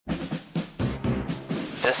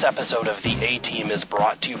This episode of The A-Team is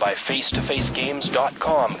brought to you by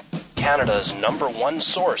FaceToFaceGames.com, Canada's #1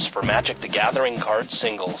 source for Magic the Gathering card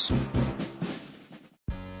singles.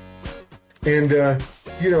 And,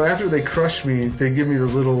 after they crush me, they give me the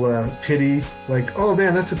little pity, like, oh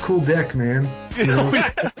man, that's a cool deck, man.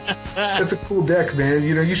 That's a cool deck, man.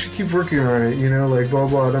 You should keep working on it, like blah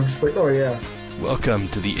blah. And I'm just like, oh yeah. Welcome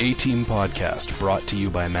to the A-Team podcast, brought to you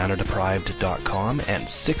by ManaDeprived.com and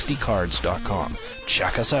 60cards.com.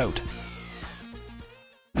 Check us out.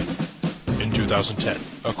 In 2010,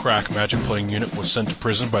 a crack Magic playing unit was sent to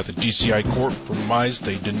prison by the DCI court for crimes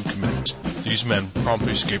they didn't commit. These men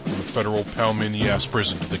promptly escaped from the federal pound-me-in-the-ass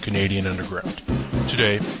prison to the Canadian underground.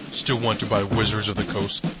 Today, still wanted by wizards of the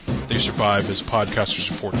coast, they survive as podcasters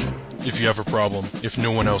of fortune. If you have a problem, if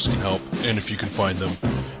no one else can help, and if you can find them,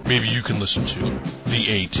 maybe you can listen to The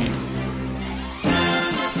A-Team.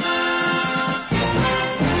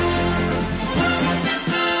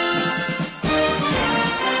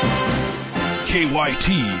 KYT.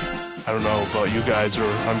 I don't know about you guys, or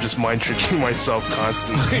I'm just mind-tricking myself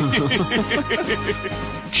constantly.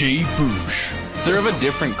 J. Boosh. They're of a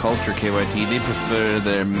different culture, KYT. They prefer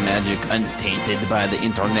their magic untainted by the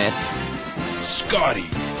internet. Scotty.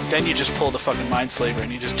 Then you just pull the fucking Mindslaver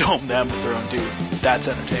and you just dome them with their own dude. That's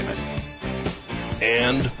entertainment.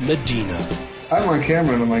 And Medina. I'm on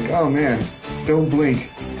camera and I'm like, oh man, don't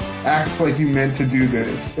blink. Act like you meant to do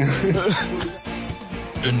this. And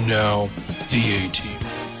now, The A-Team.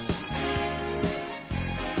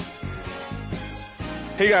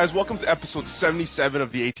 Hey guys, welcome to episode 77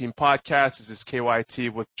 of the A-Team podcast. This is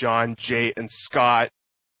KYT with John, Jay, and Scott.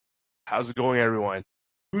 How's it going, everyone?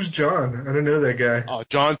 Who's John? I don't know that guy. Oh,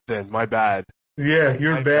 Jonathan, my bad. Yeah,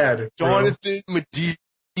 you're bad. Jonathan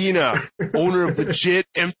Medina, owner of Legit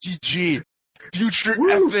MTG, future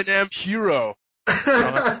F&M hero.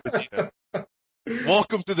 Jonathan Medina.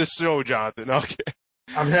 Welcome to the show, Jonathan. Okay.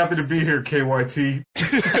 I'm happy to be here, KYT.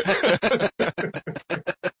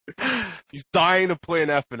 He's dying to play an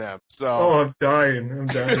F&M. So. Oh, I'm dying.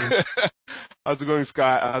 How's it going,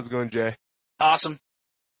 Scott? How's it going, Jay? Awesome.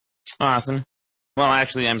 Well,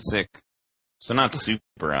 actually, I'm sick. So not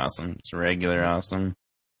super awesome. It's regular awesome.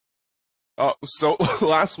 So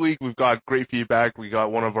last week we've got great feedback. We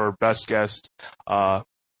got one of our best guests.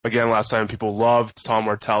 Again, last time people loved Tom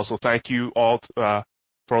Martell. So thank you all for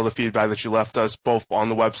all the feedback that you left us, both on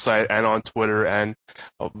the website and on Twitter and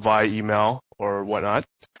via email or whatnot.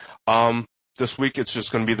 This week it's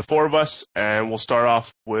just going to be the four of us, and we'll start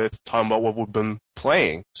off with talking about what we've been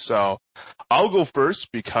playing. So I'll go first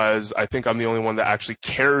because I think I'm the only one that actually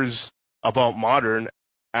cares about Modern,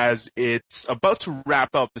 as it's about to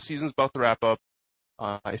wrap up. The season's about to wrap up.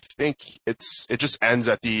 I think it just ends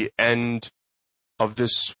at the end of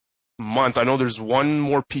this month. I know there's one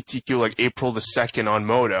more PTQ like April the 2nd on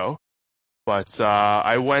Moto, but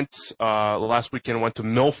I went last weekend. Went to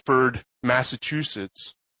Milford,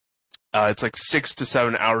 Massachusetts. It's like 6 to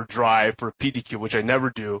 7 hour drive for a PTQ, which I never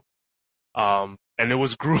do. And it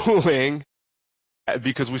was grueling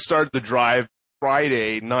because we started the drive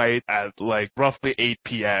Friday night at like roughly 8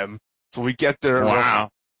 p.m. So we get there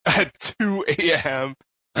at 2 a.m.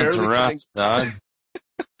 That's rough, dog.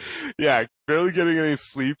 Yeah, barely getting any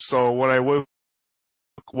sleep. So when I woke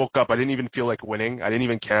up, I didn't even feel like winning. I didn't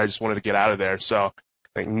even care. I just wanted to get out of there. So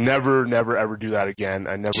like, never, ever do that again.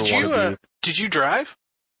 I never want to be. Did you drive?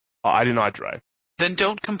 I did not drive. Then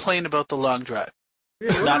don't complain about the long drive.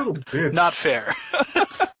 Yeah, not fair.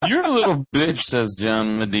 You're a little bitch, says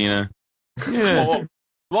John Medina. Yeah. Well,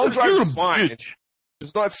 long drive is fine.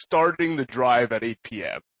 It's not starting the drive at 8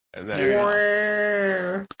 p.m. And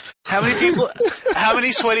then, How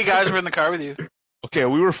many sweaty guys were in the car with you? Okay,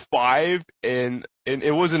 we were 5, and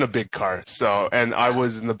it wasn't a big car. So, and I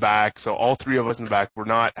was in the back. So all 3 of us in the back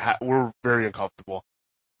we're very uncomfortable.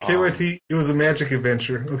 KYT, it was a magic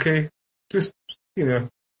adventure, okay? Just,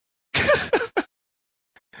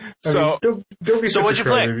 So, don't be so what'd you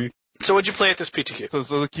play? Maybe. So what'd you play at this PTQ? So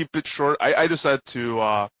to keep it short, I decided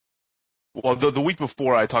to, the week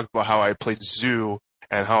before I talked about how I played Zoo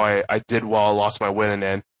and how I did well, I lost my win, and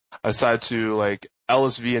then I decided to, like,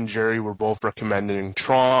 LSV and Jerry were both recommending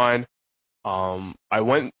Tron. I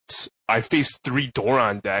faced 3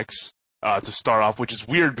 Doran decks, to start off, which is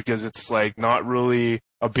weird because it's, like, not really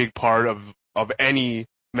a big part of any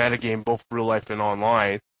metagame, both real life and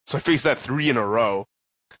online. So I faced that 3 in a row.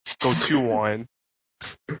 Go 2-1.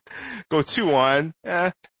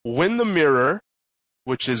 Win the mirror,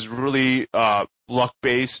 which is really luck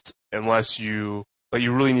based, unless you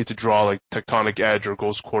really need to draw like Tectonic Edge or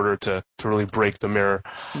Ghost Quarter to really break the mirror.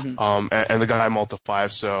 Mm-hmm. And the guy multi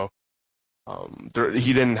 5, so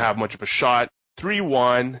he didn't have much of a shot.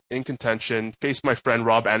 3-1 in contention, faced my friend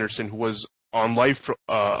Rob Anderson, who was on life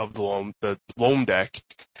of the Loam deck,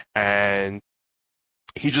 and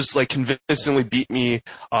he just like convincingly beat me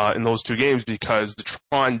in those 2 games because the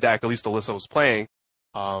Tron deck, at least the list I was playing,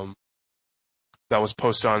 that was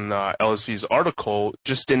posted on LSV's article,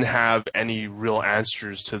 just didn't have any real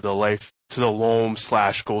answers to the Loam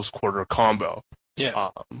 / Ghost Quarter combo. Yeah.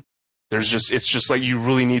 It's just like you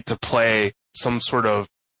really need to play some sort of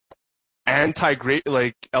anti-great,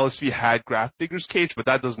 like LSV had Graph Digger's Cage, but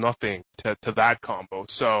that does nothing to that combo.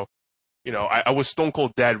 So, I was stone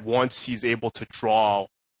cold dead once he's able to draw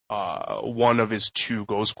one of his 2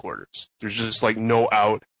 Ghost Quarters. There's just like no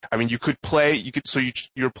out. I mean, your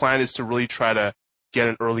plan is to really try to get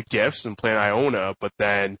an early gifts and play an Iona, but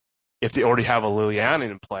then if they already have a Liliana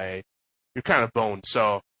in play, you're kind of boned.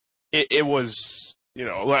 So it was,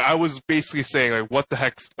 like I was basically saying like, what the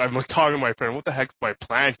heck's, I'm like talking to my friend, what the heck's my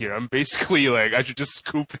plan here? I'm basically like, I should just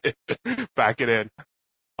scoop it, back it in.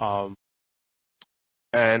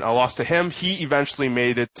 And I lost to him. He eventually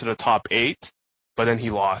made it to the top 8, but then he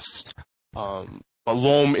lost. But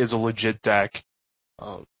Loam is a legit deck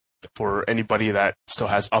for anybody that still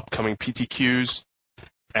has upcoming PTQs.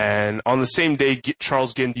 And on the same day,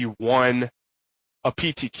 Charles Gindy won a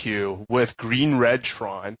PTQ with Green-Red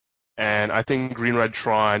Tron. And I think Green-Red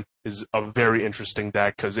Tron is a very interesting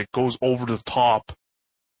deck because it goes over the top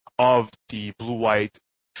of the Blue-White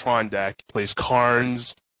Tron deck. It plays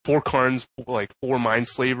Karns, 4 Karns, like 4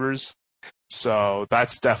 Mindslavers. So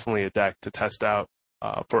that's definitely a deck to test out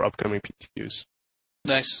for upcoming PTQs.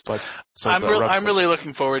 Nice. But I'm really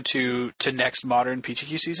looking forward to next Modern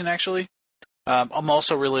PTQ season, actually. I'm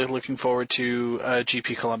also really looking forward to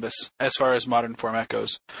GP Columbus as far as Modern format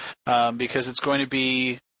goes, because it's going to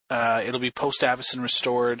be it'll be post Avacyn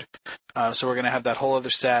restored, so we're going to have that whole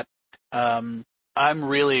other set. I'm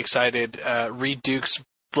really excited. Reed Duke's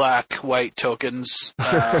black-white tokens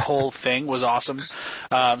whole thing was awesome.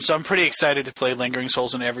 So I'm pretty excited to play Lingering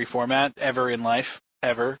Souls in every format ever in life,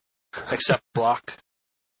 ever, except block.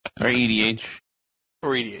 Or EDH.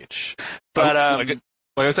 Or EDH. But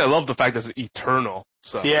like I said, I love the fact that it's eternal.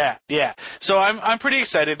 So yeah. So I'm pretty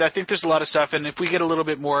excited. I think there's a lot of stuff, and if we get a little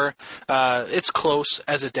bit more, it's close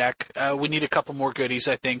as a deck. We need a couple more goodies,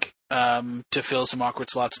 I think, to fill some awkward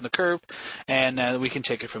slots in the curve, and we can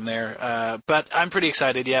take it from there. But I'm pretty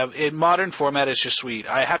excited. Yeah, Modern format is just sweet.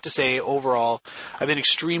 I have to say, overall, I've been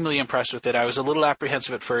extremely impressed with it. I was a little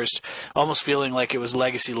apprehensive at first, almost feeling like it was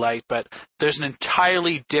Legacy Light, but there's an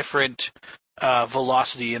entirely different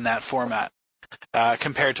velocity in that format.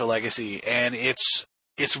 Compared to Legacy, and it's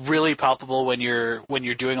really palpable when you're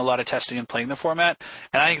doing a lot of testing and playing the format,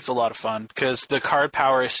 and I think it's a lot of fun because the card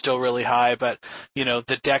power is still really high, but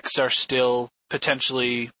the decks are still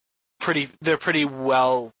potentially pretty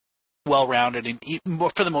well rounded and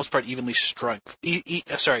for the most part evenly strong.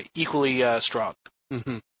 Equally strong.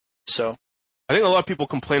 Mm-hmm. So I think a lot of people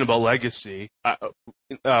complain about Legacy,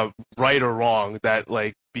 right or wrong, that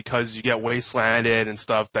like because you get wastelanded and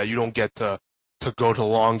stuff that you don't get to go to the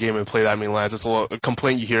long game and play that many lands. It's a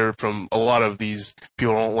complaint you hear from a lot of these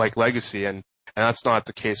people who don't like Legacy, and that's not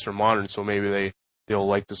the case for Modern, so maybe they'll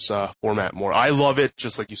like this format more. I love it,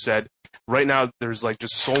 just like you said. Right now, there's like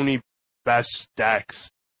just so many best decks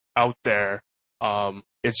out there.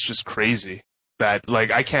 It's just crazy that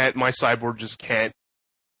like my sideboard just can't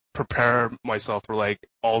prepare myself for like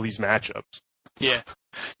all these matchups. Yeah,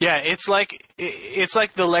 it's like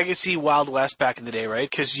the Legacy Wild West back in the day, right?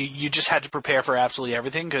 Because you just had to prepare for absolutely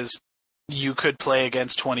everything because you could play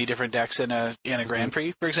against 20 different decks in a Grand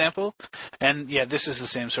Prix, for example. And yeah, this is the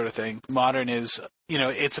same sort of thing. Modern is,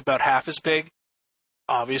 it's about half as big,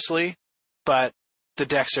 obviously, but the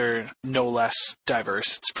decks are no less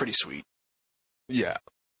diverse. It's pretty sweet. Yeah.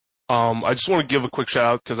 I just want to give a quick shout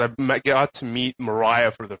out because I got to meet Mariah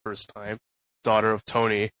for the first time, daughter of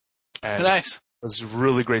Tony. And nice. It was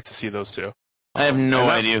really great to see those two. I have no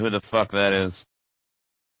idea who the fuck that is.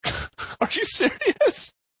 Are you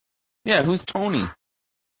serious? Yeah, who's Tony?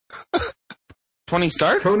 Tony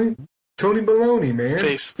Stark? Tony Baloney, man.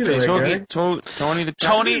 Face. Tony the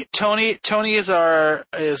Tony is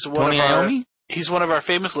one Tony of our. Iommi? He's one of our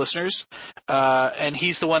famous listeners, and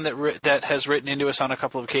he's the one that has written into us on a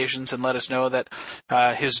couple of occasions and let us know that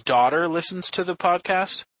his daughter listens to the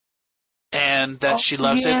podcast. And that she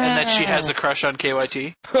loves it, and that she has a crush on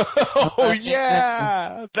KYT. Oh,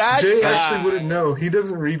 yeah! That Jay guy. actually wouldn't know. He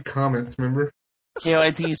doesn't read comments, remember?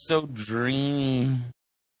 KYT is so dreamy.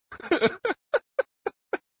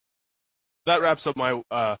 That wraps up my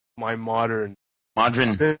my modern.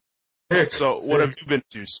 Modern. So, what have you been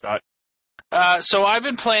to, Scott? So I've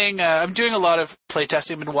been playing. I'm doing a lot of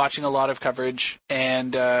playtesting. I've been watching a lot of coverage,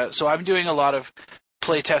 and so I'm doing a lot of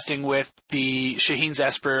playtesting with the Shaheen's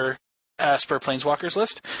Esper Planeswalkers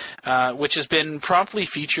list, which has been promptly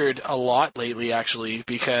featured a lot lately, actually,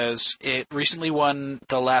 because it recently won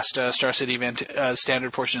the last Star City event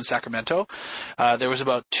standard portion in Sacramento. There was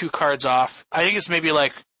about 2 cards off. I think it's maybe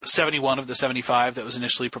like 71 of the 75 that was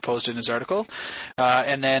initially proposed in his article.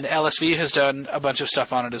 And then LSV has done a bunch of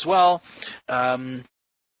stuff on it as well.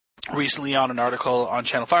 Recently on an article on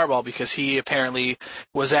Channel Fireball, because he apparently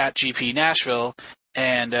was at GP Nashville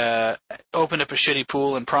and opened up a shitty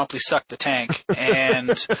pool and promptly sucked the tank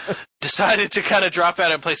and decided to kind of drop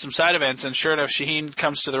out and play some side events. And sure enough, Shaheen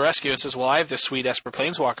comes to the rescue and says, well, I have this sweet Esper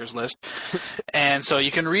Planeswalkers list. And so you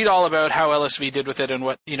can read all about how LSV did with it and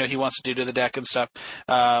what he wants to do to the deck and stuff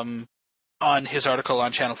on his article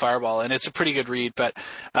on Channel Fireball, and it's a pretty good read. But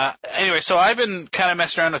anyway, so I've been kind of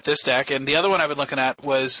messing around with this deck, and the other one I've been looking at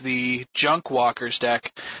was the Junk Walkers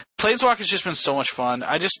deck. Planeswalker's just been so much fun.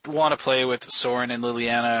 I just want to play with Sorin and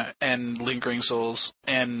Liliana and Lingering Souls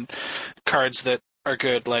and cards that are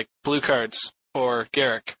good, like blue cards or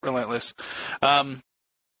Garruk, Relentless.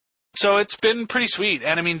 So it's been pretty sweet,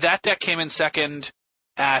 and I mean, that deck came in second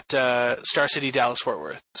at Star City Dallas Fort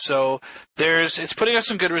Worth. So it's putting up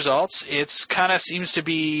some good results. It's kind of seems to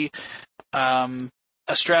be a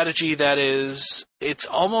strategy that it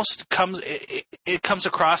comes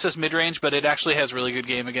across as mid-range, but it actually has really good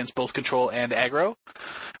game against both control and aggro.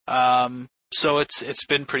 So it's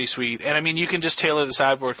been pretty sweet. And I mean, you can just tailor the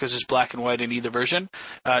sideboard because it's black and white in either version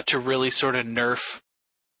to really sort of nerf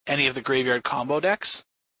any of the graveyard combo decks.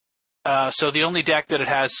 So the only deck that it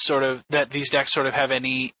has that these decks sort of have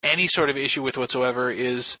any sort of issue with whatsoever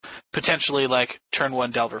is potentially like turn 1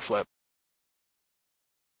 Delver flip.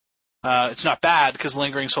 It's not bad because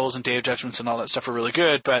Lingering Souls and Day of Judgments and all that stuff are really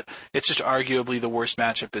good, but it's just arguably the worst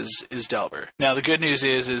matchup is Delver. Now the good news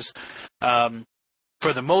is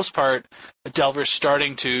for the most part, Delver's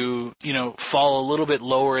starting to, fall a little bit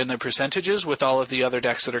lower in their percentages with all of the other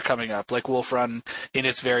decks that are coming up, like Wolf Run in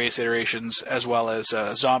its various iterations, as well as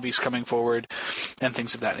Zombies coming forward and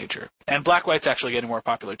things of that nature. And Black-White's actually getting more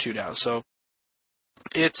popular too now, so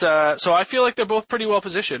it's so I feel like they're both pretty well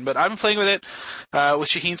positioned, but I've been playing with it with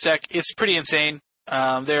Shaheen's deck. It's pretty insane.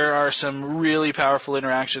 There are some really powerful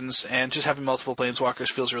interactions, and just having multiple Planeswalkers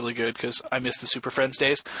feels really good because I miss the Super Friends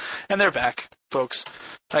days. And they're back, folks.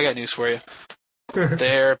 I got news for you.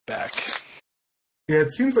 They're back. Yeah,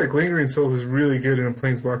 it seems like Lingering Souls is really good in a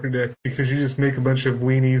Planeswalker deck because you just make a bunch of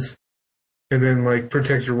weenies and then,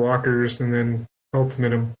 protect your walkers and then ultimate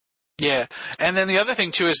them. Yeah, and then the other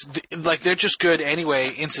thing, too, is, they're just good anyway,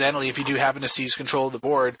 incidentally, if you do happen to seize control of the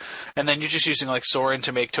board, and then you're just using, Sorin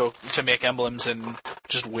to make emblems and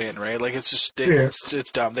just win, right? It's just,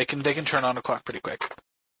 it's dumb. They can turn on a clock pretty quick.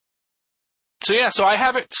 So, yeah, so I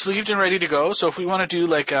have it sleeved and ready to go, so if we want to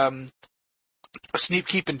do, a sneak,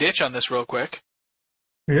 keep, and ditch on this real quick.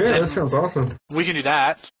 Yeah, that sounds awesome. We can do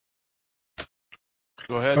that.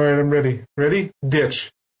 Go ahead. All right, I'm ready. Ready?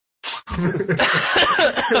 Ditch.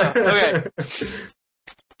 Okay.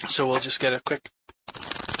 So we'll just get a quick.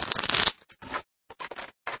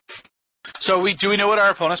 So do we know what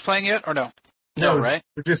our opponent's playing yet, or no? No, right?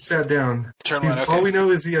 We just sat down. Turn one. Okay. All we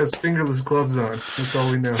know is he has fingerless gloves on. That's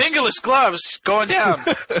all we know. Fingerless gloves going down.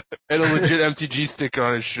 And a legit MTG sticker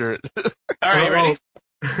on his shirt. All right, ready?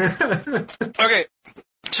 Okay.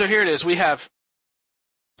 So here it is. We have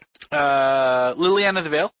Liliana the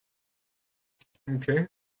Veil. Okay.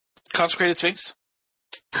 Consecrated Sphinx.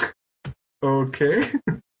 Okay.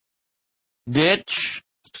 Ditch.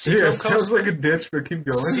 Yeah, sounds like a ditch, but keep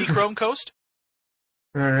going. Seachrome Coast.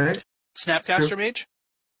 All right. Snapcaster Mage.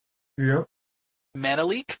 Yep. Mana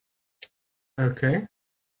Leak. Okay.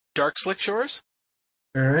 Dark Slick Shores.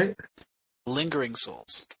 All right. Lingering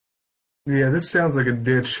Souls. Yeah, this sounds like a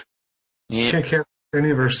ditch. Yep. Can't cast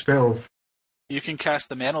any of our spells. You can cast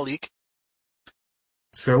the Mana Leak.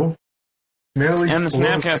 So? Mana Leak And the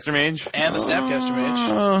Snapcaster Mage. And the Snapcaster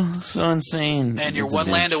Mage. Oh, so insane. And you're one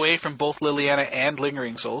land away from both Liliana and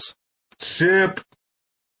Lingering Souls. Ship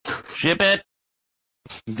it.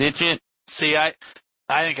 Ditch it. See, I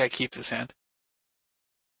think I keep this hand.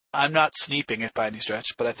 I'm not sneeping it by any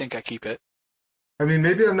stretch, but I think I keep it. I mean,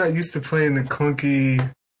 maybe I'm not used to playing the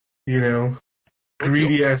clunky,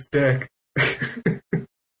 greedy-ass deck.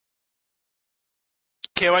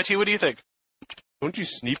 KYT, what do you think? Don't you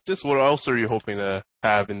sneak this? What else are you hoping to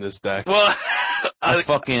have in this deck? Well, a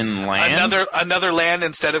fucking land? Another land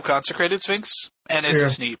instead of Consecrated Sphinx, and it's a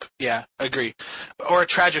sneep. Yeah, agree. Or a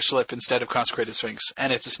Tragic Slip instead of Consecrated Sphinx,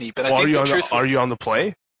 and it's a sneep. And I think are you on the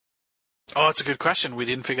play? Oh, it's a good question. We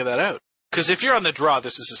didn't figure that out. Because if you're on the draw,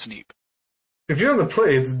 this is a sneep. If you're on the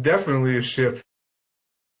play, it's definitely a ship.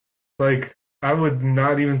 Like, I would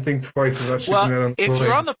not even think twice about shipping that on the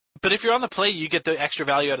play. But if you're on the play, you get the extra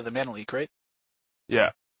value out of the mana leak, right?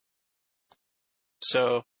 Yeah.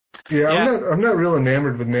 So. Yeah, I'm not real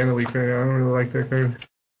enamored with mana leak right now. I don't really like that card.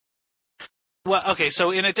 Well, okay,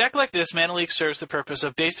 so in a deck like this, Mana Leak serves the purpose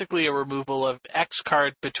of basically a removal of X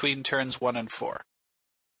card between turns 1 and 4.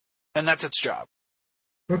 And that's its job.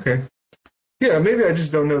 Okay. Yeah, maybe I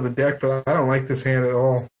just don't know the deck, but I don't like this hand at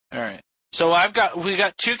all. Alright. So we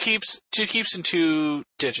got two keeps and 2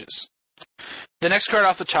 ditches. The next card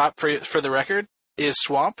off the top, for the record, is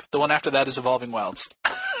Swamp. The one after that is Evolving Wilds.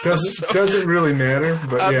 Doesn't really matter,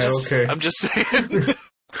 but okay. I'm just saying.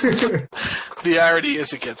 The irony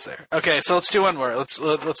is it gets there. Okay, so let's do one more. Let's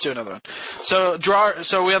do another one. So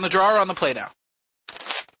are we on the draw or on the play now?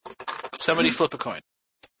 Somebody flip a coin.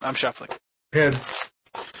 I'm shuffling. Heads.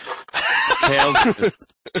 Tails.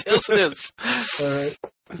 Tails it is. All right.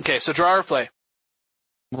 Okay, so draw or play?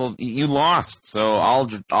 Well, you lost, so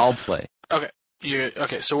I'll play.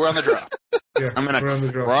 Okay, so we're on the draw. Yeah, I'm gonna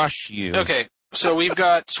crush you. Okay, so we've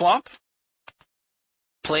got Swamp,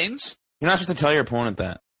 Plains. You're not supposed to tell your opponent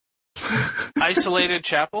that. Isolated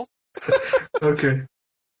Chapel. Okay.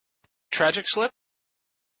 Tragic Slip.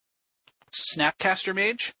 Snapcaster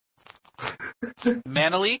Mage.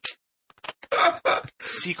 Mana Leak.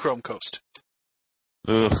 Seachrome Coast.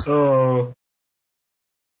 Ugh. Oh.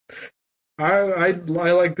 I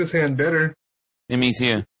like this hand better. Yeah, me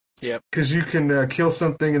too. Yep. Because you can kill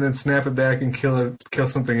something and then snap it back and kill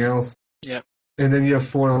something else. Yep. And then you have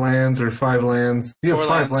 4 lands or 5 lands. You have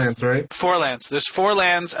 5 lands, right? 4 lands. There's 4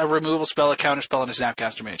 lands, a removal spell, a counter spell, and a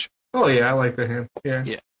Snapcaster Mage. Oh yeah, I like that hand. Yeah.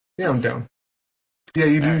 Yeah, I'm down. Yeah,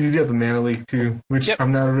 you do. Right. You have the Mana Leak too, which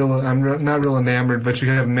I'm not real enamored. But you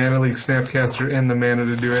have Mana Leak, Snapcaster, and the mana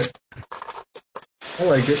to do it. I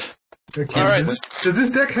like it. Okay. All right. Does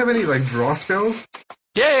this deck have any like draw spells?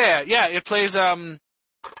 Yeah. It plays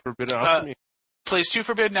Forbidden Alchemy. Plays 2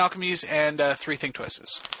 Forbidden Alchemies and 3 Think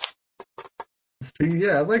Twices. See,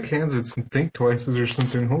 yeah, I like hands with some Think Twices or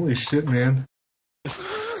something. Holy shit, man.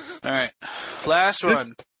 All right. Last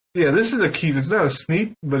one. Yeah, this is a keep. It's not a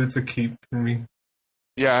sneak, but it's a keep for me.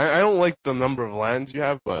 Yeah, I don't like the number of lands you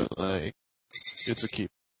have, but like, it's a keep.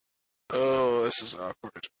 Oh, this is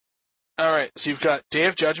awkward. All right, so you've got Day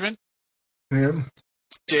of Judgment. Yep.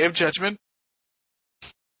 Day of Judgment.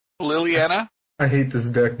 Liliana. I hate this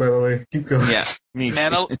deck, by the way. Keep going. Yeah, me.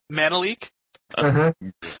 Mana Leak. Uh-huh.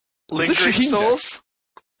 Lingering Souls.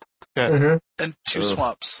 Yeah. Uh-huh. And 2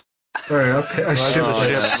 Swamps. All right, I should.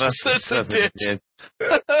 That's a ditch.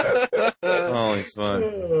 Holy fun.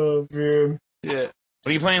 Oh, man. Yeah.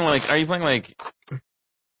 Are you playing like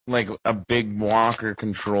a big walker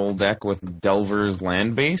control deck with Delver's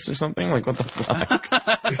land base or something? Like, what the fuck?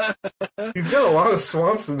 He's got a lot of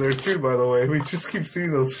swamps in there, too, by the way. We just keep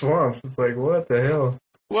seeing those swamps. It's like, what the hell?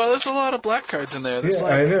 Well, there's a lot of black cards in there. There's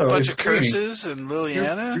I know. A bunch of curses and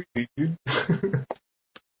Liliana. Creepy, dude.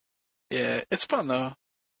 Yeah, it's fun, though.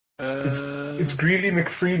 It's Greedy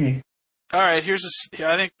McFreedy. All right,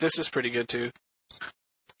 I think this is pretty good, too.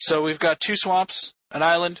 So we've got 2 Swamps, an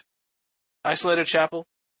Island, Isolated Chapel,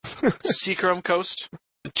 Seachrome Coast,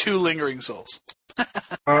 and 2 Lingering Souls.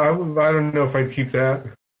 I don't know if I'd keep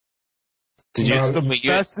that. It's the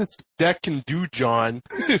best this deck can do, John.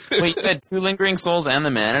 Wait, you had 2 Lingering Souls and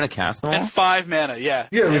the mana to cast them all? And 5 mana, yeah.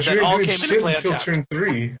 Yeah, and that all came into play until untapped. turn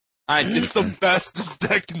 3. It's the best this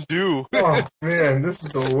deck can do. Oh, man, this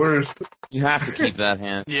is the worst. You have to keep that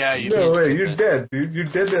hand. Yeah, you No way, keep you're it. dead, dude. You're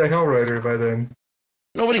dead to Hellrider by then.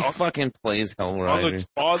 Nobody fucking plays Hellrider.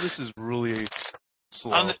 This is really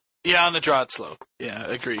slow. On the draw it's slow. Yeah,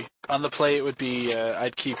 agree. On the play it would be,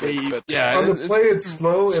 I'd keep it. But yeah, on the play it's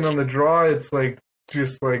slow, and on the draw it's like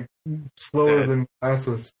just like slower than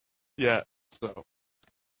classes. Yeah, so.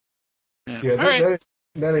 Yeah,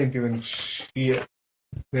 that ain't doing shit.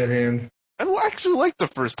 That hand. I actually like the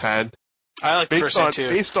first hand. I like the first hand too.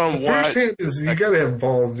 Based on the what... First hand is, you gotta have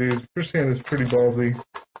balls, dude. First hand is pretty ballsy.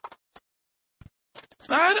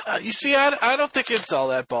 I don't think it's all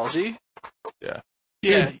that ballsy. Yeah.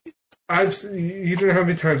 Yeah. You know how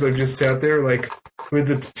many times I've just sat there, like, with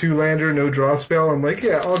the 2-lander, no draw spell? I'm like,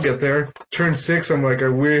 yeah, I'll get there. Turn 6, I'm like, I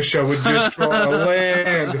wish I would just draw a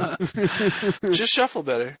land. Just shuffle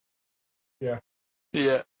better. Yeah.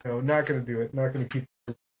 Yeah. No, not gonna do it. Not gonna keep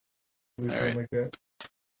something like that.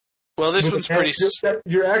 Well, this one's pretty...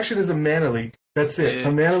 Your action is a Mana Leak. That's it. Yeah.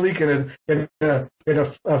 A Mana Leak and a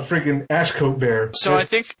friggin' Ashcoat Bear. So I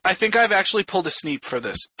think I've actually pulled a sneap for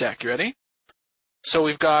this deck. You ready? So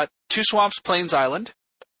we've got 2 Swamps, Plains, Island.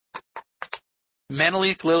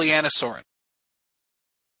 Manalik, Liliana, Sorin.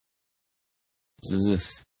 What is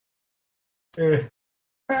this?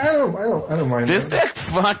 I don't mind. This that. deck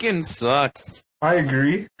fucking sucks. I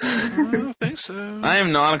agree. I don't think so. I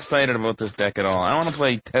am not excited about this deck at all. I want to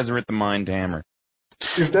play Tezzeret the Mind Hammer.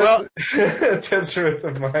 If that's Tezzeret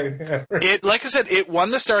the Mind Hammer. It, like I said, it won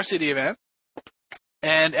the Star City event,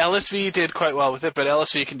 and LSV did quite well with it, but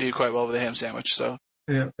LSV can do quite well with a ham sandwich, so.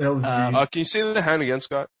 Yeah, LSV. Can you say the hand again,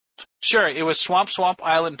 Scott? Sure, it was Swamp,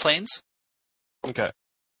 Island, Plains, Okay.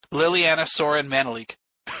 Liliana, Sorin, Manalik.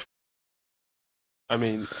 I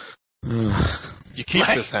mean, you keep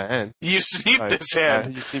Like, this hand. You sneaked this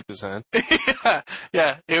hand. You sneak this hand.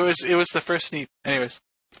 yeah, it was the first sneak. Anyways,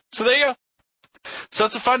 so there you go. So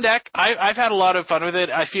it's a fun deck. I've had a lot of fun with it.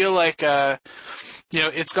 I feel like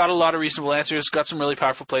it's got a lot of reasonable answers. It's got some really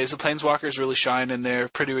powerful plays. The Planeswalkers really shine, and they're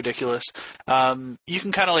pretty ridiculous. You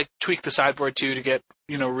can kind of like tweak the sideboard too to get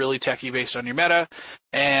really techie based on your meta,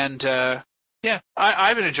 and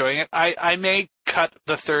I've been enjoying it. I may cut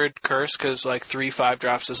the third curse because like 3/5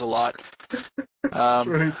 drops is a lot.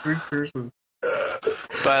 23 curses.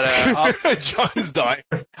 But John's dying.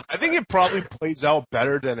 I think it probably plays out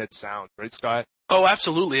better than it sounds, right, Scott? oh,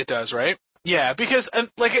 absolutely, it does, right? Yeah, because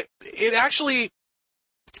it actually.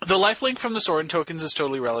 The lifelink from the Sorin tokens is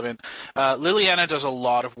totally relevant. Liliana does a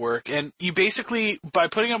lot of work, and you basically, by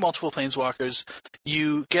putting on multiple Planeswalkers,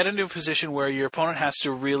 you get into a position where your opponent has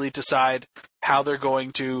to really decide how they're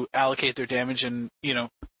going to allocate their damage, and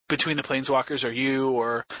between the Planeswalkers or you,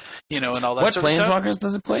 or and all that What sort of stuff. Planeswalkers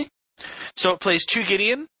does it play? So it plays 2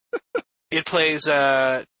 Gideon, it plays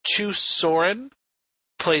 2 Sorin,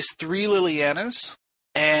 plays 3 Lilianas,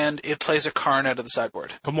 and it plays a Karn out of the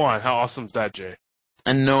sideboard. Come on, how awesome is that, Jay?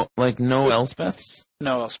 And no Elspeths?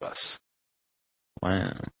 No Elspeths.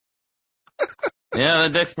 Wow. Yeah,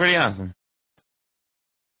 that deck's pretty awesome.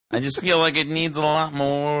 I just feel like it needs a lot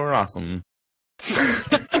more awesome.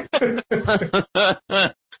 I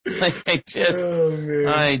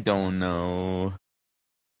don't know.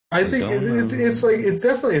 I think it's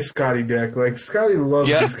definitely a Scotty deck. Like Scotty loves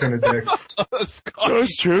these kind of decks.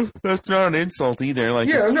 That's true. That's not an insult either. Like,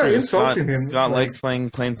 yeah, I'm not true. insulting him. Scott likes playing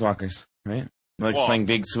Planeswalkers, right? He likes playing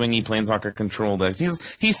big, swingy Planeswalker control decks.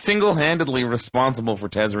 He's single-handedly responsible for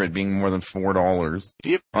Tezzeret being more than $4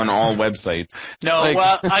 on all websites. No,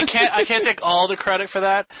 well, I can't take all the credit for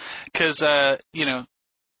that because Shadow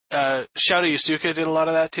Yusuka did a lot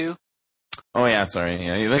of that too. Oh yeah, sorry.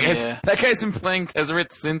 Yeah, that guy's been playing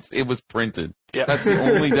Tezzeret since it was printed. Yeah, that's the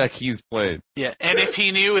only deck he's played. Yeah, and if he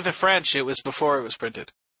knew the French, it was before it was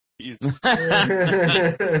printed.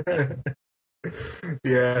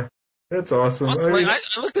 Yeah. That's awesome. I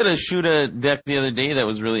looked at a Shuda deck the other day that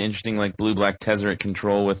was really interesting, like blue-black Tezzeret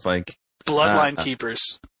control with like Bloodline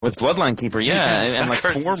Keepers. With Bloodline Keeper, yeah, and like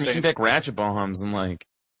 4 insane. main deck Ratchet Bombs, and like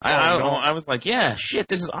I was like, yeah, shit,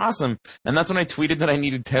 this is awesome. And that's when I tweeted that I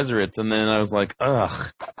needed Tezzerets, and then I was like,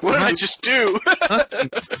 ugh, what did I just do?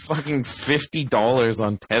 Fucking $50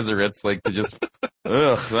 on Tezzerets, like to just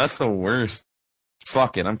that's the worst.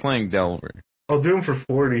 Fuck it, I'm playing Delver. I'll do them for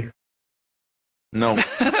 40. No.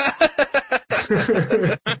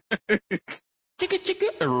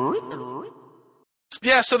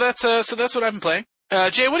 Yeah, so that's what I've been playing.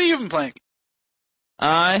 Jay, what have you been playing?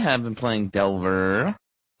 I have been playing Delver.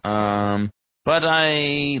 But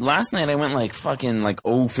last night I went like fucking like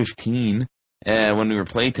 0-15 when we were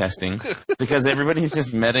playtesting because everybody's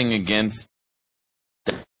just meting against.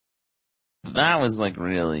 That was like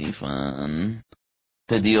really fun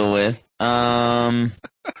to deal with.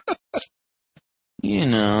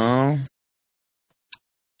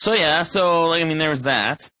 So yeah, there was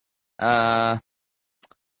that. I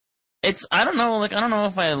don't know if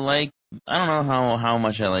I don't know how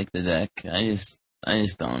much I like the deck. I just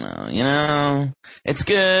don't know. It's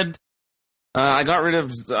good. I got rid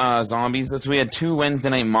of zombies. So we had 2 Wednesday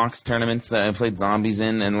night Mox tournaments that I played zombies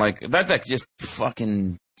in, and like that deck just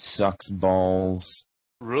fucking sucks balls.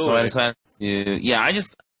 Really? So I decided to,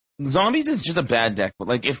 zombies is just a bad deck. But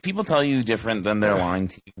like, if people tell you different, then they're lying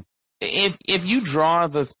to you. If you draw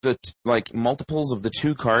the like multiples of the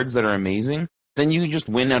 2 cards that are amazing, then you just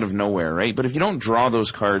win out of nowhere, right? But if you don't draw those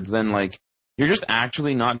cards, then like you're just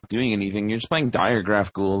actually not doing anything. You're just playing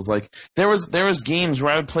Diregraph Ghouls. Like there was games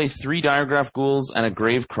where I would play 3 Diregraph Ghouls and a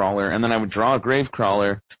Gravecrawler, and then I would draw a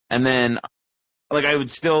Gravecrawler, and then like I would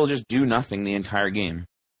still just do nothing the entire game.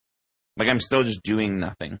 Like I'm still just doing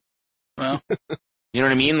nothing. Well, you know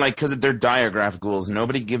what I mean? Like because they're Diregraph Ghouls,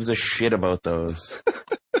 nobody gives a shit about those.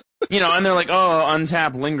 And they're like, oh,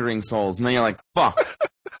 untap Lingering Souls. And then you're like, fuck.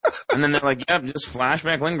 And then they're like, yep, just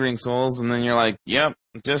flashback Lingering Souls. And then you're like, yep,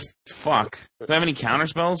 just fuck. Do I have any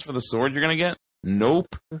counterspells for the sword you're going to get?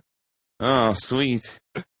 Nope. Oh, sweet.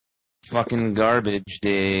 Fucking garbage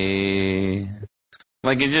day.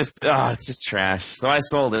 Like, it's just trash. So I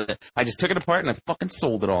sold it. I just took it apart and I fucking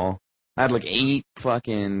sold it all. I had like 8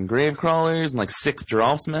 fucking grave crawlers and like 6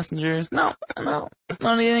 Drops messengers. No, not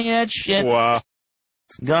any of that shit. Wow.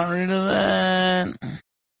 Got rid of that.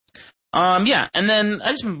 Yeah, and then I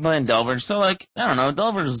just been playing Delver. So like, I don't know,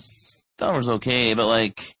 Delver's okay, but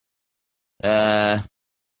like, I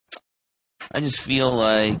just feel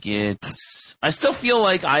like I still feel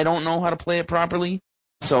like I don't know how to play it properly.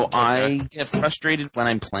 So I get frustrated when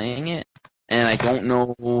I'm playing it, and I don't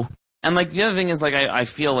know. And like the other thing is like I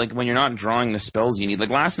feel like when you're not drawing the spells you need. Like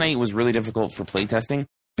last night was really difficult for playtesting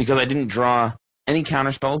because I didn't draw any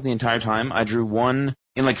counter spells the entire time. I drew one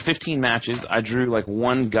in like 15 matches. I drew like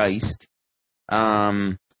 1 Geist.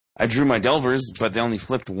 I drew my Delvers, but they only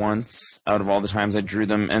flipped once out of all the times I drew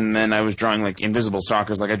them. And then I was drawing like Invisible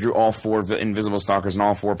Stalkers. Like I drew all 4 Invisible Stalkers and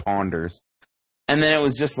all 4 Ponders. And then it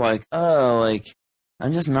was just like, oh, like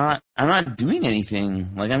I'm not doing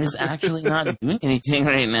anything. Like I'm just actually not doing anything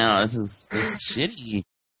right now. This is shitty.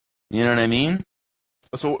 You know what I mean?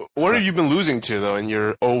 So what have you been losing to though in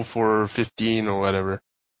your 0 for 15 or whatever?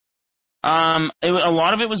 A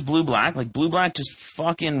lot of it was blue-black. Like blue-black just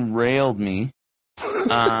fucking railed me.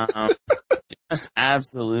 Just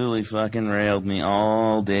absolutely fucking railed me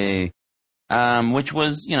all day. Which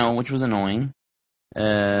was annoying.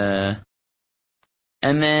 And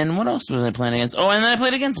then what else was I playing against? Oh, and then I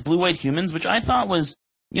played against blue-white humans, which I thought was,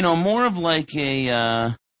 more of like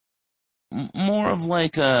a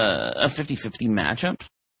 50-50 matchup.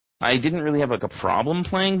 I didn't really have like a problem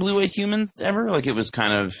playing blue-white humans ever. Like it was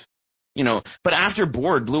kind of, but after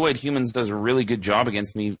board, blue-white humans does a really good job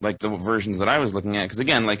against me, like the versions that I was looking at. Because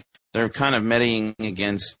again, like they're kind of metaing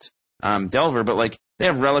against Delver, but like they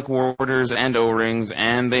have Relic Warders and O-Rings,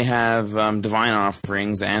 and they have Divine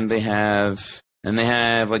Offerings, and they have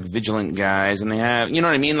like Vigilant guys, and they have, you know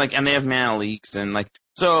what I mean? Like, and they have Mana Leaks, and like,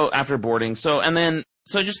 so after boarding, I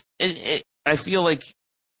feel like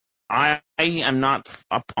I am not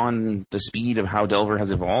up on the speed of how Delver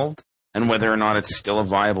has evolved, and whether or not it's still a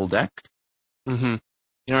viable deck. Mm-hmm.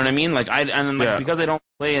 You know what I mean? Like, because I don't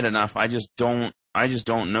play it enough, I just don't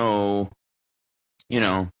know,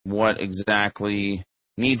 what exactly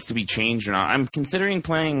needs to be changed or not. I'm considering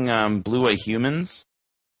playing Blue-White Humans.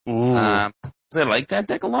 Ooh. I like that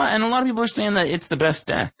deck a lot, and a lot of people are saying that it's the best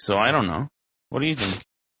deck, so I don't know. What do you think?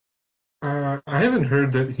 I haven't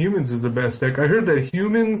heard that Humans is the best deck. I heard that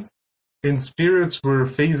Humans and Spirits were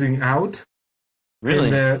phasing out.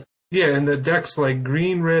 Really? And that decks like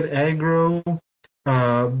green, red, aggro,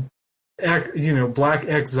 black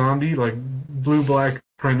X zombie, like blue-black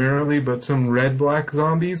primarily, but some red-black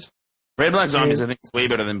zombies. Red-black zombies, I think, is way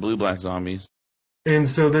better than blue-black zombies. And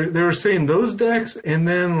so they were saying those decks, and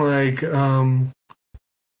then like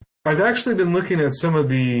I've actually been looking at some of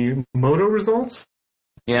the Moto results.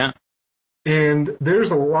 Yeah. And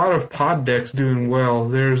there's a lot of pod decks doing well.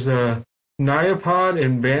 There's Nyapod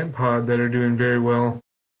and Bantpod that are doing very well.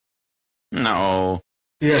 No.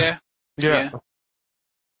 Yeah. Yeah.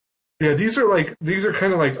 Yeah, these are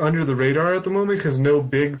kind of like under the radar at the moment because no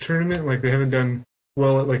big tournament, like they haven't done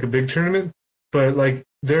well at like a big tournament. But like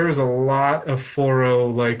there is a lot of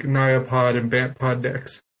 4-0 like Nyapod and Bantpod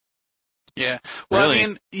decks. Yeah. Well, Really? I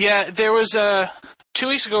mean, there was 2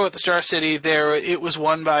 weeks ago at the Star City. It was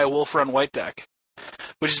won by a Wolf Run White deck,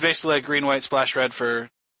 which is basically like green, white, splash red for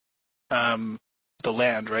the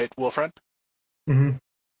land, right? Wolf Run. Mm-hmm.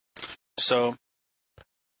 So.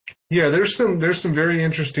 Yeah, there's some very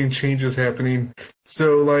interesting changes happening.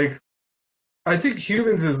 So like, I think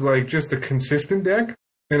Humans is like just a consistent deck,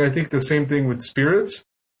 and I think the same thing with Spirits.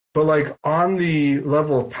 But like on the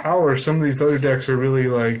level of power, some of these other decks are really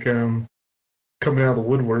like coming out of the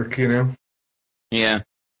woodwork, Yeah.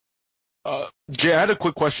 Jay, I had a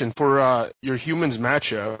quick question for your Humans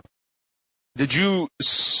matchup. Did you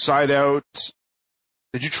try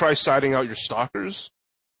siding out your Stalkers?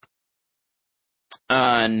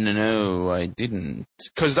 No, I didn't.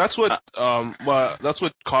 Because that's what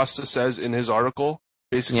Costa says in his article.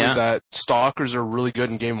 Basically, that Stalkers are really good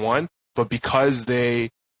in Game 1, but because they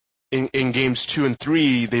in Games 2 and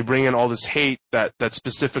 3 they bring in all this hate that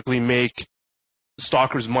specifically make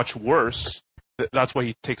Stalkers much worse. That's why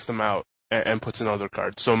he takes them out and puts in other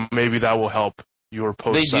cards. So maybe that will help your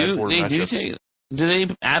post-sideboard matchups. Do they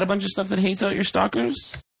add a bunch of stuff that hates out your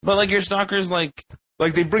Stalkers? But like your Stalkers, like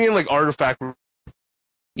they bring in like artifact.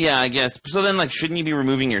 Yeah, I guess. So then, like, shouldn't you be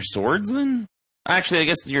removing your swords then? Actually, I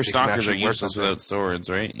guess your Stalkers are useless without swords,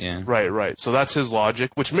 right? Yeah. Right. So that's his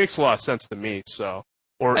logic, which makes a lot of sense to me. So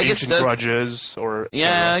or I guess Ancient Grudges, or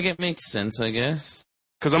yeah, like it makes sense, I guess.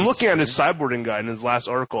 Because I'm looking at his sideboarding guide in his last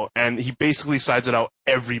article, and he basically sides it out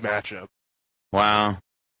every matchup. Wow.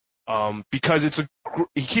 Because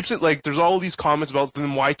he keeps it like there's all these comments about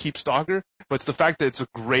then why keep Stalker, but it's the fact that it's a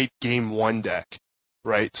great game 1 deck,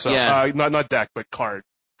 right? So not deck, but card.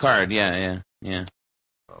 Card, yeah.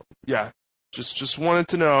 Yeah, just wanted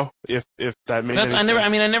to know if that made any sense.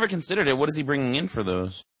 I never considered it. What is he bringing in for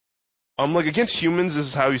those? Like against humans, this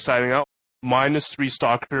is how he's siding out. -3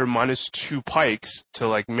 Stalker, -2 Pikes to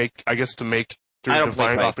like make I don't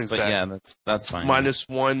play Pikes, but yeah, that's fine.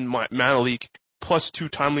 -1 Mana Leak, +2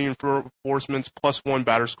 Timely Reinforcements, +1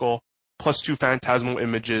 Batter Skull, +2 Phantasmal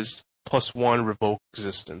Images, +1 Revoke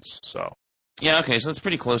Existence. So. Yeah, okay, so that's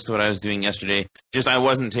pretty close to what I was doing yesterday. Just I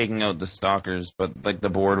wasn't taking out the Stalkers, but like the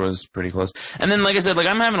board was pretty close. And then, like I said, like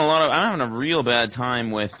I'm having a real bad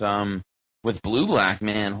time with blue black,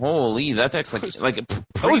 man. Holy, that deck's like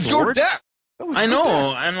that was your deck. I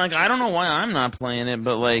know, and like I don't know why I'm not playing it,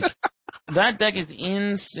 but like that deck is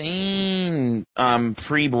insane.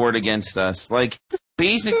 Pre-board against us, like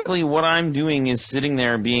basically what I'm doing is sitting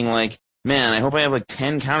there being like, man, I hope I have like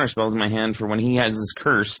 10 counterspells in my hand for when he has his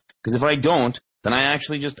curse, because if I don't, then I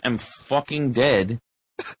actually just am fucking dead.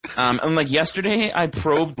 And like yesterday, I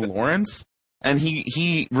probed Lawrence, and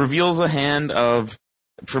he reveals a hand of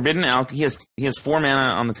Forbidden Alchemy. He has 4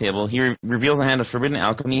 mana on the table. He reveals a hand of Forbidden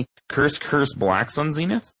Alchemy, Curse, Black Sun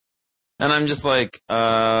Zenith. And I'm just like,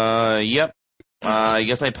 yep. I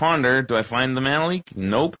guess I ponder. Do I find the mana leak?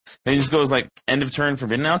 Nope. And he just goes like, end of turn,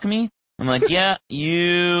 Forbidden Alchemy. I'm like, yeah,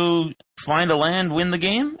 you find a land, win the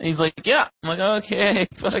game? And he's like, yeah. I'm like, okay,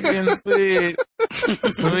 fucking sweet.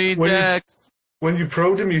 Sweet decks. When you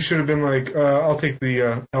probed him, you should have been like, I'll take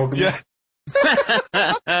the alchemy. Yeah.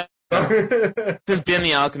 Just bin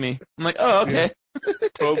the alchemy. I'm like, oh, okay.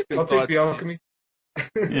 I'll take the alchemy.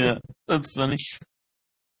 Yeah, that's funny.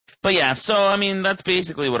 But yeah, so I mean, that's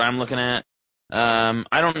basically what I'm looking at.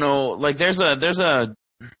 I don't know. Like, the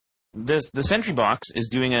Sentry Box is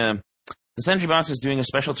doing a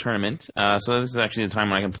special tournament. So this is actually the time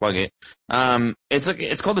when I can plug it.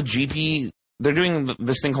 It's called a GP. They're doing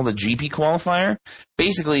this thing called a GP qualifier.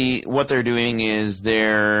 Basically, what they're doing is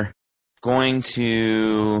they're going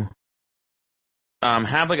to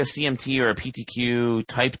have like a CMT or a PTQ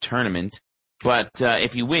type tournament, but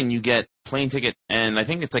if you win, you get plane ticket, and I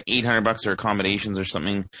think it's like $800 or accommodations or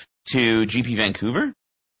something to GP Vancouver.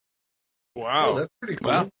 Wow, oh, that's pretty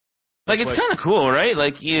cool. Wow. Like it's kind of cool, right?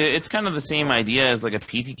 Like it's kind of the same idea as like a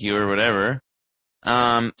PTQ or whatever.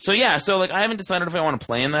 So yeah, so like I haven't decided if I want to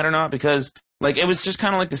play in that or not, because like it was just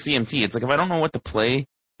kind of like the CMT. It's like if I don't know what to play,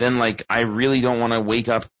 then like I really don't want to wake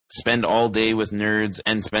up, spend all day with nerds,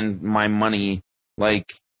 and spend my money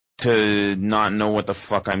like to not know what the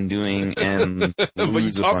fuck I'm doing and but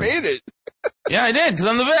you top 8 it. Yeah, I did, because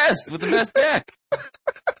I'm the best with the best deck.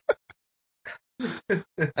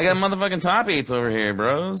 I got motherfucking top 8s over here,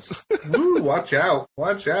 bros. Woo, watch out.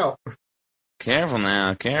 Careful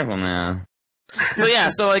now. So yeah,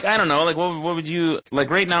 so like I don't know, like what would you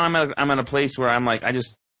like right now? I'm at a place where I'm like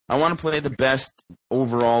I want to play the best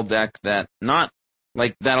overall deck that not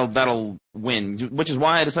like that'll win, which is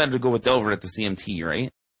why I decided to go with Delver at the CMT,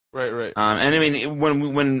 right? Right. And I mean,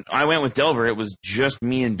 when I went with Delver, it was just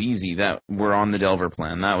me and Beezy that were on the Delver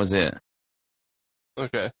plan. That was it.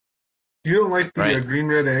 Okay. You don't like the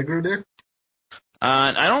green-red aggro deck?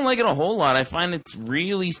 I don't like it a whole lot. I find it's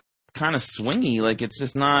really kind of swingy. Like, it's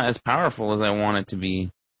just not as powerful as I want it to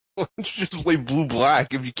be. Why don't you just play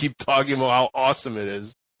blue-black if you keep talking about how awesome it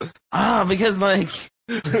is? Because, like,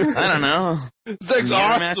 I don't know. This deck's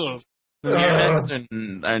awesome! The mirror matches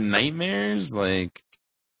are nightmares, like...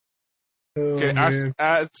 Okay,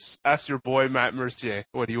 ask your boy Matt Mercier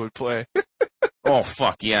what he would play. Oh,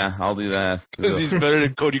 fuck, yeah, I'll do that. Because he's better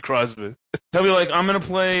than Cody Crosby. He'll be like, I'm gonna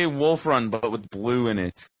play Wolf Run, but with blue in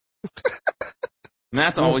it. And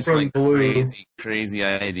that's always like crazy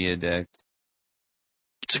idea decks.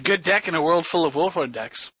 It's a good deck in a world full of Wolf Run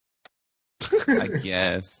decks. I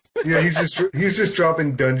guess. Yeah, he's just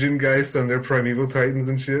dropping dungeon guys on their primeval titans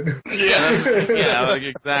and shit. Yeah, like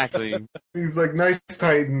exactly. He's like, nice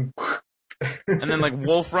titan. And then like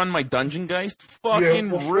Wolf Run my dungeon geist,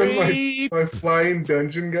 fucking rape my flying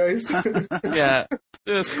dungeon geist. Yeah,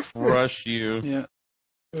 just crush you. Yeah.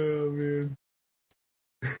 Oh man.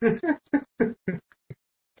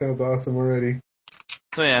 Sounds awesome already.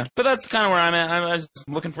 So yeah, but that's kind of where I'm at. I was just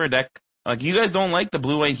looking for a deck. Like you guys don't like the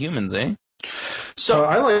blue-white humans, eh? So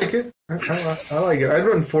I like it. I like it. I'd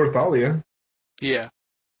run 4 Thalia. Yeah.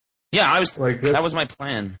 Yeah, I was like that was my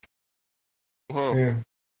plan. Whoa. Yeah.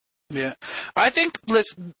 Yeah, I think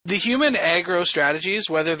the human aggro strategies,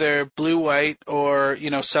 whether they're blue-white or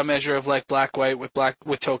some measure of like black-white with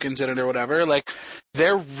tokens in it or whatever, like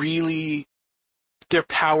they're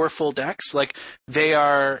powerful decks. Like they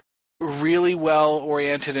are really well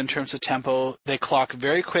oriented in terms of tempo. They clock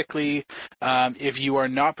very quickly. If you are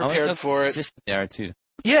not prepared for it, they are too.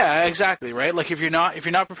 Yeah, exactly, right? Like if you're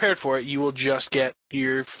not prepared for it, you will just get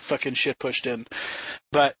your fucking shit pushed in.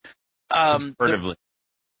 But Furtively.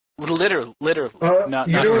 Literally, not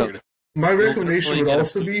figurative. My recommendation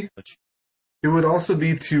would also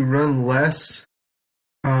be to run less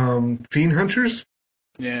Fiend Hunters.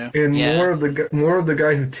 Yeah. And more of the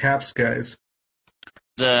guy who taps guys.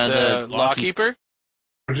 The Lawkeeper?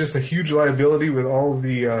 Or just a huge liability with all of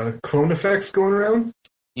the clone effects going around.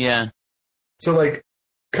 Yeah. So like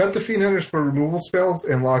cut the Fiend Hunters for removal spells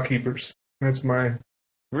and Lawkeepers. That's my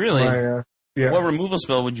Really? Yeah. What removal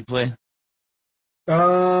spell would you play?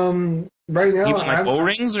 Right now, even like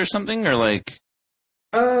O-rings or something, or like.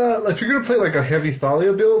 If you're gonna play like a heavy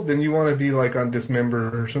Thalia build, then you want to be like on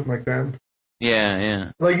Dismember or something like that.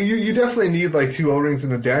 Yeah. Like you definitely need like 2 O-rings in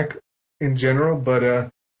the deck in general, but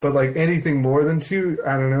like anything more than 2,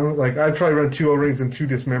 I don't know. Like I'd probably run 2 O-rings and 2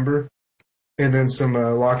 Dismember, and then some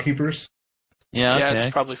Lawkeepers. Yeah, okay. Yeah,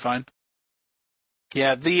 it's probably fine.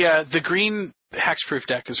 Yeah, the green hexproof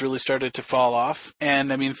deck has really started to fall off,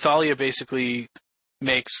 and I mean Thalia basically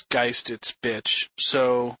makes Geist its bitch.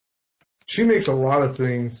 So she makes a lot of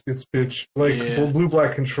things its bitch. Like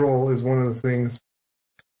blue-black control is one of the things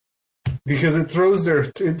because it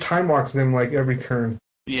time locks them like every turn.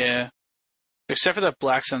 Yeah, except for that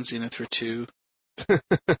Black Sun Zenith for 2.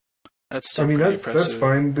 That's still that's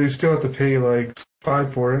fine. They still have to pay like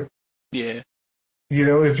 5 for it. Yeah.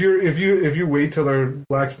 If you wait till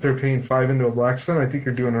they're paying 5 into a Black Sun, I think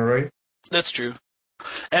you're doing all right. That's true.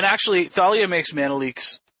 And actually, Thalia makes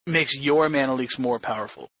your mana leaks more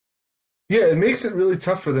powerful. Yeah, it makes it really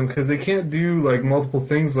tough for them because they can't do like multiple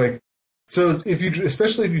things. Like, so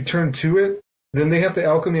especially if you turn 2 it, then they have to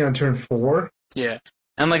alchemy on turn 4. Yeah,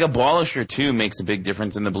 and like Abolisher too makes a big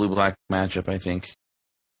difference in the blue-black matchup, I think.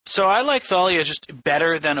 So I like Thalia just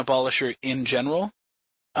better than Abolisher in general.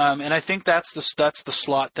 And I think that's the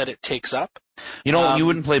slot that it takes up. You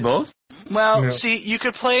wouldn't play both? Well, see, you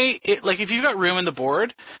could play it, like, if you've got room in the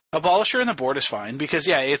board, Abolisher in the board is fine, because,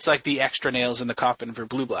 yeah, it's like the extra nails in the coffin for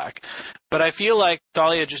blue-black. But I feel like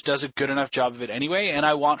Thalia just does a good enough job of it anyway, and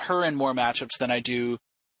I want her in more matchups than I do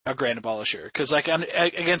a Grand Abolisher. Because, like,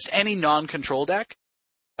 against any non-control deck,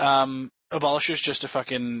 Abolisher's just a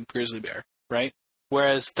fucking grizzly bear, right?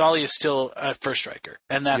 Whereas Thalia is still a first striker,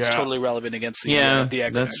 and that's totally relevant against the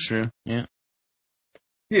aggro. That's true. Yeah.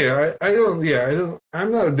 Yeah,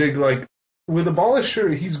 I'm not a big like with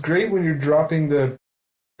Abolisher. He's great when you're dropping the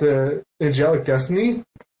Angelic Destiny.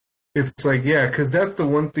 It's like because that's the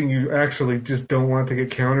one thing you actually just don't want to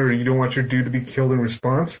get countered, or you don't want your dude to be killed in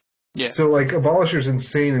response. Yeah. So like Abolisher's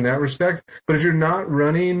insane in that respect. But if you're not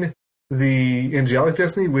running the Angelic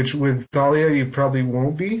Destiny, which with Thalia you probably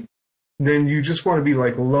won't be, then you just want to be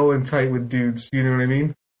like low and tight with dudes. You know what I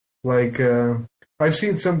mean? Like I've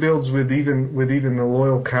seen some builds with even the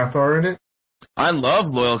Loyal Cathar in it. I love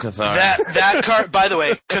Loyal Cathar. That card, by the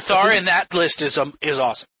way, Cathar in that list is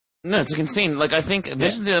awesome. No, it's insane. Like I think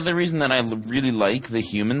this is the other reason that I really like the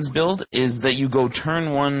humans build is that you go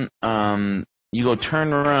turn 1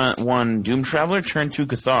 Doom Traveler, turn 2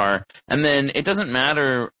 Cathar, and then it doesn't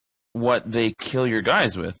matter what they kill your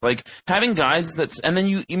guys with. Like, having guys and then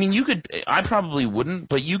you could, I probably wouldn't,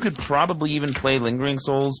 but you could probably even play Lingering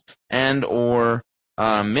Souls or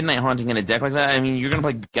Midnight Haunting in a deck like that. I mean, you're going to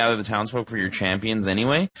play Gather the Townsfolk for your champions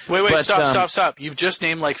anyway. Wait, stop. You've just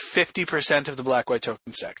named like 50% of the black-white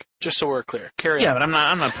token stack. Just so we're clear. Carry on. Yeah, but I'm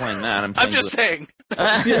not playing that. I'm just saying.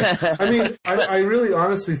 Yeah, I mean, I really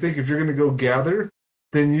honestly think if you're going to go Gather,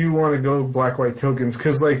 then you want to go black-white tokens,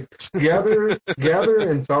 because like Gather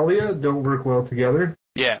and Thalia don't work well together.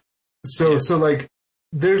 Yeah. So like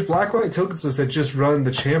there's black-white tokens that just run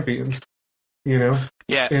the champion, you know.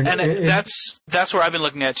 Yeah, and that's where I've been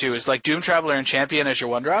looking at too. Is like Doom Traveler and Champion as your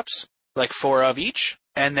 1-drops, like 4 of each,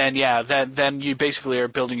 and then then you basically are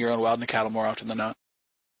building your own Wild Cattle more often than not.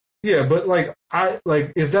 Yeah, but like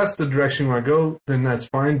if that's the direction you want to go, then that's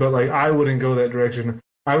fine. But like I wouldn't go that direction.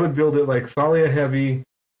 I would build it like Thalia heavy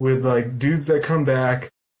with like dudes that come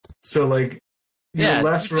back. So like you're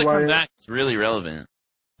less reliant. That is really relevant.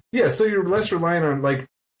 Yeah, so you're less reliant on like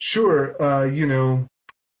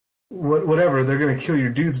whatever, they're gonna kill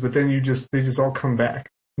your dudes, but then they just all come back.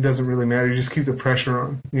 It doesn't really matter. You just keep the pressure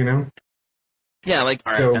on, you know. Yeah, like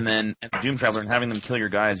and then Doom Traveler and having them kill your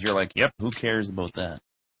guys, you're like, yep, who cares about that?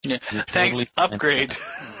 Yeah, thanks. Upgrade.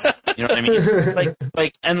 You know what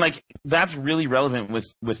I mean? like that's really relevant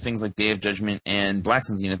with things like Day of Judgment and Black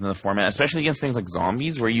Sun Zenith in the format, especially against things like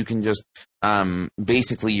zombies, where you can just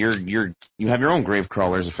basically you have your own grave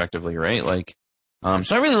crawlers effectively, right? Like,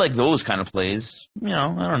 so I really like those kind of plays. You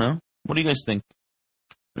know, I don't know. What do you guys think?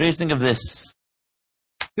 What do you guys think of this?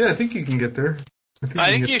 Yeah, I think you can get there.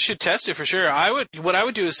 I think you should test it for sure. What I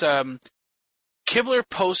would do is Kibler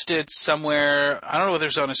posted somewhere, I don't know whether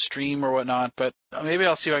it's on a stream or whatnot, but maybe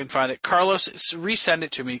I'll see if I can find it. Carlos, resend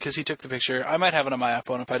it to me because he took the picture. I might have it on my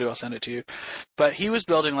iPhone. If I do, I'll send it to you. But he was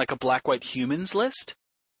building like a black-white humans list.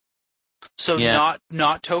 So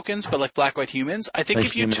not tokens, but like black-white humans. I think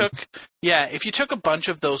if you took a bunch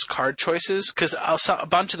of those card choices, because a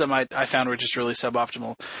bunch of them I found were just really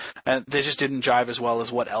suboptimal, and they just didn't jive as well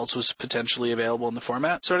as what else was potentially available in the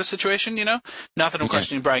format, sort of situation. You know, not that I'm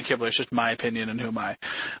questioning Brian Kibler; it's just my opinion, and who am I?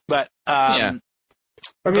 But I mean,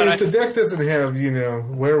 if the deck doesn't have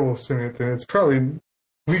werewolves in it, then it's probably.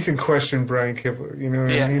 We can question Brian Kibler, you know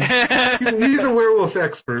what I mean? He's a werewolf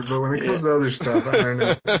expert, but when it comes to other stuff, I don't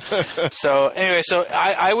know. So anyway,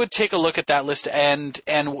 I would take a look at that list and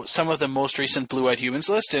some of the most recent Blue-Eyed Humans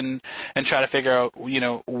list and try to figure out,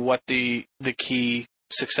 what the key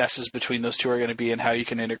successes between those two are going to be and how you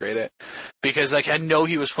can integrate it. Because I know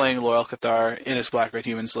he was playing Loyal Cathar in his Black-Red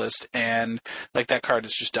Humans list, and that card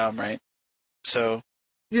is just dumb, right? So.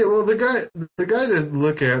 Yeah, well, the guy to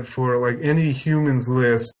look at for any humans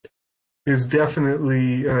list is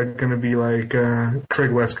definitely going to be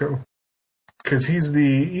Craig Wesco, because he's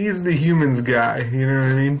the humans guy. You know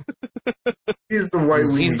what I mean? He's the white.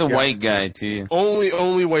 He's the white guy too.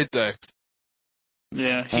 Only white decks.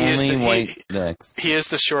 Yeah, he is the white decks. He is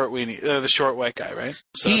the short weenie, the short white guy, right?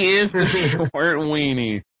 So. He is the short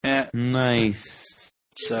weenie. Yeah, nice.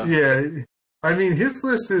 So yeah. I mean, his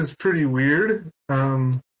list is pretty weird.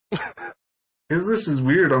 His list is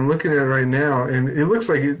weird. I'm looking at it right now, and it looks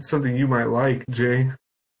like it's something you might like, Jay.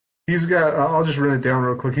 He's got, I'll just run it down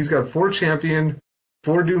real quick. He's got 4 Champion,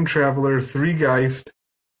 4 Doom Traveler, 3 Geist,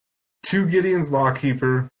 2 Gideon's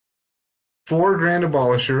Lawkeeper, 4 Grand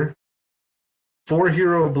Abolisher, 4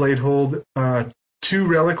 Hero Bladehold, 2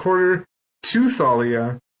 Relic Hoarder, 2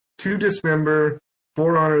 Thalia, 2 Dismember,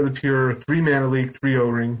 4 Honor of the Pure, 3 Mana Leak, 3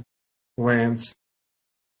 O-Ring lands.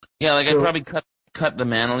 Yeah, I'd probably cut the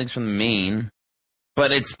Mana Leaks from the main,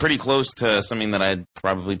 but it's pretty close to something that I'd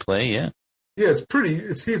probably play. Yeah. Yeah, it's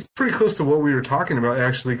pretty close to what we were talking about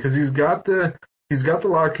actually, because he's got the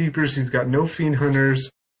Lawkeepers, he's got no Fiend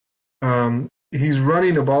Hunters, he's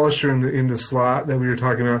running Abolisher in the slot that we were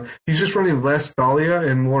talking about. He's just running less Thalia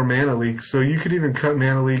and more Mana Leaks, so you could even cut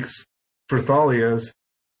Mana Leaks for Thalias,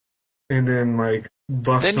 and then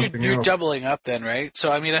buff then something you're else. doubling up then, right?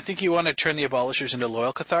 So I mean, I think you want to turn the Abolishers into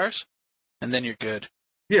Loyal Cathars, and then you're good.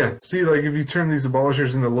 Yeah, see, if you turn these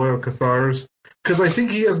Abolishers into Loyal Cathars, because I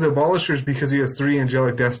think he has the Abolishers because he has 3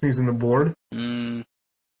 Angelic Destinies in the board.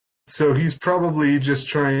 So he's probably just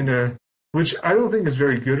trying to, which I don't think is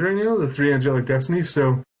very good right now, the 3 Angelic Destinies.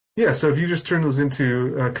 So, yeah, so if you just turn those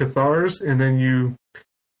into Cathars, and then you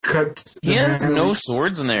cut... He has no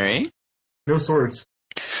swords in there, eh? No swords.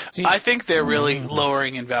 See, I think they're really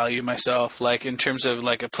lowering in value myself, in terms of,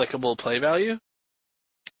 applicable play value.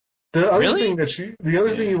 The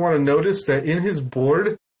other thing you want to notice that in his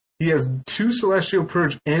board, he has 2 Celestial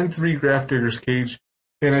Purge and 3 Graft Digger's Cage,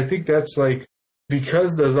 and I think that's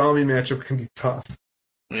because the zombie matchup can be tough.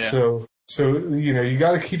 Yeah. So you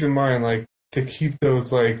got to keep in mind to keep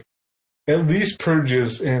those at least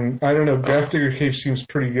purges, and I don't know, Graft Digger Cage seems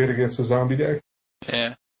pretty good against a zombie deck.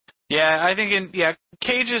 Yeah. Yeah, I think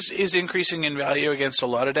Cage is increasing in value against a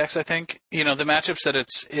lot of decks, I think. The matchups that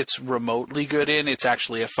it's remotely good in, it's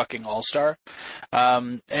actually a fucking all-star.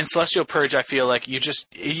 And Celestial Purge, I feel like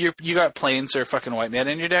you got planes or fucking white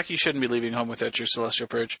mana in your deck, you shouldn't be leaving home without your Celestial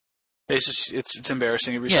Purge. It's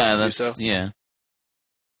embarrassing every time you do so. Yeah.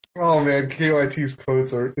 Oh man, KYT's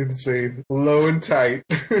quotes are insane. Low and tight.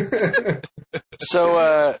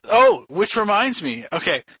 So, which reminds me,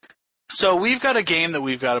 okay. So we've got a game that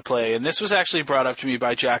we've got to play, and this was actually brought up to me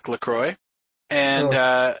by Jack LaCroix. And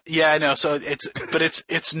I know. So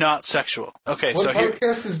it's not sexual. Okay, what so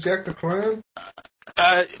podcast is Jack LaCroix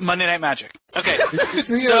on? Monday Night Magic. Okay, Is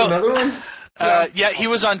he on another one? Yeah, he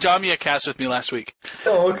was on Damia Cast with me last week.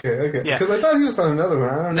 Oh, okay. Yeah. Because I thought he was on another one.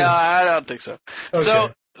 I don't know. No, I don't think so.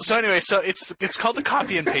 Okay. So anyway, it's called the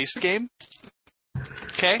copy and paste game.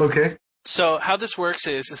 Okay. Okay. So how this works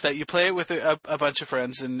is that you play it with a bunch of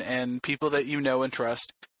friends and people that you know and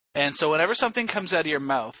trust. And so whenever something comes out of your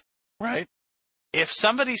mouth, right, if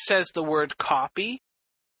somebody says the word copy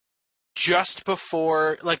just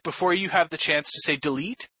before you have the chance to say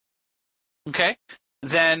delete, okay,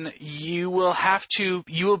 then you will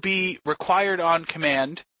be required on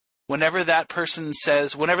command whenever that person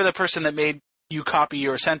that made you copy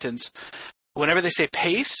your sentence, whenever they say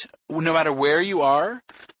paste, no matter where you are,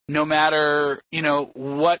 no matter,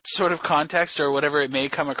 what sort of context or whatever it may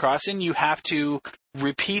come across in, you have to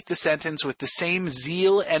repeat the sentence with the same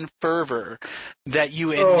zeal and fervor that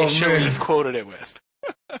you initially quoted it with.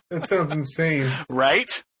 That sounds insane. Right?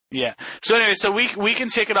 Yeah. So anyway, so we can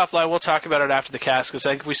take it offline. We'll talk about it after the cast, because I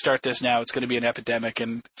think if we start this now, it's going to be an epidemic,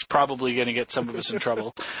 and it's probably going to get some of us in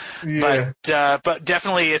trouble. Yeah. But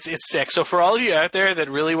definitely it's sick. So for all of you out there that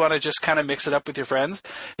really want to just kind of mix it up with your friends,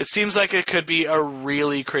 it seems like it could be a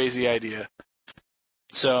really crazy idea.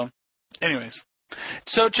 So, anyways.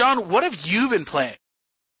 So, John, what have you been playing?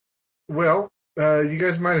 Well, you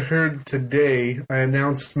guys might have heard today I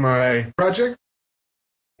announced my project.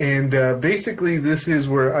 And basically, this is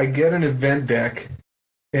where I get an event deck,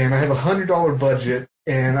 and I have a $100 budget,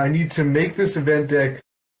 and I need to make this event deck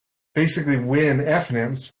basically win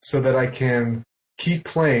FNMs so that I can keep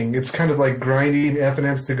playing. It's kind of like grinding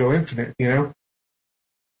FNMs to go infinite,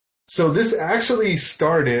 So this actually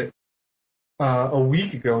started a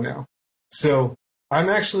week ago now. So I'm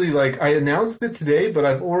actually I announced it today, but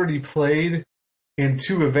I've already played in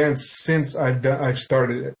 2 events since I've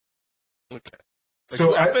started it. Okay.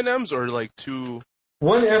 So FNMs or 2?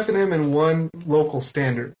 1 FNM and 1 local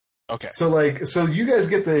standard. Okay. So you guys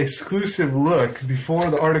get the exclusive look before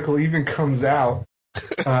the article even comes out,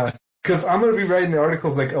 because I'm going to be writing the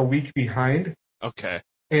articles a week behind. Okay.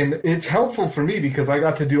 And it's helpful for me because I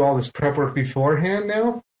got to do all this prep work beforehand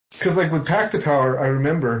now. Because with Pack to Power, I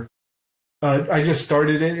remember I just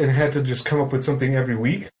started it and had to just come up with something every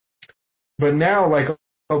week. But now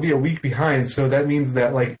I'll be a week behind, so that means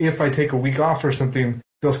that if I take a week off or something,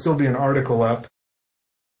 there'll still be an article up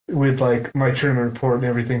with my tournament report and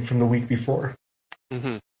everything from the week before.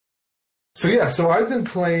 Mm-hmm. So I've been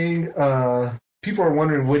playing. People are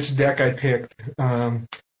wondering which deck I picked, and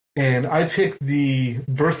I picked the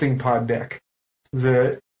Birthing Pod deck,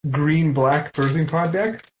 the green-black Birthing Pod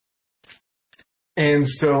deck. And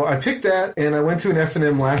so I picked that, and I went to an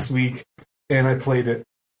FNM last week, and I played it,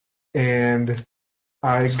 and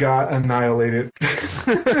I got annihilated.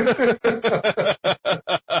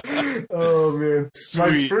 Oh man!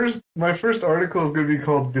 Sweet. My first article is going to be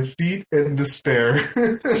called "Defeat and Despair"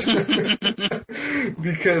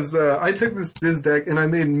 because I took this deck and I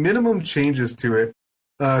made minimum changes to it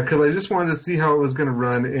because I just wanted to see how it was going to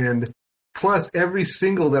run, and plus every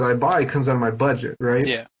single that I buy comes out of my budget, right?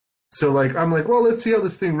 Yeah. So I'm well, let's see how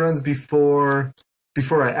this thing runs before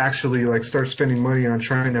I actually start spending money on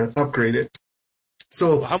trying to upgrade it.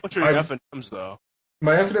 So how much are your FNMs though?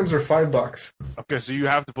 My FNMs are $5. Okay, so you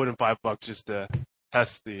have to put in $5 just to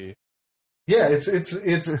test the. Yeah, it's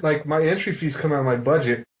my entry fees come out of my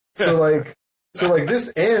budget. So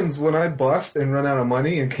this ends when I bust and run out of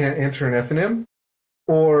money and can't enter an FNM,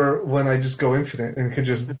 or when I just go infinite and can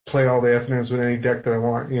just play all the FNMs with any deck that I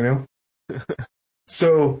want,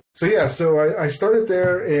 So I started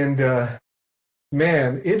there, and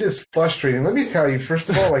man, it is frustrating. Let me tell you, first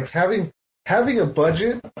of all, having a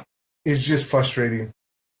budget is just frustrating.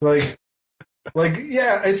 Yeah,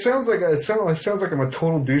 it sounds like I'm a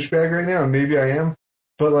total douchebag right now, and maybe I am.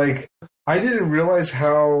 But I didn't realize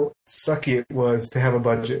how sucky it was to have a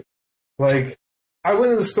budget. I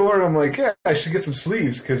went to the store and I'm yeah, I should get some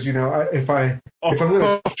sleeves because if I'm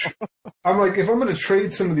gonna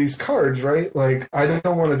trade some of these cards, right? I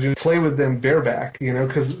don't want to just play with them bareback,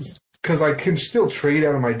 because I can still trade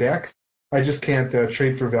out of my deck. I just can't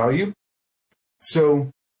trade for value.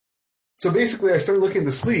 So basically, I started looking at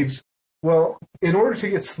the sleeves. Well, in order to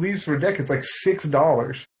get sleeves for a deck, it's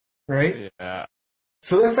 $6, right? Yeah.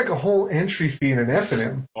 So that's a whole entry fee in an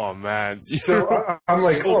FNM. Oh man. So I'm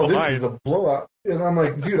this is a blowout, and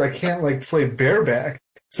I'm dude, I can't play bareback.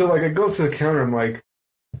 So I go to the counter. I'm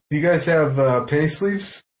do you guys have penny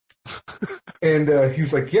sleeves? And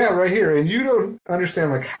he's yeah, right here. And you don't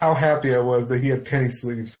understand how happy I was that he had penny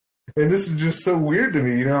sleeves. And this is just so weird to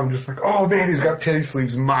me, I'm just oh man, he's got penny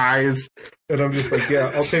sleeves, mize. And I'm just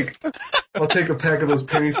yeah, I'll take a pack of those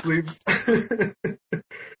penny sleeves.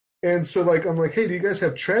 And so I'm hey, do you guys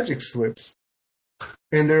have tragic slips?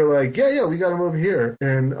 And they're yeah, we got them over here.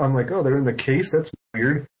 And I'm oh, they're in the case? That's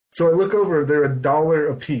weird. So I look over, they're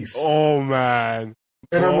 $1 a piece. Oh man.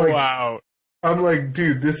 And Blowout. I'm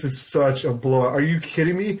dude, this is such a blowout. Are you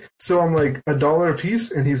kidding me? So I'm $1 a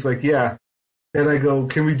piece? And he's yeah. And I go,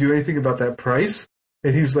 can we do anything about that price?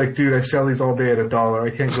 And he's dude, I sell these all day at $1.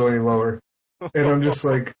 I can't go any lower. And I'm just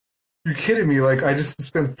you're kidding me. I just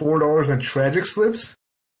spent $4 on tragic slips?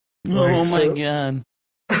 Oh my god.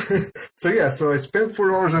 So I spent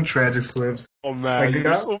 $4 on Tragic Slivs. Oh man,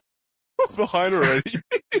 you're so behind already.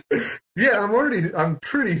 Yeah, I'm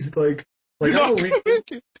pretty, like You're not gonna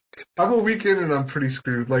make it. I'm a week in and I'm pretty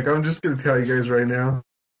screwed. Like, I'm just gonna tell you guys right now.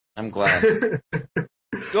 I'm glad.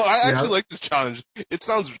 No, I actually like this challenge. It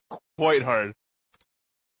sounds quite hard.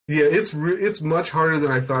 Yeah, it's much harder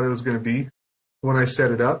than I thought it was gonna be when I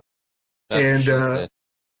set it up. That's And,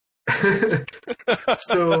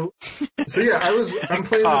 so yeah, I'm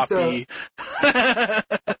playing Copy. this.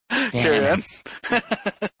 Carry on.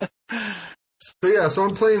 So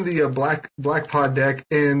I'm playing the Black Pod deck,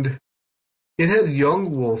 and it had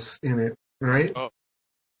Young Wolves in it, right? Oh.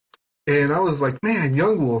 And I was like, man,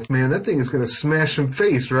 Young Wolf, man, that thing is gonna smash some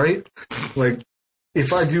face, right? Like,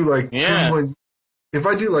 if I do like turn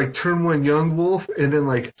one Young Wolf, and then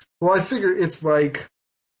I figure it's like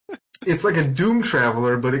a Doom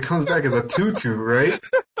Traveler, but it comes back as a 2/2, right?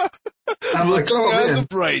 I'm like, oh man, the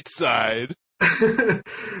bright side.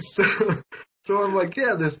 So I'm like,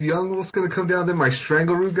 yeah, this Young Wolf's gonna come down. Then my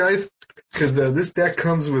Strangleroot Geist, because this deck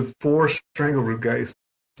comes with 4 Strangleroot Geist.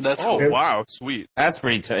 That's cool. cool. Wow, sweet. That's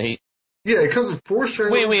pretty tight. Yeah, it comes with 4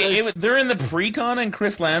 Strangleroot Geist. Wait, they're in the pre-con and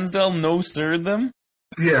Chris Lansdale no-sirred them?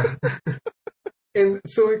 Yeah. And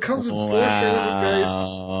so it comes with 4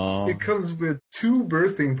 Strangleroot Geist. It comes with 2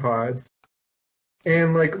 Birthing Pods.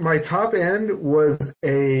 And my top end was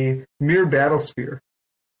a Mere Battlesphere.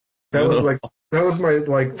 That was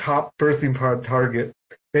my top Birthing Pod target.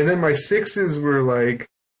 And then my 6s were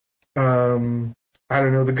I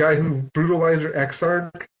don't know, the guy who Brutalizer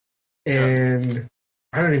Exarch, and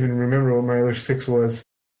I don't even remember what my other 6 was.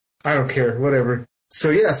 I don't care, whatever.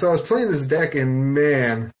 So I was playing this deck, and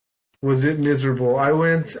man, was it miserable. I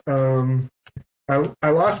went, I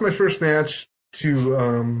lost my first match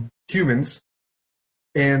to Humans,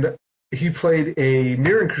 and he played a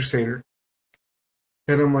Mirren Crusader.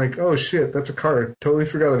 And I'm like, oh shit, that's a card. Totally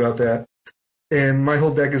forgot about that. And my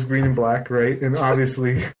whole deck is green and black, right? And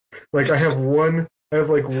obviously, I have one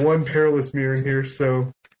Perilous Mirror in here,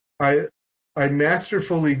 so I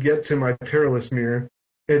masterfully get to my Perilous Mirror,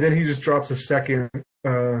 and then he just drops a second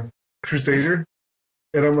Crusader,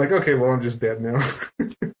 and I'm like, okay, well, I'm just dead now.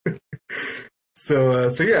 So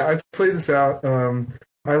I played this out.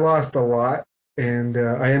 I lost a lot, and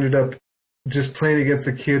I ended up just playing against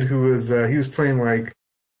a kid who was he was playing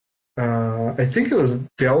I think it was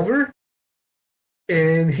Delver,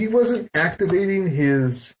 and he wasn't activating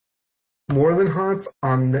his Moorland Haunts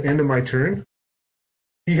on the end of my turn.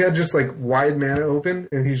 He had just wide mana open,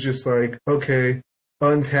 and he's just like, okay,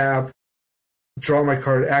 untap, draw my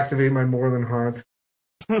card, activate my Moorland Haunt.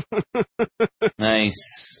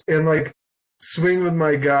 Nice. And swing with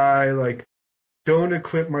my guy, don't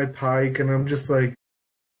equip my pike, and I'm just like,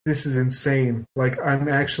 this is insane. I'm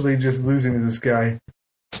actually just losing to this guy.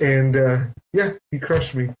 And he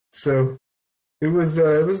crushed me. So it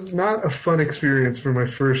was not a fun experience for my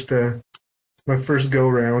first go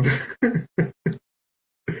round.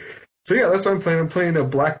 So that's what I'm playing. I'm playing a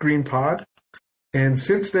black-green pod. And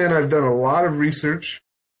since then, I've done a lot of research,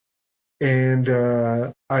 and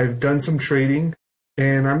I've done some trading,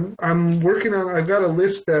 and I'm working on. I've got a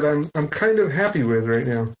list that I'm kind of happy with right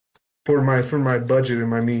now for my budget and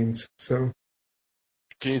my means. So,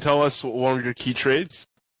 can you tell us one of your key trades?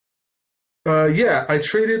 I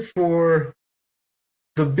traded for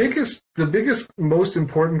the biggest, most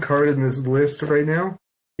important card in this list right now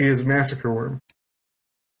is Massacre Worm.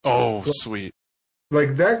 Oh, sweet.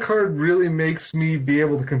 That card really makes me be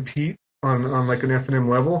able to compete on an F&M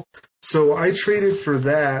level. So I traded for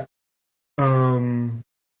that on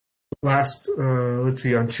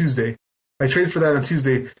Tuesday. I traded for that on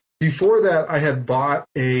Tuesday. Before that, I had bought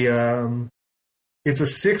it's a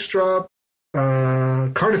 6-drop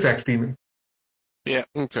Carnifex Demon. Yeah,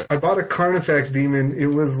 okay. I bought a Carnifex Demon. It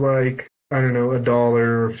was I don't know, $1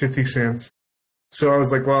 or 50 cents. So I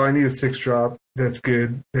was like, well, I need a 6-drop. That's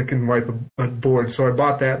good. That can wipe a board. So I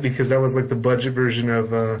bought that because that was the budget version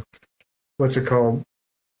of, what's it called?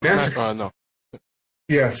 Massacre. No.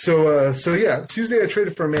 Yeah, so Tuesday I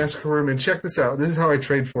traded for a Massacre Worm, and check this out. This is how I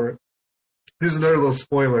trade for it. This is another little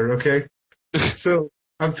spoiler, okay? So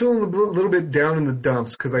I'm feeling a little bit down in the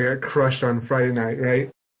dumps because I got crushed on Friday night,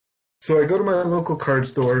 right? So I go to my local card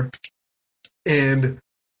store, and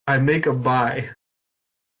I make a buy.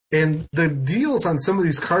 And the deals on some of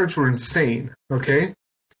these cards were insane, okay?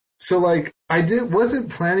 So, I wasn't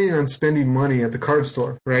planning on spending money at the card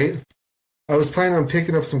store, right? I was planning on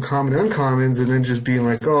picking up some common uncommons and then just being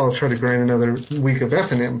I'll try to grind another week of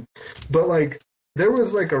F&M. But, there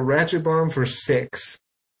was, a Ratchet Bomb for 6,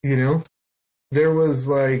 you know? There was,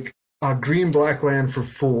 a Green Black Land for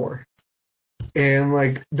 4. And,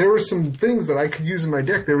 like, there were some things that I could use in my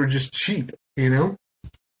deck that were just cheap, you know?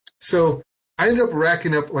 So I ended up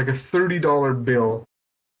racking up, like, a $30 bill.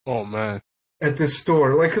 Oh, man. At this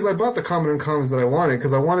store. Like, because I bought the common uncommons that I wanted,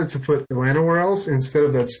 because I wanted to put Atlanta where else instead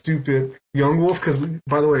of that stupid Young Wolf, because,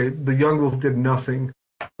 by the way, the Young Wolf did nothing.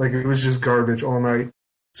 Like, it was just garbage all night.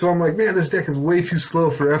 So I'm like, man, this deck is way too slow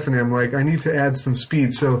for F&M. Like, I need to add some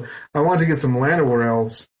speed. So I wanted to get some Llanowar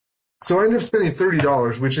elves. So I ended up spending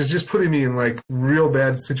 $30, which is just putting me in, like, real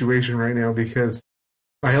bad situation right now because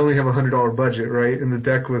I only have a $100 budget, right? And the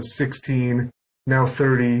deck was 16, now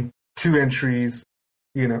 30, 2 entries,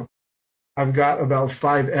 you know. I've got about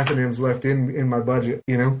 5 F&Ms left in my budget,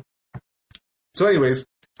 you know. So anyways,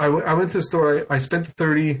 I went to the store, I spent the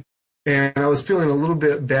 30, and I was feeling a little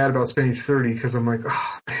bit bad about spending 30 because I'm like,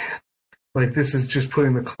 oh, man, like, this is just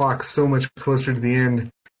putting the clock so much closer to the end.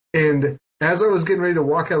 And as I was getting ready to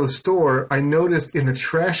walk out of the store, I noticed in the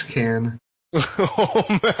trash can. Oh,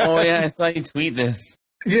 man. Oh, yeah, I saw you tweet this.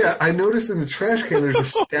 Yeah, I noticed in the trash can there's a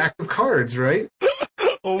stack of cards, right?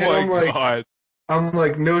 Oh, and my God. I'm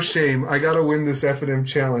like, no shame. I gotta win this F&M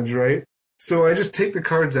challenge, right? So I just take the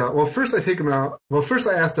cards out. Well, first I take them out. Well, first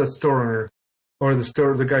I asked the store owner, or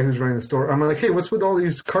the guy who's running the store. I'm like, hey, what's with all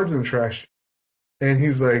these cards in the trash? And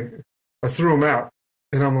he's like, I threw them out.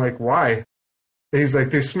 And I'm like, why? And he's like,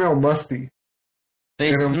 they smell musty.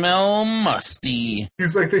 They smell musty.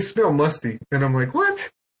 He's like, they smell musty. And I'm like, what?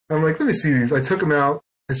 I'm like, let me see these. I took them out.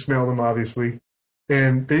 I smelled them, obviously.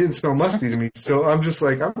 And they didn't smell musty to me. So I'm just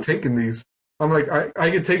like, I'm taking these. I'm like, I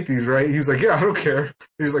can take these, right? He's like, yeah, I don't care.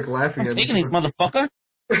 He's like laughing at me. I'm taking these, motherfucker.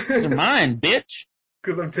 These are mine, bitch.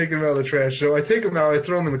 Because I'm taking them out of the trash. So I take them out. I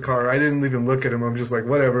throw them in the car. I didn't even look at them. I'm just like,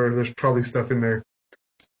 whatever. There's probably stuff in there.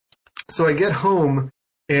 So I get home,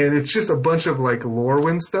 and it's just a bunch of, like,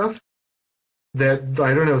 Lorwyn stuff that,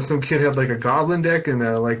 I don't know, some kid had, like, a goblin deck and,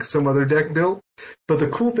 like, some other deck built. But the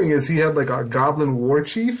cool thing is he had, like, a goblin war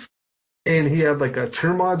chief, and he had, like, a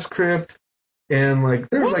Termod's crypt, and, like,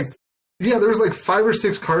 there was, like, yeah, there was, like, 5 or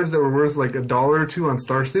 6 cards that were worth, like, $1 or $2 on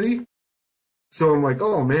Star City. So I'm like,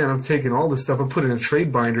 oh, man, I'm taking all this stuff. I'm putting in a trade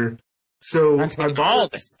binder. So I'm taking all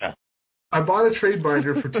this stuff. I bought a trade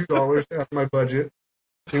binder for $2 out of my budget.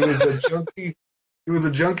 It was a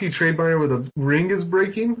junky trade binder with a ring is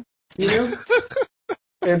breaking, you know?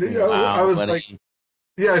 And wow, I was buddy. like,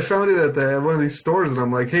 yeah, I found it at one of these stores, and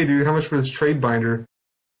I'm like, hey, dude, how much for this trade binder?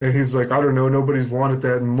 And he's like, I don't know, nobody's wanted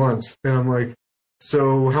that in months. And I'm like,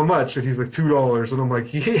 so how much? And he's like, $2. And I'm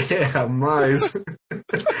like, yeah, mice.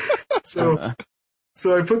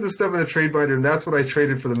 So I put this stuff in a trade binder, and that's what I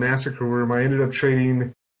traded for the Massacre Worm. I ended up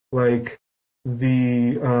trading, like,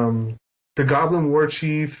 the Goblin War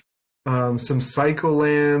Chief, some Psycho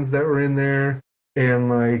lands that were in there, and,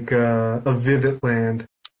 like, a Vivid land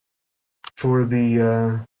for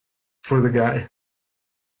the guy.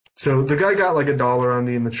 So the guy got, like, $1 on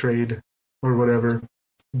me in the trade, or whatever.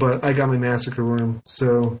 But I got my Massacre Worm,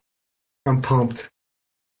 so I'm pumped.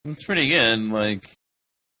 That's pretty good, like...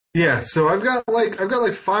 Yeah, so I've got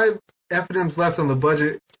like 5 F&Ms left on the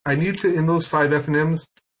budget. I need to, in those 5 F&Ms,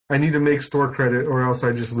 I need to make store credit or else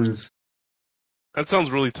I just lose. That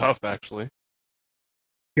sounds really tough, actually.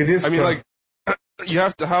 It is I mean, tough. like, you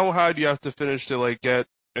have to, how high do you have to finish to, like, get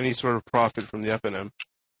any sort of profit from the F&M?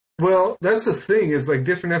 Well, that's the thing, is like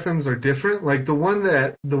different F&Ms are different. Like the one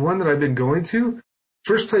that I've been going to,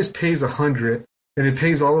 first place pays 100, and it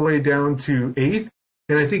pays all the way down to 8th,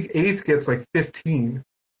 and I think 8th gets like 15.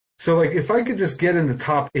 So, like, if I could just get in the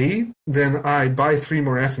top 8, then I buy 3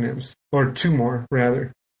 more F&Ms, or 2 more,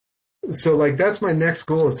 rather. So, like, that's my next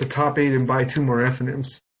goal, is to top 8 and buy 2 more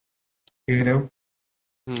F&Ms, you know?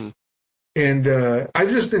 And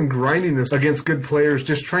I've just been grinding this against good players,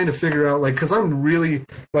 just trying to figure out, like, because I'm really,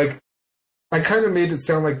 like, I kind of made it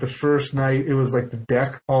sound like the first night it was, like, the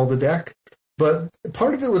deck, all the deck. But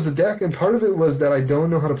part of it was the deck, and part of it was that I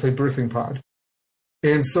don't know how to play Birthing Pod.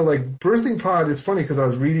 And so, like, Birthing Pod is funny because I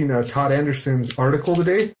was reading Todd Anderson's article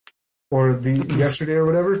today, or yesterday or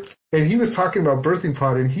whatever, and he was talking about Birthing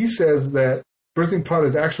Pod, and he says that Birthing Pod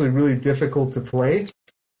is actually really difficult to play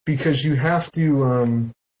because you have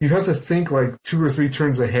to think like 2 or 3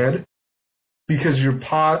 turns ahead, because your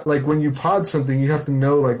pod, like when you pod something, you have to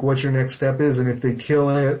know like what your next step is, and if they kill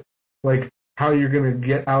it, like how you're going to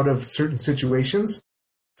get out of certain situations.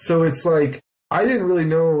 So it's like, I didn't really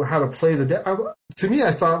know how to play the deck. To me,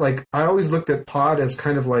 I thought, like, I always looked at pod as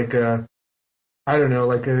kind of like a, I don't know,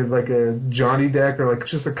 like a Johnny deck, or like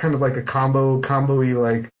just a kind of like a combo-y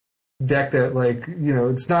like deck that, like, you know,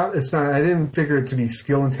 it's not, I didn't figure it to be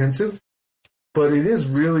skill intensive, but it is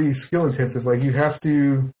really skill intensive. Like, you have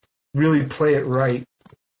to really play it right,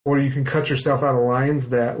 or you can cut yourself out of lines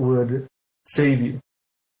that would save you,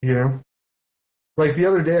 you know? Like the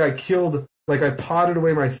other day I potted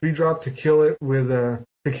away my 3-drop to kill it with,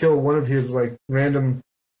 to kill one of his like random,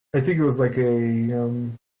 I think it was like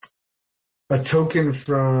a token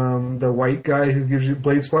from the white guy who gives you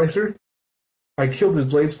Blade Splicer. I killed his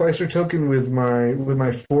Blade Splicer token with my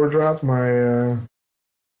 4-drop,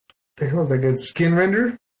 the hell is that guy's Skin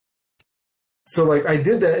Render? So like I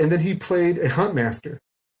did that, and then he played a Huntmaster.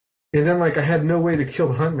 And then like I had no way to kill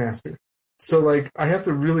the Huntmaster. So like I have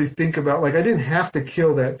to really think about, like I didn't have to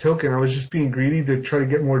kill that token, I was just being greedy to try to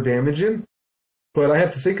get more damage in. But I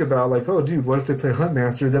have to think about like, oh dude, what if they play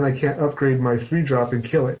Huntmaster, then I can't upgrade my 3-drop and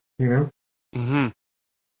kill it, you know? Mm-hmm.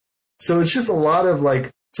 So it's just a lot of like,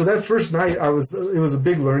 so that first night it was a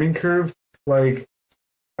big learning curve. Like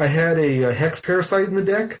I had a Hex Parasite in the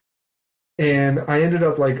deck, and I ended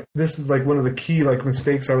up like, this is like one of the key like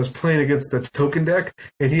mistakes. I was playing against the token deck,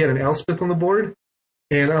 and he had an Elspeth on the board,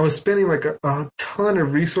 and I was spending like a ton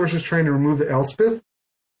of resources trying to remove the Elspeth.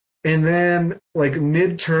 And then like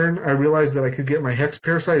mid-turn, I realized that I could get my Hex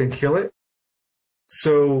Parasite and kill it.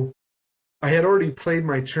 So I had already played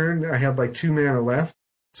my turn. I had like 2 mana left.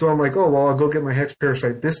 So I'm like, oh, well, I'll go get my Hex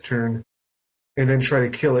Parasite this turn and then try to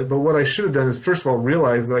kill it. But what I should have done is, first of all,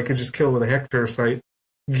 realize that I could just kill it with a Hex Parasite,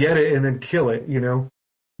 get it, and then kill it, you know?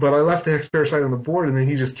 But I left the Hex Parasite on the board, and then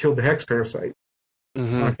he just killed the Hex Parasite.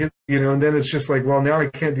 Mm-hmm. You know, and then it's just like, well, now I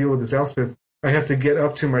can't deal with this Elspeth. I have to get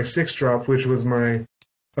up to my 6-drop, which was my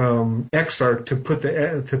Exarch, to put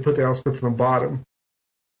the Elspeth on the bottom.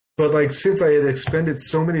 But like, since I had expended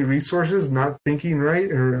so many resources, not thinking right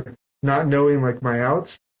or not knowing like my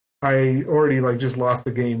outs, I already like just lost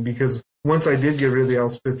the game, because once I did get rid of the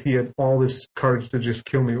Elspeth, he had all this cards to just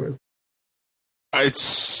kill me with. I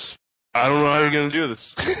don't know how you're gonna do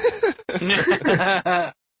this.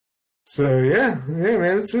 So yeah,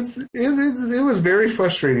 man, it was very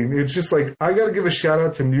frustrating. It's just like, I got to give a shout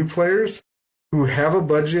out to new players who have a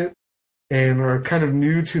budget and are kind of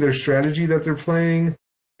new to their strategy that they're playing.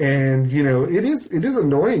 And you know, it is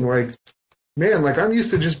annoying. Like, man, like I'm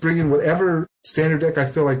used to just bringing whatever standard deck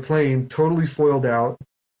I feel like playing, totally foiled out.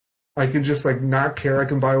 I can just like not care. I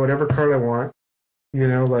can buy whatever card I want, you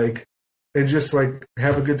know, like, and just like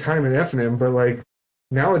have a good time in FNM. But like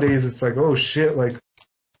nowadays, it's like, oh shit, like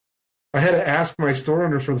I had to ask my store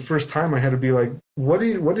owner for the first time. I had to be like, what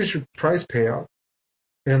is your price payout?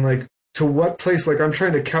 And like, to what place? Like, I'm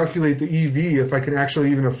trying to calculate the EV if I can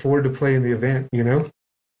actually even afford to play in the event, you know?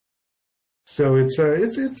 So it's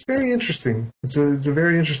very interesting. It's a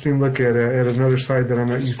very interesting look at another side that I'm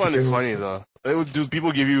not used to. It's funny though. Do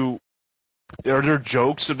people give you? Are there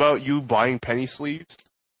jokes about you buying penny sleeves?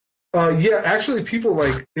 Yeah, actually, people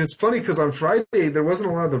like, it's funny because on Friday there wasn't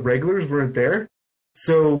a lot of the regulars weren't there,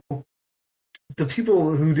 so the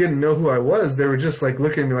people who didn't know who I was, they were just like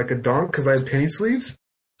looking at me like a donk because I had penny sleeves.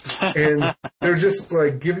 And they're just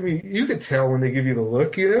like giving me, you could tell when they give you the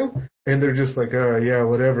look, you know? And they're just like, oh, yeah,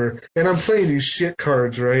 whatever. And I'm playing these shit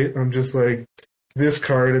cards, right? I'm just like, this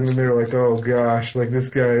card, and then they're like, oh gosh, like this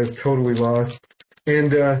guy is totally lost.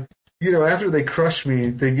 And, you know, after they crush me,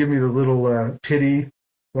 they give me the little pity,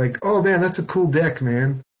 like, oh man, that's a cool deck,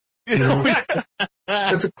 man. You know?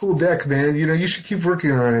 That's a cool deck, man. You know, you should keep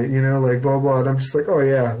working on it, you know, like blah, blah. And I'm just like, oh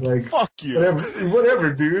yeah, like, fuck you.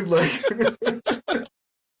 Whatever, dude. Like,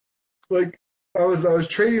 like, I was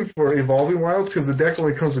trading for Evolving Wilds because the deck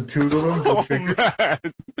only comes with 2 of them. Oh, man.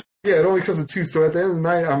 Yeah, it only comes with 2. So at the end of the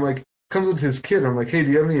night, I'm like, comes with his kid. I'm like, hey,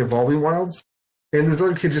 do you have any Evolving Wilds? And this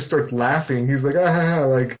other kid just starts laughing. He's like, ah, ha, ha,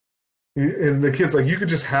 like, and the kid's like, you could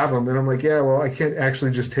just have them. And I'm like, yeah, well, I can't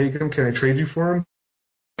actually just take them. Can I trade you for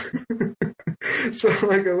them? So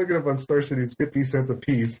like, I look it up on Star City's 50 cents a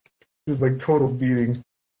piece. Just like total beating.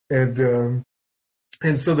 And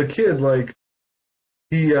so the kid, like,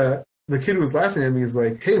 the kid who was laughing at me is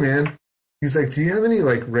like, hey man, he's like, do you have any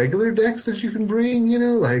like regular decks that you can bring? You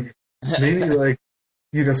know, like maybe like,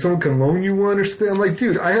 you know, someone can loan you one or something. I'm like,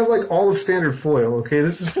 dude, I have like all of standard foil. Okay,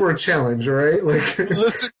 this is for a challenge, all right? Like,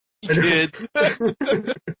 listen, kid.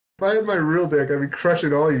 If I had my real deck, I'd be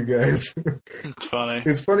crushing all you guys. It's funny.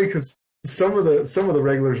 It's funny because some of the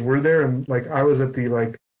regulars were there, and like I was at the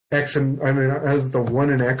like X, and I mean I was at the 1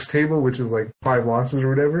 and X table, which is like 5 losses or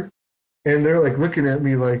whatever. And they're like looking at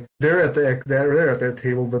me like they're at that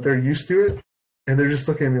table, but they're used to it, and they're just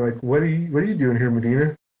looking at me like, what are you doing here,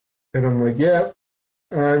 Medina? And I'm like, yeah,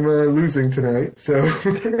 I'm losing tonight. So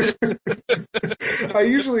I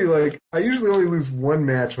usually only lose 1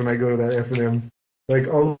 match when I go to that F&M. Like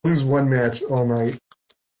I'll lose 1 match all night.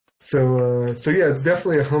 So yeah, it's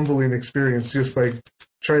definitely a humbling experience. Just like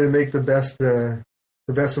trying to make the best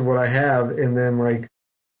of what I have, and then like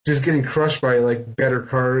just getting crushed by like better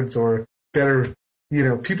cards or better,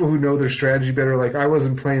 people who know their strategy better. Like, I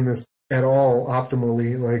wasn't playing this at all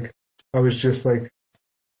optimally. Like, I was just like,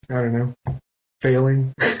 I don't know,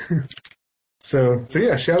 failing. So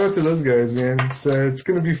yeah, shout out to those guys, man. So it's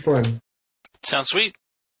going to be fun. Sounds sweet.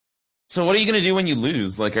 So what are you going to do when you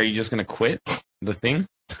lose? Like, are you just going to quit the thing?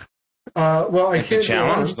 Well, I can't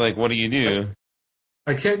challenge? go on. Like, what do you do?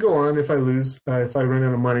 I can't go on if I lose, if I run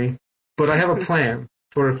out of money. But I have a plan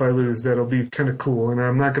for if I lose that'll be kind of cool, and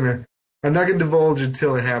I'm not gonna divulge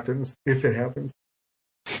until it happens, if it happens.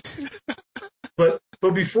 But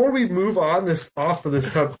before we move on off of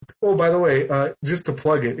this topic, oh, by the way, just to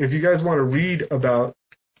plug it, if you guys want to read about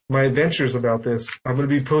my adventures about this, I'm going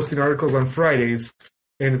to be posting articles on Fridays,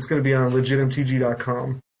 and it's going to be on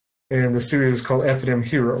legitmtg.com. And the series is called F&M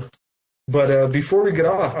Hero. But before we get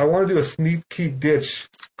off, I want to do a sneak peek ditch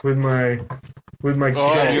with my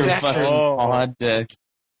your fucking pod deck.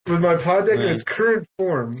 With my pod deck in its current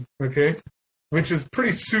form, okay? Which is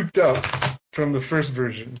pretty souped up from the first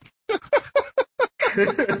version.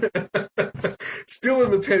 Still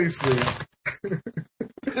in the penny sleeve.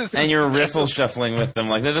 And you're riffle shuffling with them.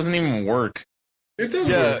 Like, that doesn't even work. It does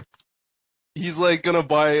work. He's like gonna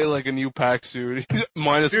buy like a new pack suit.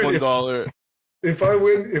 Minus Dude, $1. If I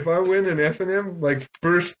win an F&M, like,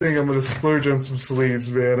 first thing I'm gonna splurge on some sleeves,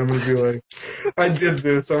 man. I'm gonna be like, I did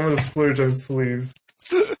this. I'm gonna splurge on sleeves.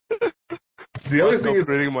 The other thing is,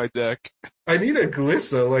 upgrading my deck. I need a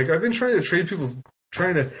Glissa. Like, I've been trying to trade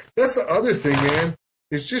that's the other thing, man.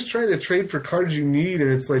 It's just trying to trade for cards you need,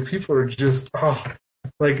 and it's like people are just,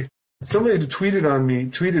 like, somebody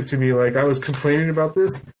tweeted to me, like, I was complaining about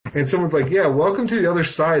this, and someone's like, yeah, welcome to the other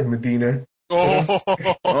side, Medina. Oh!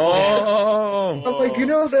 I'm like,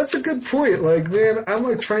 that's a good point. Like, man, I'm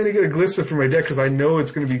like trying to get a Glissa for my deck because I know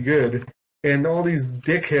it's going to be good. And all these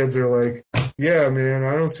dickheads are like, yeah, man,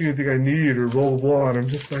 I don't see anything I need or blah, blah, blah. And I'm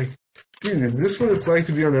just like, dude, is this what it's like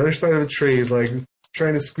to be on the other side of a trade? Like,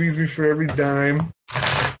 trying to squeeze me for every dime.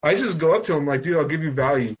 I just go up to them like, dude, I'll give you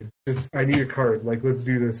value. I need a card. Like, let's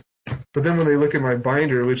do this. But then when they look at my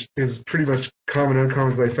binder, which is pretty much common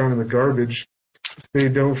uncommons that I found in the garbage, they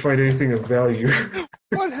don't find anything of value.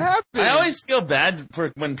 What happened? I always feel bad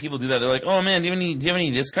for when people do that. They're like, "Oh man, do you have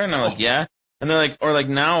any this card?" And I'm like, "Yeah." And they're like, or like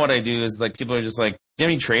now what I do is like people are just like, "Do you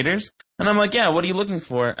have any traders?" And I'm like, "Yeah, what are you looking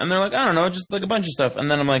for?" And they're like, "I don't know, just like a bunch of stuff."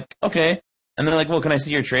 And then I'm like, "Okay." And they're like, "Well, can I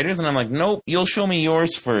see your traders?" And I'm like, "Nope, you'll show me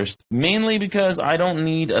yours first. Mainly because I don't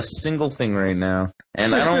need a single thing right now,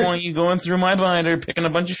 and I don't want you going through my binder picking a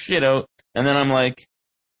bunch of shit out." And then I'm like,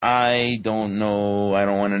 I don't know. I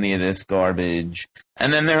don't want any of this garbage.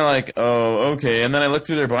 And then they're like, oh, okay. And then I look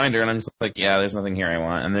through their binder and I'm just like, yeah, there's nothing here I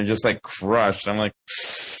want. And they're just like crushed. I'm like,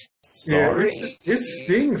 sorry. Yeah, it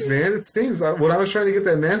stings, man. It stings. When I was trying to get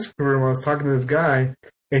that massacre room, I was talking to this guy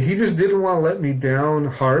and he just didn't want to let me down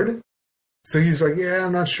hard. So he's like, yeah,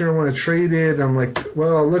 I'm not sure I want to trade it. I'm like,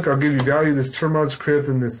 well, look, I'll give you value. This Termod's Crypt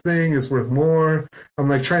and this thing is worth more. I'm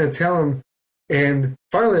like trying to tell him. And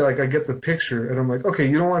finally, like, I get the picture, and I'm like, okay,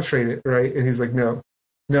 you don't want to trade it, right? And he's like, no,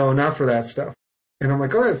 not for that stuff. And I'm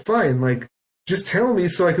like, all right, fine. Like, just tell me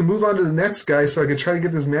so I can move on to the next guy so I can try to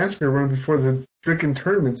get this massacre run before the freaking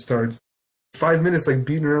tournament starts. 5 minutes, like,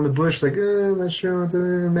 beating around the bush, like, I'm not sure what the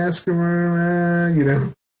massacre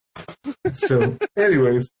run, So,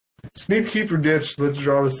 anyways, Sneak Keeper Ditch, let's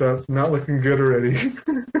draw this up. Not looking good already.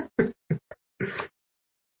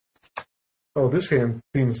 Oh, this hand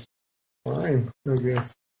seems fine, I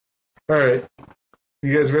guess. Alright.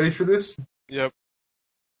 You guys ready for this? Yep.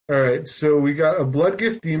 Alright, so we got a Blood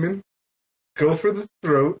Gift Demon, Go for the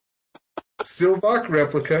Throat, Silvok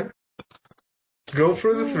Replica, Go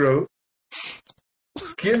for the Throat,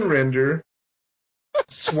 Skin Render,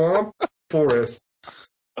 Swamp Forest.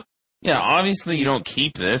 Yeah, obviously you don't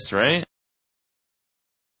keep this, right?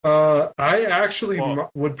 I actually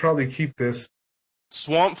would probably keep this.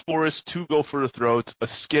 Swamp Forest, 2 Go for the Throat, a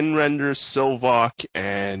Skin Render, Silvok,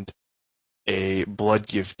 and a Blood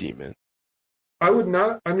Gift Demon. I'm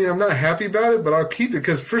not happy about it, but I'll keep it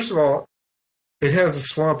because, first of all, it has a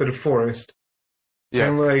swamp and a forest. Yeah.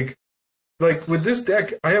 And, like with this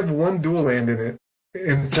deck, I have 1 dual land in it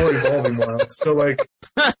and 4 Evolving Wilds. So, like,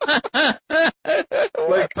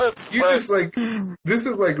 this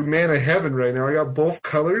is like mana heaven right now. I got both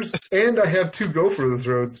colors, and I have 2 Go for the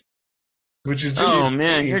Throats. Which is just insane.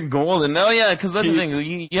 Man, you're golden. Oh yeah, because that's the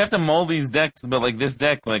thing. You have to mold these decks, but like this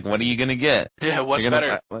deck, like what are you gonna get? Yeah, what's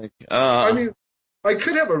better? I mean, I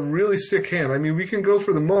could have a really sick hand. I mean, we can go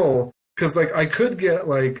for the mole because like I could get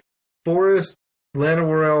like Forest,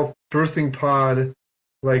 Llanowar, Birthing Pod,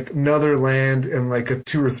 like another land, and like a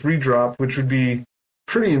 2 or 3 drop, which would be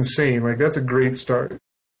pretty insane. Like that's a great start.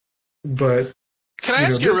 But Can I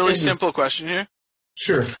ask you a really simple question here?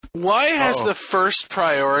 Sure. Why has the first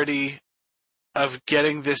priority of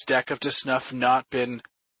getting this deck up to snuff not been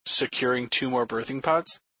securing 2 more birthing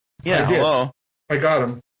pods? Yeah, hello. I got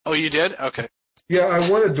them. Oh, you did? Okay. Yeah, I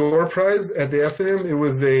won a door prize at the F&M. It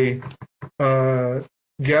was a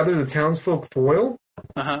Gather the Townsfolk foil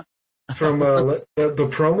from the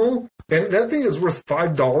promo. And that thing is worth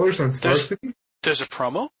 $5 on Star City. There's a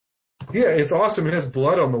promo? Yeah, it's awesome. It has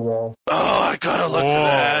blood on the wall. Oh, I gotta look for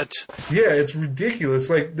that. Yeah, it's ridiculous.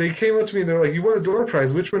 Like, they came up to me and they're like, you want a door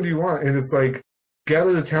prize? Which one do you want? And it's like,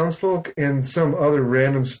 Gather the Townsfolk and some other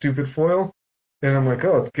random stupid foil. And I'm like,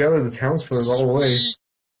 oh, Gather the Townsfolk all the way.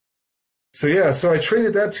 So yeah, so I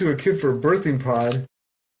traded that to a kid for a birthing pod,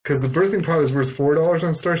 because the birthing pod is worth $4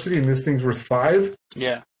 on Star City, and this thing's worth $5.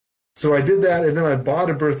 Yeah. So I did that, and then I bought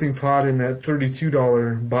a birthing pod in that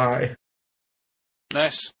 $32 buy.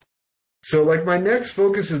 Nice. So, like, my next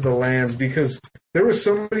focus is the lands, because there were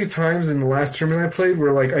so many times in the last tournament I played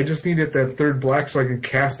where, like, I just needed that 3rd black so I could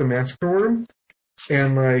cast a Massacre Worm,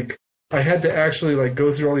 and, like, I had to actually, like,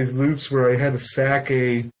 go through all these loops where I had to sack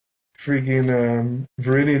a freaking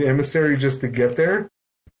Viridian Emissary just to get there.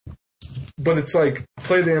 But it's like,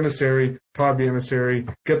 play the Emissary, pod the Emissary,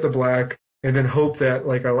 get the black, and then hope that,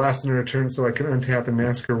 like, I last in a turn so I can untap and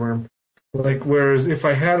Massacre Worm. Like, whereas if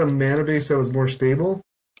I had a mana base that was more stable,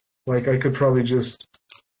 like, I could probably just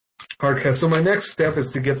hardcast. So my next step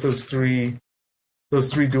is to get those three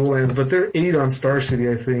dual lands, but they're 8 on Star City,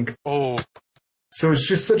 I think. Oh. So it's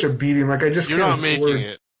just such a beating. Like, I just You're can't not afford making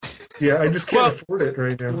it. Yeah, I just can't afford it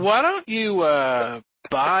right now. Why don't you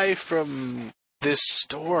buy from this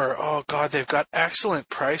store? Oh, God, they've got excellent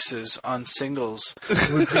prices on singles.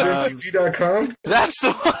 LegitMTG.com? That's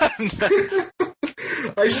the one!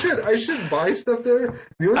 I should buy stuff there.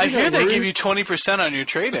 I hear they give you 20% on your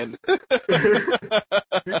trade-in.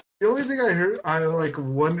 The only thing I like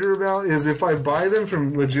wonder about is if I buy them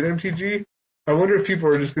from LegitMTG, I wonder if people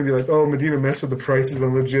are just going to be like, oh, Medina messed with the prices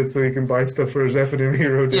on Legit so he can buy stuff for his F&M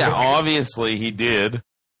hero deck. Yeah, obviously he did.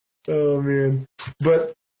 Oh, man.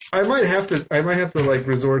 But I might have to like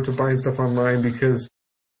resort to buying stuff online, because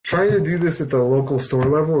trying to do this at the local store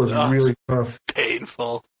level is really tough.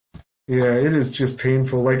 Painful. Yeah, it is just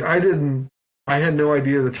painful. Like, I had no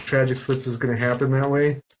idea the Tragic Slip was going to happen that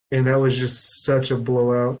way, and that was just such a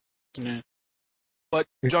blowout. Yeah. But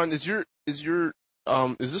John, is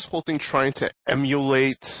this whole thing trying to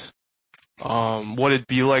emulate what it'd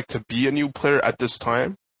be like to be a new player at this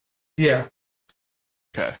time? Yeah.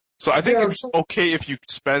 Okay. So I think it's okay if you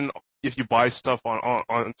buy stuff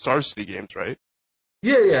on Star City games, right?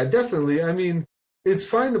 Yeah, definitely. I mean, it's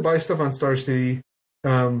fine to buy stuff on Star City.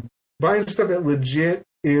 Buying stuff at Legit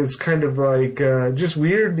is kind of like just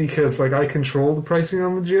weird, because like I control the pricing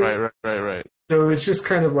on Legit. Right. So it's just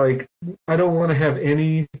kind of like, I don't want to have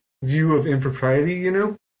any view of impropriety, you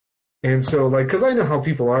know? And so, like, because I know how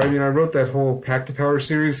people are. I mean, I wrote that whole Pack to Power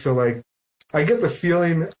series, so, like, I get the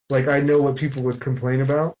feeling like I know what people would complain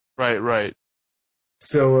about. Right.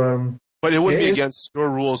 So, but it wouldn't be against your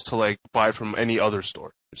rules to, like, buy from any other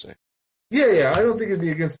store, you're saying? Yeah, I don't think it'd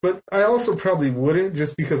be against, but I also probably wouldn't,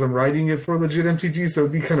 just because I'm writing it for Legit MTG, so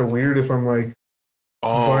it'd be kind of weird if I'm, like,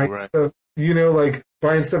 buying stuff, you know, like,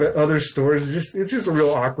 buying stuff at other stores. It's just a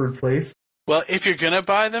real awkward place. Well, if you're going to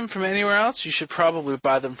buy them from anywhere else, you should probably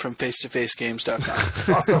buy them from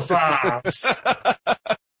face-to-facegames.com. Awesome fast.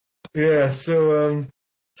 Yeah, so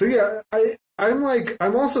yeah,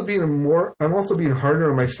 I'm also being harder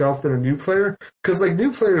on myself than a new player, because like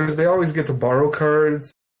new players, they always get to borrow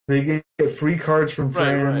cards, they get free cards from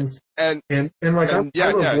friends, right. And I'm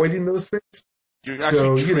avoiding those things. You're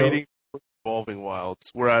actually trading Evolving Wilds,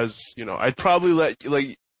 whereas I'd probably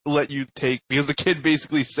let you take, because the kid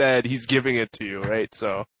basically said he's giving it to you, right?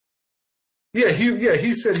 So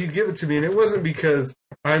he said he'd give it to me, and it wasn't because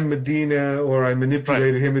I'm Medina or I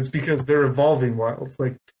manipulated him. It's because they're Evolving Wilds.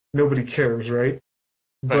 Like, nobody cares, right?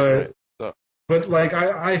 But like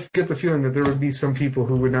I get the feeling that there would be some people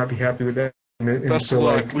who would not be happy with that. And so,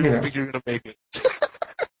 like, we don't think you're gonna make it.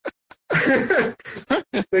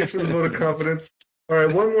 Thanks for the vote of confidence. All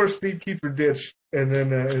right, one more Sneak Keeper ditch, and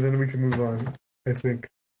then we can move on, I think.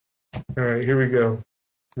 All right, here we go.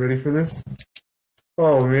 Ready for this?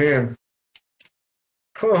 Oh, man.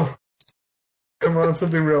 Oh, come on,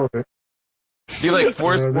 something relevant. Do like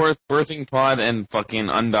Force Birthing Pod and fucking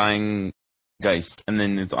Undying Geist, and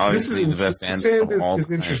then it's obviously the best end of all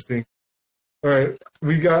time. Interesting. All right,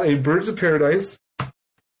 we got a Birds of Paradise.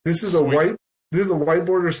 This is a white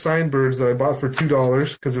border signed birds that I bought for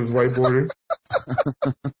 $2 because it was white border.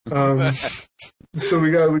 So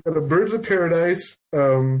we got a Birds of Paradise.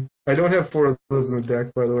 I don't have 4 of those in the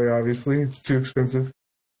deck, by the way. Obviously, it's too expensive.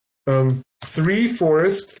 3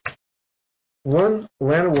 Forest, 1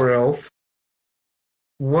 Llanowar Elf,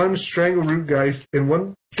 1 Strangleroot Geist, and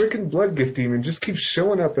 1 freaking Blood Gift Demon. Just keeps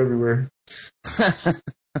showing up everywhere.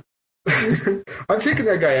 I'm taking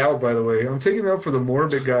that guy out, by the way. I'm taking him out for the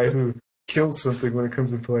morbid guy who kills something when it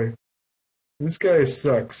comes to play. This guy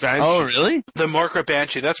sucks. Banshee. Oh, really? The Morkra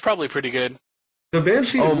Banshee. That's probably pretty good. The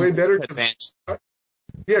Banshee is way better. Banshee.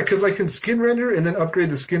 Yeah, because I can skin render and then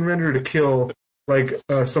upgrade the skin render to kill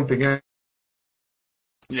something else.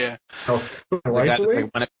 Yeah. Life away? Like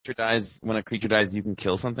when a creature dies, you can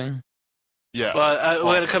kill something. Yeah. Well,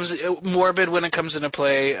 when it comes morbid, when it comes into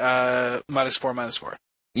play, -4/-4.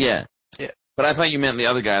 Yeah. Yeah. But I thought you meant the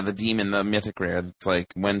other guy, the demon, the mythic rare. It's like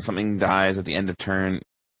when something dies at the end of turn.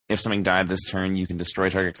 If something died this turn, you can destroy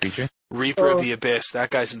target creature. Reaper of the Abyss. That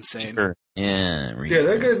guy's insane. Sure. Yeah. Reaper. Yeah,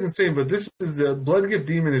 that guy's insane. But this is the Blood Gift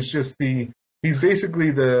Demon. Is just he's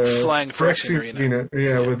basically the Flying Phyrexian Arena.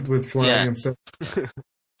 Yeah, with flying and stuff.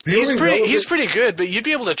 He's pretty good, but you'd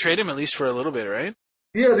be able to trade him at least for a little bit, right?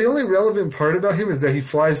 Yeah, the only relevant part about him is that he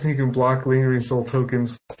flies and he can block Lingering Soul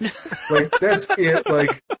tokens. Like, that's it.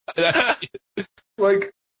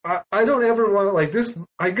 Like, I don't ever want to, like, this,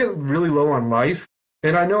 I get really low on life,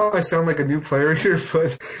 and I know I sound like a new player here,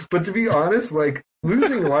 but to be honest, like,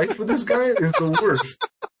 losing life with this guy is the worst.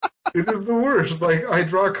 It is the worst. Like, I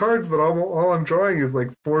draw cards, but all I'm drawing is,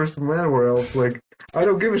 like, Forest and Llanowar Elves. Like, I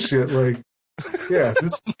don't give a shit. Like, yeah.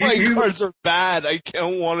 My cards are bad. I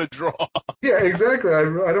don't want to draw. Yeah, exactly. I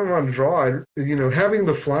don't want to draw. Having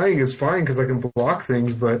the flying is fine because I can block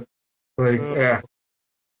things, but, like, yeah.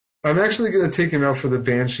 I'm actually going to take him out for the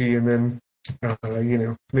Banshee and then,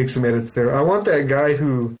 make some edits there. I want that guy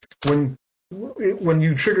who, when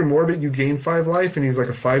you trigger Morbid, you gain 5 life, and he's like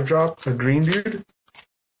a 5-drop, a green dude.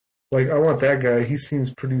 Like, I want that guy. He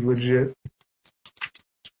seems pretty legit.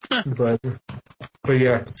 But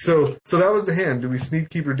yeah. So that was the hand. Do we sneak,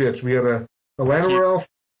 keep, or ditch? We had a Llanowar Elf,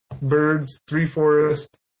 Birds, 3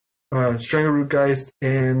 Forest, Strangleroot Geist,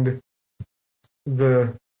 and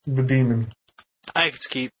the Demon. I think it's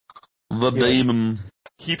keep. The demon.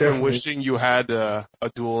 Keep on wishing you had a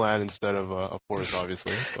dual land instead of a forest,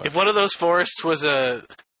 obviously. But. If one of those forests was a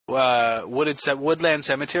woodland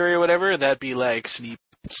cemetery or whatever, that'd be like sneak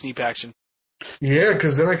action. Yeah,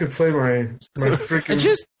 because then I could play my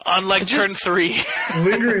freaking on turn 3.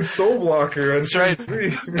 Lingering Soul Blocker on That's turn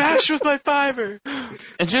right. 3. Bash with my 5er.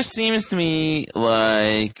 It just seems to me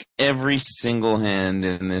like every single hand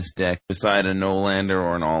in this deck, beside a no-lander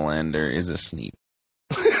or an all-lander, is a sneak.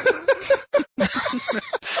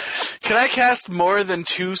 Can I cast more than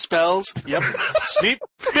 2 spells? Yep. Sneak.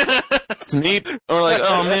 Sneak. Or like,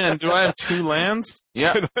 oh man, do I have 2 lands?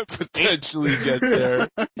 Yeah. Can I potentially get there?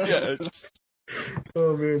 Yes.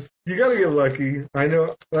 Oh man, you gotta get lucky. I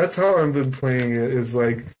know that's how I've been playing it. Is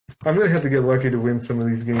like I'm gonna have to get lucky to win some of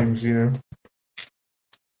these games. Either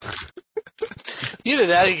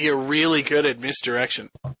that, or you get really good at misdirection.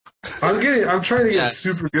 I'm trying to get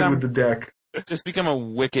super good with the deck. Just become a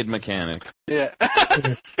wicked mechanic. Yeah.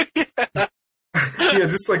 Yeah,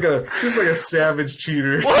 just like a savage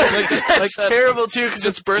cheater. That's terrible too, because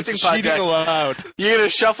it's birthing pod deck. Allowed. You're gonna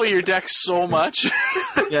shuffle your deck so much.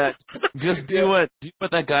 Yeah, just do what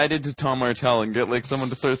that guy did to Tom Martell and get like someone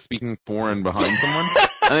to start speaking foreign behind someone,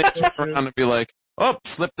 and then turn around and be like, "Oh,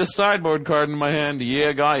 slip this sideboard card in my hand.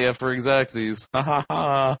 Yeah, got ya for Xaxes. Ha ha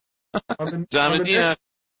ha."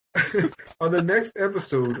 On the next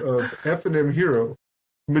episode of F&M Hero,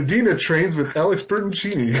 Medina trains with Alex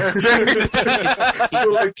Bertoncini.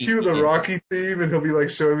 He'll like cue the Rocky theme, and he'll be like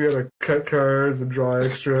showing me how to cut cards and draw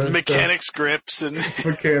extra. Mechanics grips and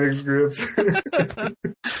mechanics grips.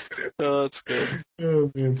 Oh, that's good.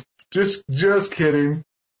 Oh man, just kidding.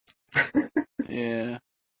 Yeah,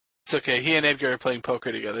 it's okay. He and Edgar are playing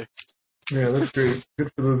poker together. Yeah, that's great.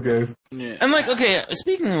 Good for those guys. Yeah. And like, okay,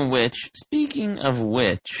 speaking of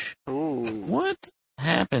which, Ooh. what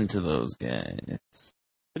happened to those guys?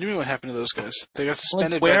 What do you mean? What happened to those guys? They got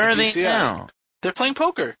suspended. Where by the are DCI. they now? They're playing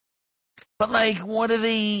poker. But like, what are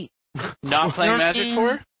they not playing Magic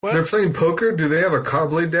for? What? They're playing poker. Do they have a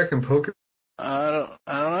Cobblade deck in poker? I don't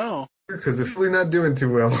know. Because they're really not doing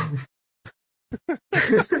too well.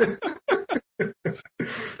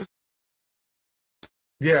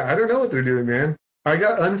 Yeah, I don't know what they're doing, man. I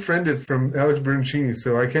got unfriended from Alex Bertoncini,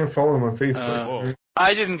 so I can't follow him on Facebook.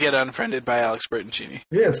 I didn't get unfriended by Alex Bertoncini.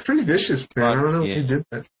 Yeah, it's pretty vicious, man. I don't know if he did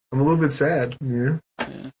that. I'm a little bit sad, Yeah.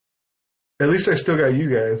 At least I still got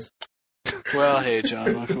you guys. Well, hey,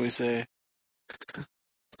 John, what can we say?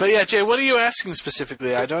 But yeah, Jay, what are you asking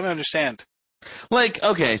specifically? I don't understand. Like,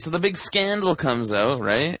 okay, so the big scandal comes out,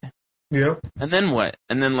 right? Yep. And then what?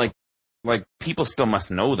 And then, like people still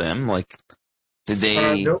must know them. Like, did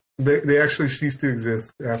they... Nope. They actually ceased to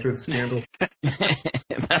exist after the scandal.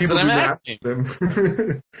 That's People what I'm do not asking.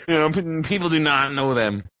 know them. People do not know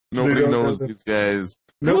them. Nobody don't know knows them. these guys.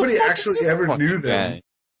 Nobody Who the fuck is actually this ever fucking knew them. guy?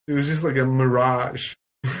 It was just like a mirage.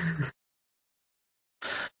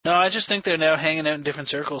 No, I just think they're now hanging out in different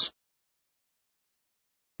circles.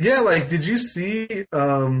 Yeah, like, did you see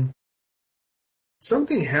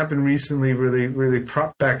something happened recently where they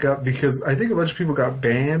propped back up because I think a bunch of people got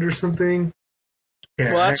banned or something?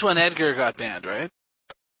 Yeah, Well, that's when Edgar got banned, right?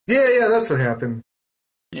 yeah, that's what happened.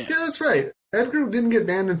 Yeah. Yeah, that's right. Edgar didn't get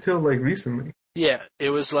banned until like recently. Yeah, it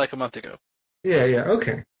was like a month ago. Yeah,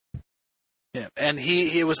 okay. Yeah, and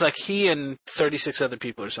it was like he and 36 other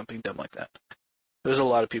people or something dumb like that. There was a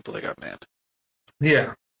lot of people that got banned.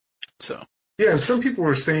 Yeah. So. Yeah, and some people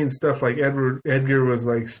were saying stuff like Edgar was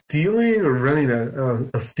like stealing or running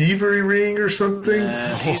a thievery ring or something.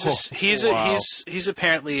 He's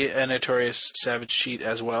apparently a notorious savage cheat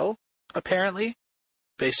as well, apparently,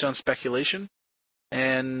 based on speculation.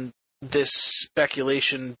 And this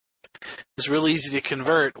speculation is real easy to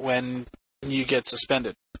convert when you get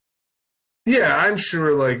suspended. Yeah, I'm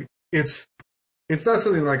sure like it's not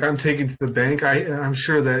something like I'm taking to the bank. I'm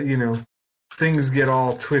sure that, things get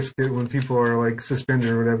all twisted when people are like suspended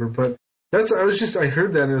or whatever. But I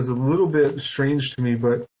heard that and it was a little bit strange to me,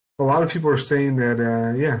 but a lot of people are saying that,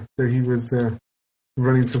 that he was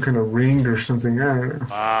running some kind of ring or something. I don't know.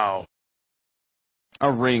 Wow.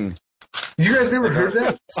 A ring. You guys never heard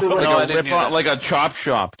that? So, like, No, I didn't hear that. Like a chop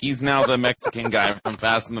shop. He's now the Mexican guy from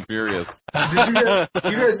Fast and the Furious. you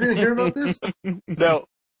guys didn't hear about this? No.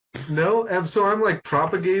 No? So I'm like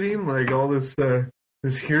propagating like all this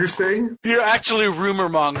hearsay? You're actually rumor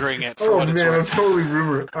mongering it for Oh what it's man, I'm worth. totally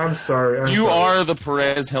rumor. I'm sorry. You are the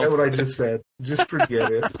Perez That's help. what I just said. Just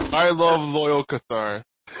forget it. I love loyal Cathar.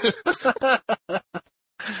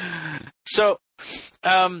 So,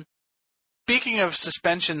 speaking of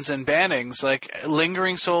suspensions and bannings, like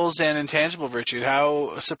Lingering Souls and Intangible Virtue,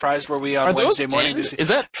 how surprised were we on Are those Wednesday morning? banned? Is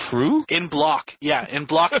that true? In Block. Yeah, in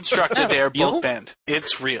Block Constructed, they are Real? both banned.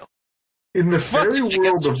 It's real. In the Fuck, fairy I guess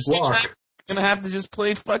world you're of just Block, gonna have to just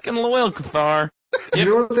play fucking loyal Cathar. you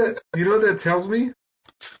know what that tells me?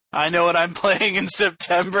 I know what I'm playing in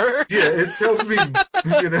September. Yeah, it tells me,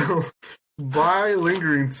 buy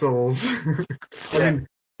Lingering Souls. I mean,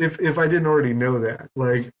 if I didn't already know that,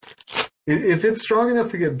 like, if it's strong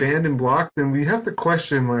enough to get banned in Block, then we have to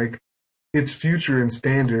question like its future in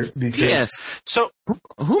Standard because Yes. So,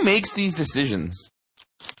 Who makes these decisions?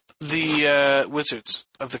 the Wizards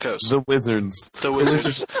of the Coast. The Wizards. The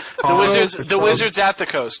Wizards. The Wizards at the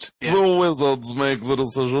Coast. Yeah. The Wizards make the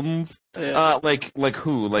decisions. Yeah. Like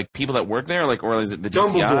who? Like people that work there? Like, or is it the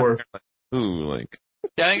Dumbledore. DCI? Like, who? Like,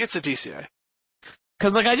 Yeah, I think it's the DCI.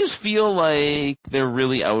 because like I just feel like they're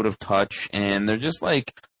really out of touch and they're just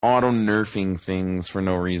like auto nerfing things for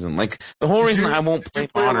no reason. Like the whole reason I won't play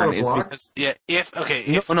play a lot Modern of is Block? because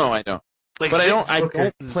No, I don't. like, But I don't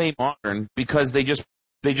Okay. play Modern because they just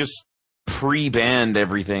pre-banned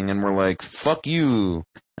everything and were like, fuck you.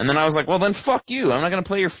 And then I was like, well then fuck you. I'm not gonna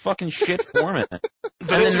play your fucking shit format. But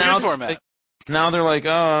And it's a then now good format. now they're like,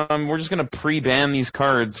 we're just gonna pre-ban these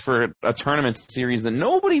cards for a tournament series that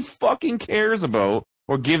nobody fucking cares about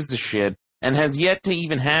or gives a shit and has yet to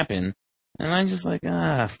even happen. And I'm just like,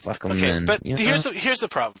 fuck them Okay, then. but you know? here's the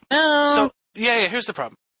problem. No. So here's the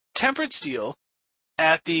problem. Tempered Steel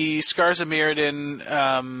at the Scars of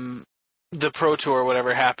Mirrodin, the Pro Tour or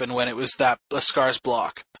whatever happened when it was that Scars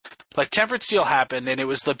block. Like Tempered Steel happened and it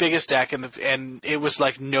was the biggest deck and it was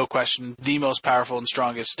like no question the most powerful and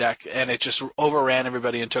strongest deck and it just overran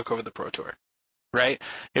everybody and took over the Pro Tour. Right?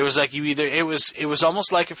 It was like it was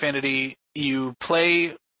almost like Affinity. You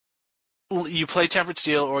play Tempered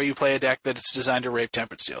Steel or you play a deck that's designed to rape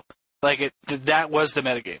Tempered Steel. Like that was the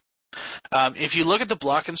metagame. If you look at the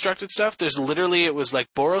block constructed stuff, there's literally it was like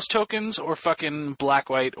Boros tokens or fucking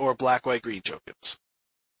black-white or black-white-green tokens.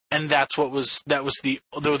 And that was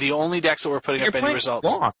the only decks that were putting up any results.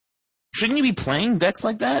 Block. Shouldn't you be playing decks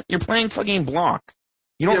like that? You're playing fucking block.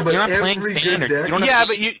 You're not playing every good standard. deck- You don't Yeah, have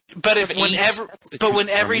when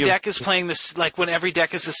every deck is playing this, like when every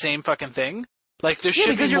deck is the same fucking thing, like there should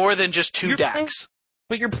be because more than just two you're decks.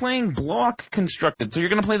 But you're playing block constructed, so you're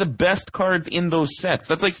going to play the best cards in those sets.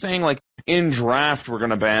 That's like saying, like, in draft, we're going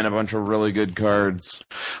to ban a bunch of really good cards.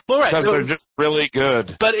 Well, right. Because they're just really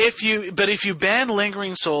good. But if you ban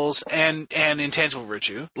Lingering Souls and Intangible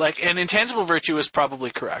Virtue, and Intangible Virtue is probably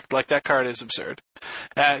correct. Like, that card is absurd.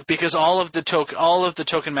 Because all of the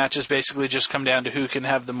token matches basically just come down to who can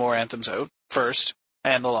have the more anthems out first.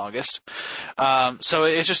 And the longest. So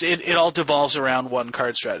it all devolves around one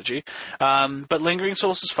card strategy. But Lingering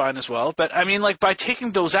Souls is fine as well. But I mean, like, by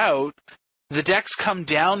taking those out, the decks come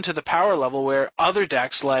down to the power level where other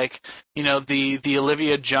decks, like, the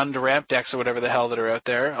Olivia Jund ramp decks or whatever the hell that are out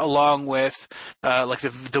there, along with like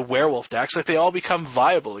the werewolf decks, like, they all become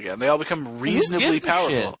viable again. They all become reasonably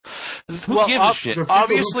powerful. Who gives a shit?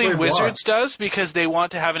 Obviously Wizards does, because they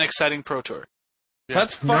want to have an exciting Pro Tour. Yeah.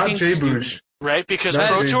 That's fucking stupid. Right, because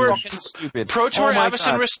Pro Tour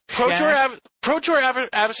Avacyn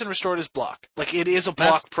Restored is block. Like, it is a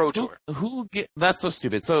block Pro Tour. That's so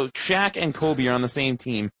stupid. So Shaq and Kobe are on the same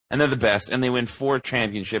team, and they're the best, and they win 4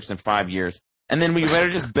 championships in 5 years. And then we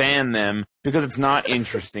better just ban them because it's not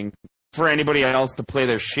interesting for anybody else to play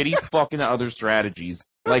their shitty fucking other strategies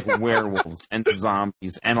like werewolves and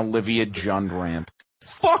zombies and Olivia Jund ramp.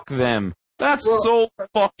 Fuck them. That's so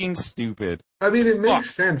fucking stupid. I mean, it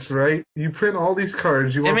makes sense, right? You print all these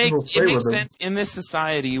cards, you want people to play with them. It makes sense in this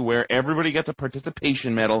society where everybody gets a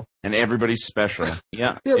participation medal and everybody's special.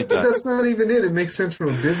 Yeah, but that's not even it. It makes sense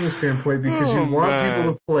from a business standpoint because you want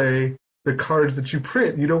people to play the cards that you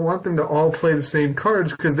print. You don't want them to all play the same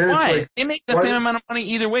cards because then it's like... They make the same amount of money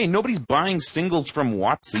either way. Nobody's buying singles from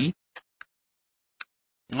WotC.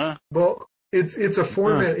 Well, it's a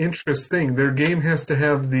format interest thing. Their game has to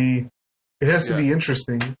have the... It has to be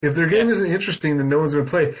interesting. If their game isn't interesting, then no one's going to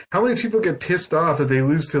play. How many people get pissed off that they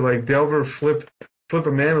lose to, like, Delver flip a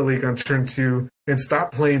Mana Leak on turn 2 and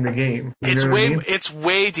stop playing the game? It's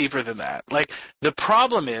way deeper than that. Like, the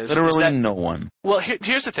problem is... Literally no one. Well,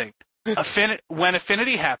 here's the thing. When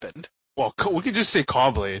Affinity happened... Well, we could just say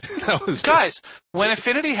Caw-Blade. Guys, when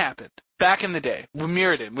Affinity happened, back in the day,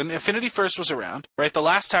 when Affinity first was around, right, the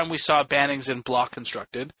last time we saw bannings in block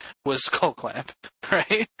constructed was Skull Clamp,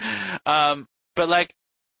 right? But, like,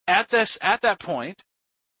 at that point,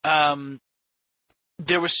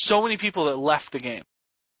 there were so many people that left the game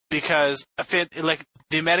because the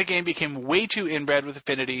metagame became way too inbred with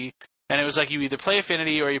Affinity, and it was like you either play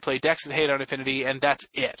Affinity or you play decks that hate on Affinity, and that's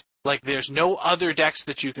it. Like, there's no other decks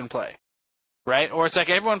that you can play, right? Or it's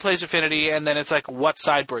like everyone plays Affinity, and then it's like, what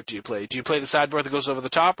sideboard do you play? Do you play the sideboard that goes over the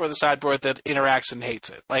top or the sideboard that interacts and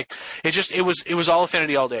hates it? Like, it was all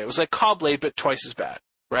Affinity all day. It was like Caw-Blade, but twice as bad,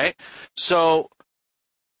 right? So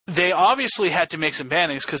they obviously had to make some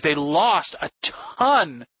bannings because they lost a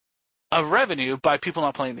ton of revenue by people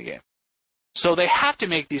not playing the game. So they have to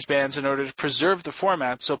make these bans in order to preserve the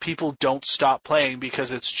format so people don't stop playing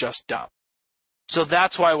because it's just dumb. So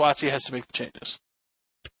that's why WotC has to make the changes.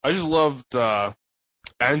 I just loved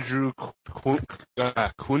Andrew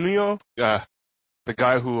Cuneo, the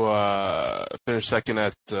guy who finished second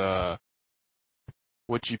at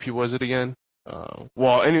what GP was it again?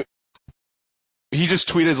 Anyway, he just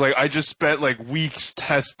tweeted like, "I just spent like weeks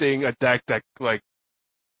testing a deck that like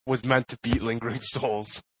was meant to beat Lingering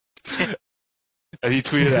Souls," and he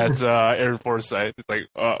tweeted at Aaron Forsyth like,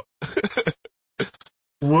 "Oh."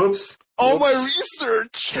 Whoops. All my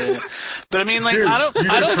research. Yeah. But I mean, like, Dude, I don't think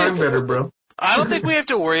better, bro. I don't think we have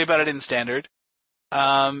to worry about it in standard,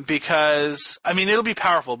 because I mean it'll be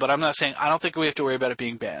powerful, but I don't think we have to worry about it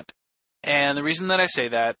being banned. And the reason that I say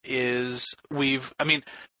that is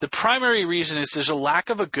the primary reason is there's a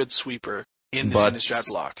lack of a good sweeper in this Innistrad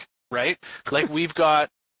block, right? Like we've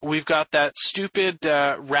got that stupid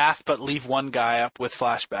Wrath but leave one guy up with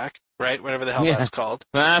flashback. Right? Whatever the hell that's called.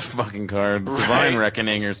 That fucking card. Divine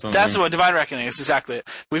Reckoning or something. That's what Divine Reckoning is, exactly it.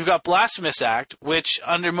 We've got Blasphemous Act, which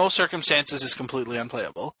under most circumstances is completely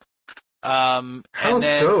unplayable. How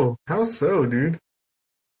so, dude?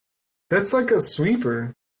 That's like a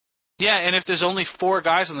sweeper. Yeah, and if there's only 4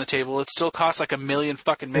 guys on the table, it still costs like 1 million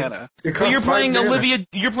fucking mana. But you're playing Olivia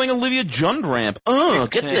Jund ramp.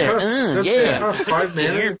 Get there. It costs 5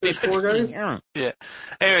 mana if there's 4 guys? Yeah.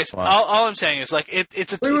 Anyways, all I'm saying is like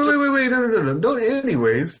it's a Wait, no. Don't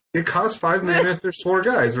anyways. It costs 5 mana if there's 4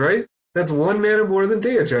 guys, right? That's 1 mana more than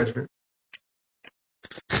Day of Judgment.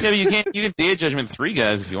 Yeah, but you can Day of Judgment 3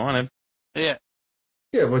 guys if you wanted. Yeah.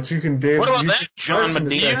 Yeah, but you can Day of What about that, John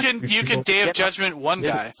Medina? You can Day of Judgment 1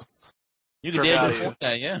 guy. You can Day of Judgment 1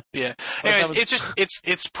 guy, yeah. Yeah. Anyways,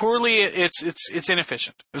 it's poorly it's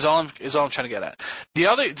inefficient. Is all I'm trying to get at.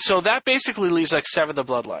 So that basically leaves like Sever the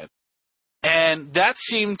Bloodline. And that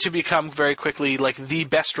seemed to become very quickly like the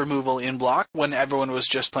best removal in block when everyone was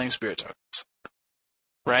just playing spirit tokens.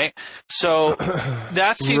 Right? So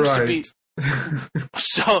that seems to be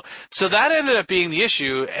so that ended up being the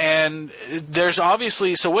issue, and there's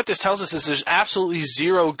obviously, so what this tells us is there's absolutely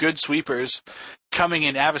zero good sweepers coming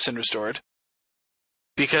in Avacyn Restored,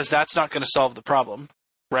 because that's not going to solve the problem,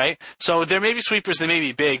 right? So there may be sweepers, they may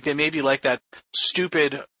be big, they may be like that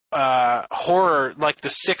stupid horror, like the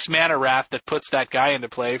 6 mana wrath that puts that guy into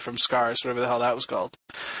play from Scars, whatever the hell that was called.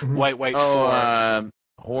 Mm-hmm. White 4.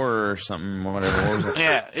 Horror or something, whatever.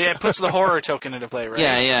 yeah, it puts the horror token into play, right?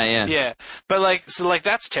 Yeah. But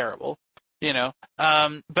that's terrible, you know.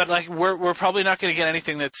 But like we're probably not going to get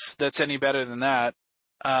anything that's any better than that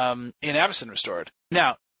in Avacyn Restored.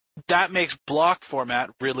 Now that makes block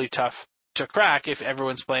format really tough to crack if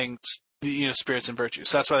everyone's playing, Spirits and Virtues.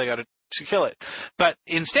 So that's why they got to kill it. But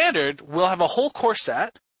in Standard, we'll have a whole core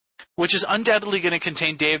set, which is undoubtedly going to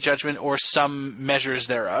contain Day of Judgment or some measures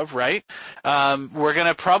thereof, right? We're going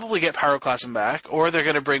to probably get Pyroclasm back, or they're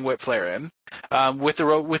going to bring Whip Flare in. With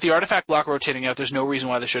the artifact block rotating out, there's no reason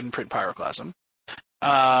why they shouldn't print Pyroclasm.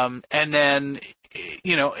 And then,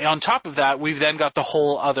 on top of that, we've then got the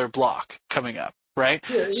whole other block coming up, right?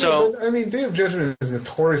 Yeah, but, I mean, Day of Judgment is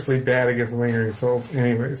notoriously bad against Lingering Souls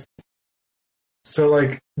anyways. So,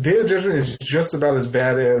 like, Day of Judgment is just about as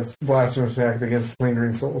bad as Blasphemous Act against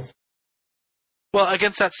Lingering Souls. Well,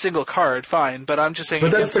 against that single card, fine, but I'm just saying...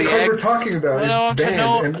 But that's the card we're talking about.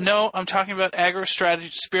 I'm talking about aggro strategy,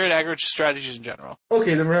 spirit aggro strategies in general.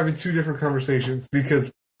 Okay, then we're having two different conversations,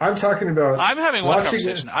 because I'm talking about... I'm having one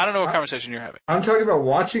conversation. I don't know what conversation you're having. I'm talking about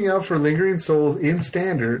watching out for Lingering Souls in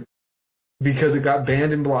Standard, because it got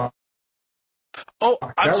banned in block. Oh,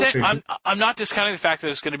 I'm not discounting the fact that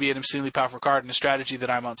it's going to be an obscenely powerful card and a strategy that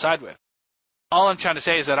I'm on side with. All I'm trying to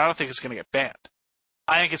say is that I don't think it's going to get banned.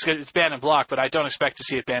 I think it's banned in block, but I don't expect to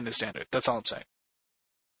see it banned in Standard. That's all I'm saying.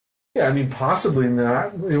 Yeah, I mean, possibly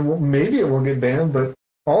not. Maybe it won't get banned, but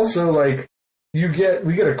also, like, we get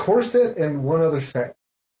a core set and one other set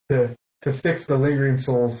to fix the Lingering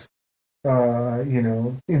Souls,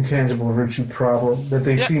 intangible virtue problem that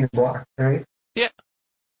they've seen in block, right? Yeah.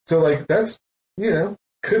 So, like, that's,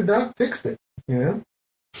 could not fix it, Yeah,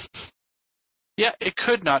 it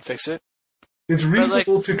could not fix it. It's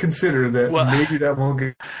reasonable to consider that maybe that won't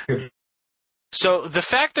get... So the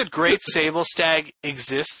fact that Great Sable Stag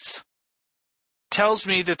exists tells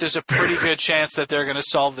me that there's a pretty good chance that they're going to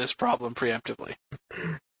solve this problem preemptively.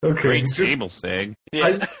 Okay. Great Sable Stag.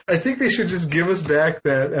 Yeah. I think they should just give us back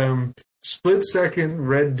that split-second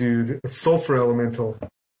red dude, Sulfur Elemental.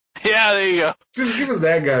 Yeah, there you go. Just give us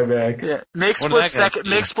that guy back. Yeah. Make split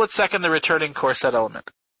second the returning core set element.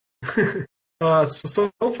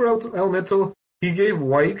 Sulfur Elemental, he gave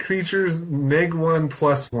white creatures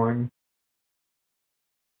 -1/+1.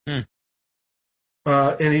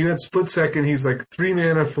 And he had split second. He's like 3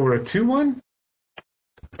 mana for a 2/1.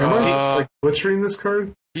 Am I just butchering this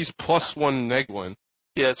card? He's +1 -1.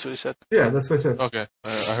 Yeah, that's what he said. Yeah, that's what I said. Okay,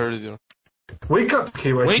 I heard it. Wake up,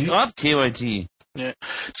 KYT. Wake up, KYT. Yeah.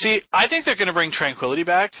 See, I think they're going to bring Tranquility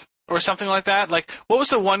back or something like that. Like, what was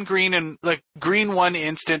the one green and green 1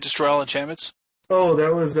 instant destroy all enchantments? Oh,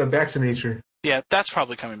 that was Back to Nature. Yeah, that's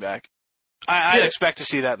probably coming back. I'd expect to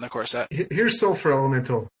see that in the core set. Here's Sulfur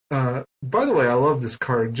Elemental. By the way, I love this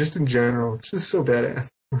card, just in general. It's just so badass.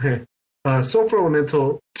 Okay. Sulfur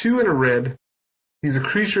Elemental, 2 and a red. He's a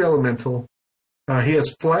creature elemental. He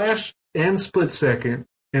has Flash and Split Second,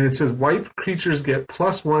 and it says white creatures get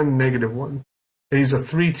 +1, -1. And he's a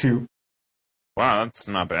 3/2. Wow, that's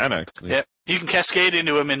not bad, actually. Yep. You can cascade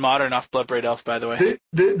into him in Modern off Bloodbraid Elf, by the way.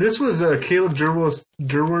 This was Caleb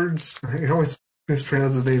Durward's. I always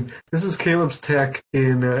mispronounce his name. This is Caleb's tech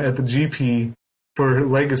at the GP for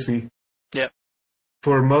Legacy. Yep.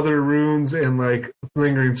 For Mother Runes and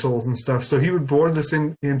Lingering Souls and stuff. So he would board this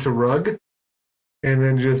thing into Rug, and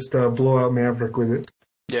then just blow out Maverick with it.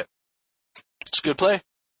 Yep. It's a good play.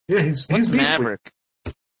 Yeah, he's Maverick?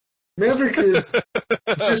 Maverick is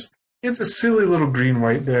it's a silly little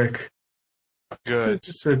green-white deck. Good.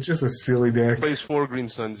 Just a silly deck. Plays 4 green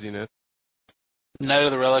Sun Zenith. Night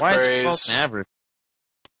of the Reliquaries. Why is it called Maverick?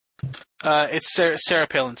 It's Sarah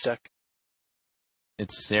Palin's deck.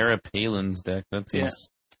 It's Sarah Palin's deck. That seems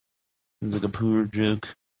like a poor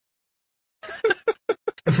joke.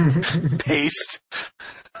 Paste.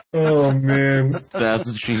 Oh, man. That's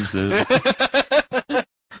what she said.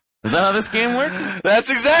 Is that how this game works?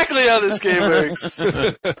 That's exactly how this game works.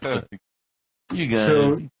 You guys.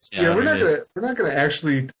 So, we're not gonna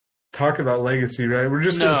actually talk about Legacy, right? We're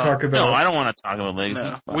just gonna talk about. No, I don't want to talk about Legacy.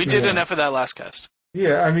 No. We did enough of that last cast.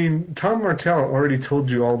 Yeah, I mean, Tom Martell already told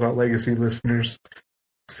you all about Legacy, listeners.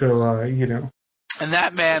 So, you know. And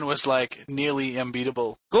that man was like nearly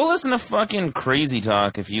unbeatable. Go listen to fucking Crazy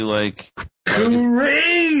Talk if you like.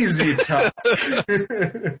 Crazy Talk!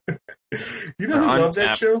 You know who loved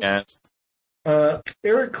that show? Cast.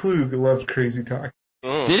 Eric Klug loved Crazy Talk.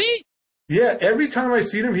 Oh. Did he? Yeah, every time I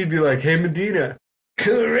seen him, he'd be like, "Hey, Medina,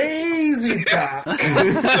 Crazy Talk."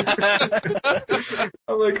 I'm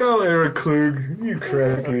like, "Oh, Eric Klug, you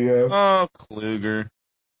crack me up." Oh, Kluger.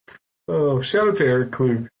 Oh, shout out to Eric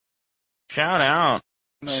Klug. Shout out.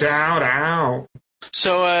 Nice. Shout out.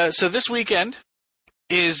 So this weekend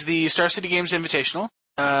is the Star City Games Invitational,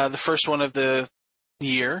 the first one of the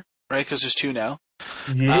year, right? Because there's 2 now.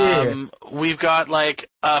 Yeah. We've got like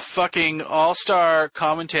a fucking all-star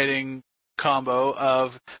commentating combo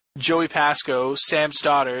of Joey Pasco, Sam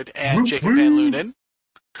Stoddard, and Jacob Van Lunen.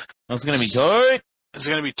 That's gonna be tight. It's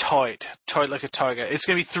going to be tight like a tiger. It's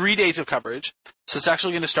going to be 3 days of coverage, so it's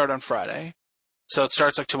actually going to start on Friday. So it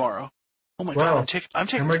starts like tomorrow. Oh my god, I'm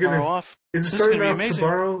taking tomorrow off. Is it This is going starting to be off amazing.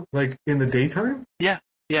 tomorrow, like in the daytime? Yeah.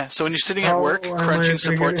 So when you're sitting at work crunching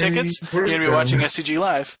support tickets, you're going to be watching SCG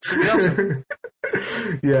Live. It's going to be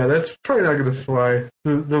awesome. Yeah, that's probably not going to fly.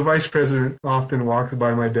 The vice president often walks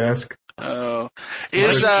by my desk. Oh.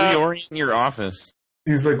 Reorient your office.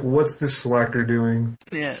 He's like, "What's this slacker doing?"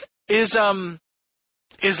 Yeah.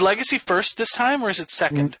 Is Legacy first this time, or is it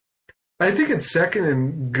second? I think it's second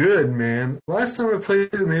and good, man. Last time I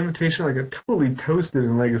played in the Invitation, I got totally toasted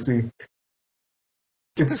in Legacy.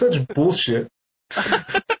 It's such bullshit.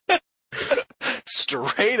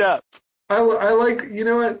 Straight up. I like, you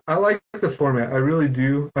know what? I like the format. I really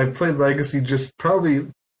do. I played Legacy just probably,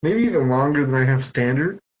 maybe even longer than I have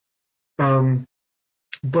Standard.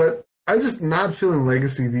 But I'm just not feeling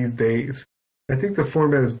Legacy these days. I think the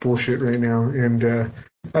format is bullshit right now, and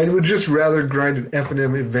I would just rather grind an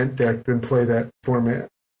F&M event deck than play that format.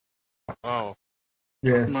 Oh,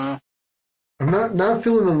 Yeah. No. I'm not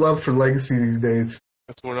feeling the love for Legacy these days.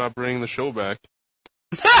 that's we're not bringing the show back.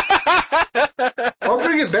 I'll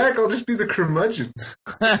bring it back. I'll just be the curmudgeon.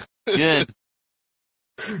 Good.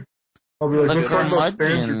 I'll be like, The "Let's talk about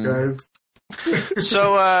curmudgeon. Standard, guys."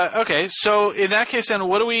 So okay. So in that case, then,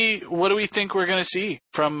 what do we think we're going to see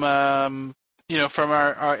from from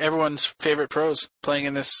our everyone's favorite pros playing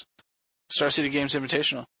in this Star City Games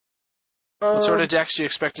Invitational? What sort of decks do you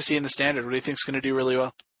expect to see in the Standard? What do you think is going to do really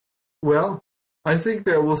well? Well, I think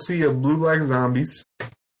that we'll see a blue-black zombies.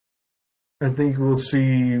 I think we'll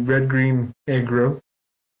see red-green aggro.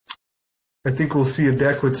 I think we'll see a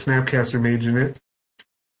deck with Snapcaster Mage in it.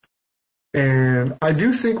 And I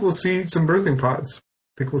do think we'll see some birthing pods. I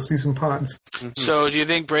think we'll see some pods. Mm-hmm. So do you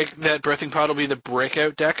think that birthing pod will be the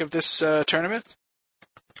breakout deck of this tournament,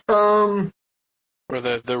 Um, or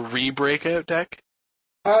the re-breakout deck?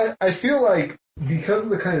 I feel like because of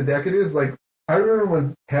the kind of deck it is, like I remember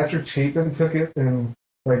when Patrick Chapin took it and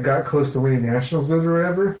like got close to winning Nationals with it or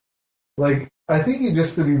whatever. Like I think you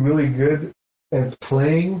just have to be really good at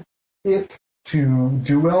playing it to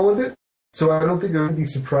do well with it. So I don't think I would be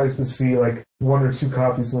surprised to see like 1 or 2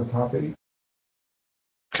 copies in the top 8.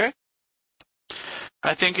 Okay.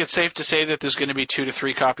 I think it's safe to say that there's going to be 2 to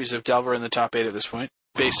 3 copies of Delver in the top 8 at this point,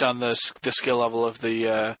 based on the skill level of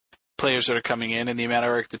the players that are coming in and the amount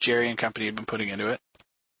of work that Jerry and company have been putting into it.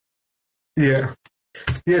 Yeah.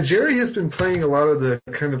 Yeah, Jerry has been playing a lot of the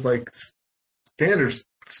kind of like standard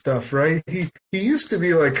stuff, right? He used to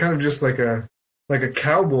be like kind of just like a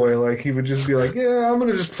cowboy, like he would just be like, "Yeah, I'm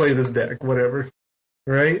gonna just play this deck, whatever."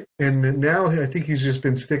 Right? And now I think he's just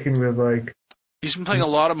been sticking with like He's been playing a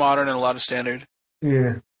lot of Modern and a lot of Standard.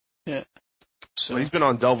 Yeah. So Well, he's been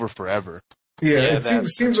on Delver forever. Yeah, it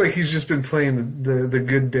seems like he's just been playing the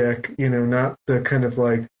good deck, not the kind of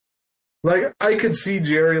like I could see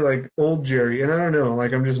Jerry, like old Jerry, and I don't know,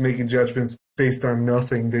 like I'm just making judgments based on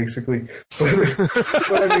nothing, basically.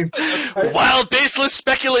 But I mean, wild, baseless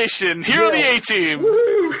speculation here on the A team.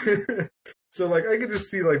 Woo-hoo! So like I could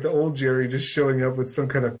just see like the old Jerry just showing up with some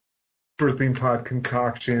kind of birthing pod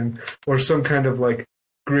concoction or some kind of like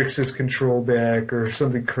Grixis control deck or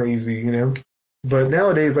something crazy, But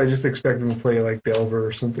nowadays I just expect him to play like Delver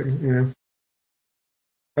or something,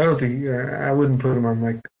 I don't think I wouldn't put him on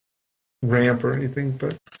like ramp or anything,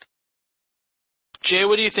 but Jay,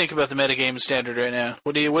 what do you think about the metagame Standard right now?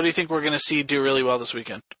 What do you think we're going to see do really well this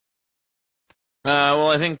weekend?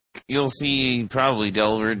 Well, I think you'll see probably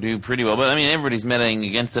Delver do pretty well, but I mean everybody's metaing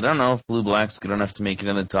against it. I don't know if Blue-Black's good enough to make it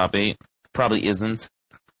in the top 8. Probably isn't.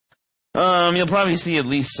 You'll probably see at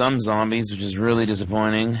least some zombies, which is really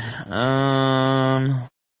disappointing.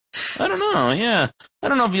 I don't know. Yeah, I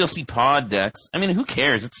don't know if you'll see pod decks. I mean, who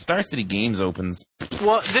cares? It's Star City Games opens.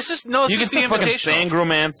 Well, this is the invitational.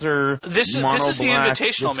 Sangromancer. This is the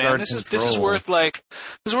invitational, man. This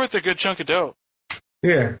is worth a good chunk of dough.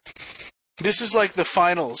 Yeah. This is like the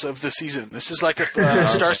finals of the season. This is like a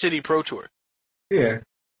Star City Pro Tour. Yeah.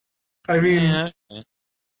 I mean,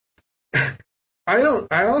 I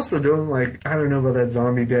also don't like, I don't know about that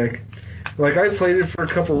zombie deck. Like, I played it for a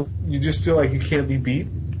couple, you just feel like you can't be beat.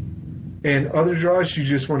 And other draws, you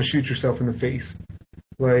just want to shoot yourself in the face.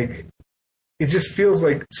 Like, it just feels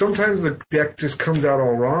like sometimes the deck just comes out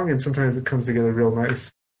all wrong, and sometimes it comes together real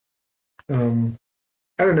nice.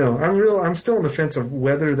 I don't know. I'm still on the fence of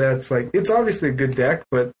whether that's like, it's obviously a good deck,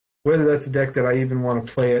 but whether that's a deck that I even want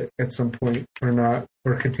to play it at some point or not,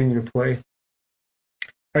 or continue to play.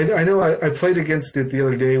 I know I played against it the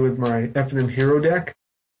other day with my F&M Hero deck,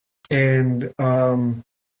 and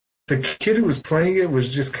the kid who was playing it was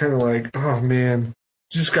just kind of like, oh man,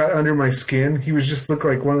 just got under my skin. He was just looked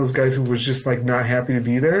like one of those guys who was just like not happy to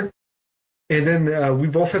be there. And then we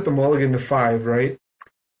both hit the mulligan to 5, right?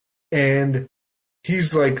 And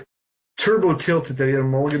he's like turbo tilted that he had a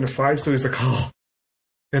mulligan to 5, so he's like, oh.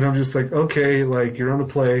 And I'm just like, okay, like, you're on the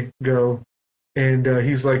play, go. And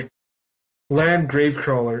he's like, land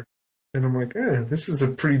Gravecrawler. And I'm like, this is a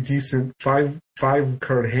pretty decent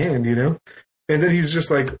 5-card hand, you know? And then he's just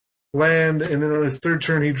like, land, and then on his third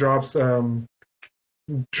turn he drops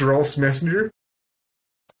Dral's Messenger.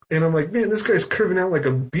 And I'm like, man, this guy's curving out like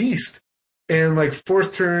a beast. And like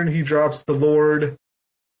fourth turn he drops the Lord,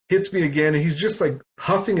 hits me again, and he's just like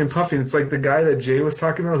huffing and puffing. It's like the guy that Jay was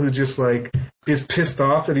talking about who just like is pissed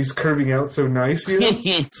off that he's curving out so nice, you know?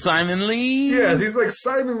 Simon Lee. Yeah, he's like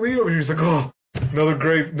Simon Lee over here. He's like, oh, another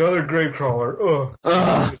Gravecrawler.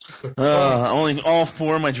 Ugh. Only all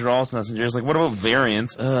 4 of my Dral's Messengers. Like, what about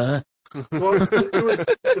variants? Well, it was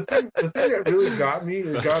the thing that really got me,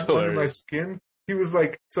 it got under my skin. He was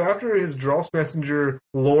like, so after his Dral's Messenger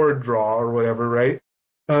Lord draw or whatever, right?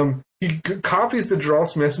 He copies the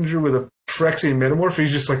Dral's Messenger with a Phyrexian Metamorph.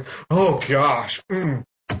 He's just like, oh gosh,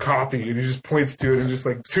 copy, and he just points to it and just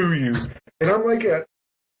like, to you. And I'm like, at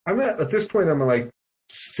this point, I'm at like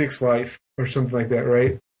 6 life or something like that,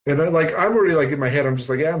 right? And I'm already like in my head, I'm just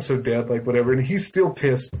like, yeah, I'm so dead, like whatever. And he's still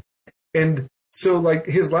pissed. And so like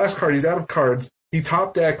his last card, he's out of cards. He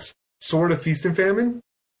top decks Sword of Feast and Famine,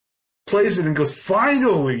 plays it and goes,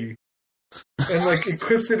 finally! And like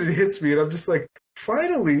equips it and hits me, and I'm just like,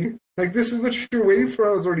 finally? Like, this is what you're waiting for?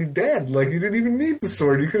 I was already dead. Like, you didn't even need the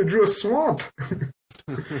sword. You could have drew a swamp.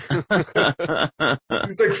 He's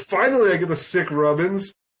like, finally I get a sick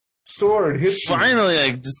Rubbins. Sword hits me. Finally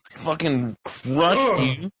I just fucking crush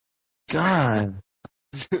you. God.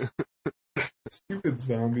 Stupid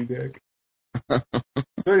zombie deck. So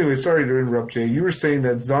anyway, sorry to interrupt, Jay. You were saying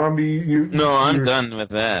that zombie... No, I'm done with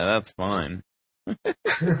that. That's fine.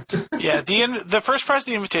 Yeah, the first prize of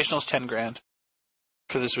the Invitational is $10,000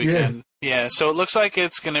 for this weekend. Yeah, so it looks like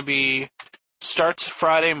it's going to be... Starts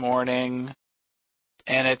Friday morning,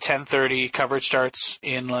 and at 10:30, coverage starts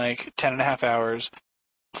in like 10.5 hours.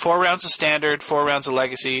 4 rounds of Standard, 4 rounds of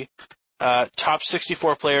Legacy. Top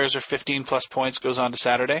 64 players or 15 plus points goes on to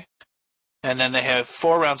Saturday. And then they have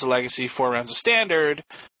 4 rounds of Legacy, 4 rounds of Standard,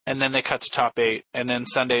 and then they cut to top 8. And then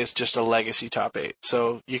Sunday is just a Legacy top 8.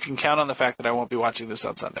 So you can count on the fact that I won't be watching this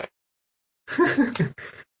on Sunday.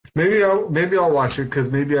 Maybe I'll watch it, because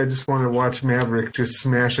maybe I just want to watch Maverick just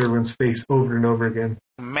smash everyone's face over and over again.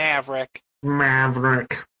 Maverick.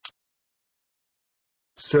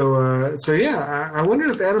 So yeah, I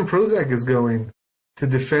wonder if Adam Prozac is going to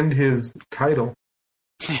defend his title.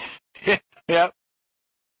 Yep.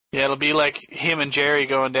 Yeah, it'll be like him and Jerry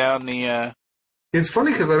going down the... It's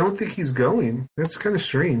funny because I don't think he's going. That's kind of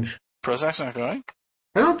strange. Prozac's not going?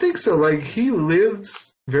 I don't think so. Like, he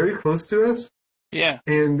lives very close to us. Yeah.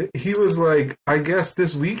 And he was like, I guess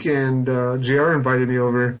this weekend, JR invited me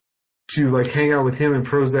over to, like, hang out with him and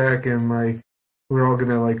Prozac, and, like, we're all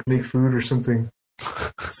gonna, like, make food or something.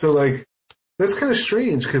 So, like, that's kind of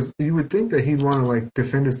strange, because you would think that he'd want to, like,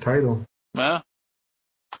 defend his title. Well,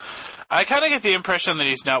 I kind of get the impression that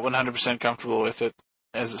he's not 100% comfortable with it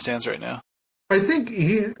as it stands right now. I think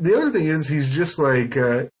the other thing is he's just, like,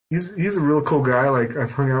 he's a real cool guy. Like,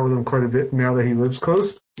 I've hung out with him quite a bit now that he lives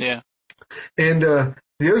close. Yeah. And the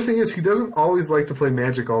other thing is he doesn't always like to play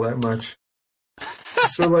Magic all that much.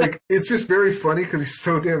 So, like, it's just very funny because he's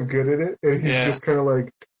so damn good at it. And he's just kind of like,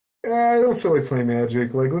 I don't feel like playing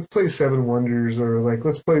Magic. Like, let's play Seven Wonders, or, like,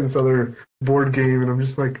 let's play this other board game. And I'm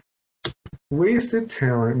just like, wasted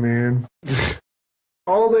talent, man.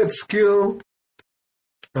 All that skill.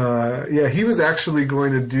 Yeah, he was actually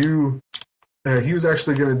going to do he was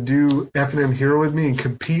actually going to do F&M Hero with me and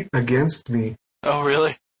compete against me. Oh,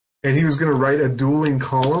 really? And he was going to write a dueling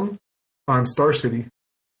column on Star City.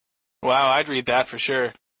 Wow, I'd read that for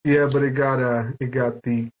sure. Yeah, but it got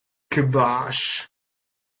the kibosh.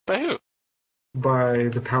 By who? By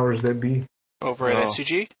the powers that be. Over at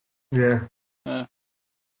SCG? Yeah. Yeah,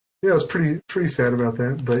 I was pretty sad about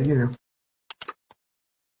that, but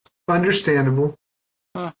understandable.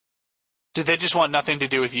 Huh. Did they just want nothing to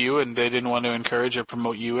do with you, and they didn't want to encourage or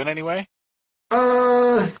promote you in any way?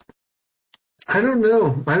 I don't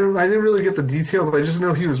know. I didn't really get the details. I just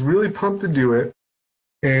know he was really pumped to do it,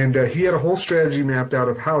 and he had a whole strategy mapped out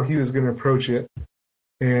of how he was going to approach it.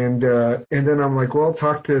 And then I'm like, well, I'll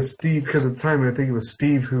talk to Steve, because at the time I think it was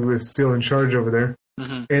Steve who was still in charge over there.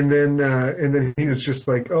 Mm-hmm. And then he was just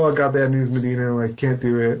like, oh, I got bad news, Medina. Like, can't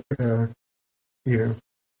do it.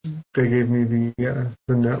 They gave me the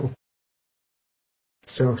no.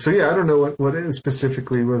 So yeah, I don't know what it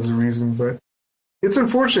specifically was the reason, but it's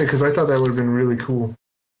unfortunate because I thought that would have been really cool.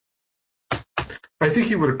 I think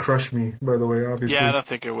he would have crushed me, by the way, obviously. Yeah, I don't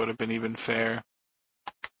think it would have been even fair.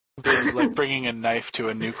 Like bringing a knife to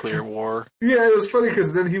a nuclear war. Yeah, it was funny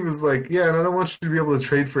because then he was like, yeah, and I don't want you to be able to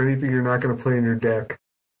trade for anything you're not going to play in your deck.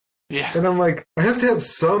 Yeah. And I'm like, I have to have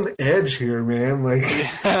some edge here, man. Like,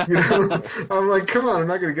 I'm like, come on, I'm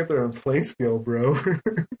not going to get there on play skill, bro.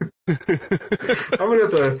 I'm gonna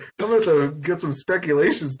have to get some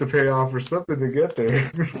speculations to pay off or something to get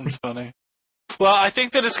there. That's funny. Well, I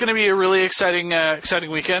think that it's going to be a really exciting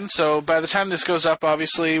weekend. So by the time this goes up,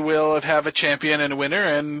 obviously we'll have a champion and a winner,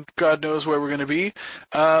 and God knows where we're going to be.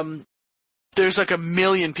 There's like 1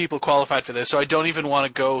 million people qualified for this, so I don't even want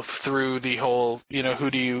to go through the whole,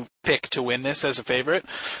 who do you pick to win this as a favorite,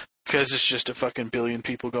 because it's just a fucking billion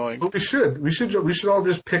people going. Well, we should all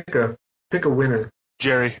just pick a winner.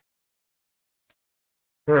 Jerry.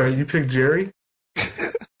 All right, you pick Jerry?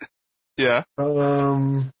 Yeah.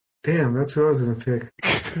 Damn, that's who I was going to pick.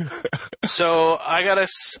 So I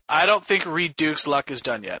don't think Reed Duke's luck is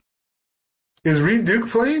done yet. Is Reed Duke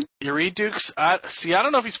playing? Reed Duke's, I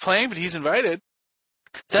don't know if he's playing, but he's invited.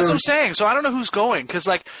 That's what I'm saying. So I don't know who's going, because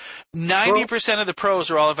 90% of the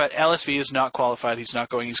pros are all about LSV is not qualified. He's not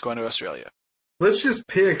going. He's going to Australia. Let's just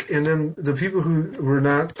pick, and then the people who were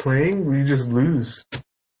not playing, we just lose.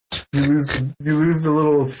 You lose the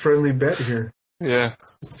little friendly bet here. Yeah.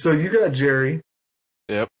 So you got Jerry.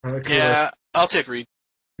 Yep. I'll take Reed.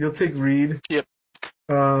 You'll take Reed. Yep.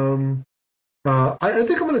 I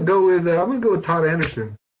think I'm gonna go with Todd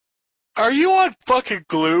Anderson. Are you on fucking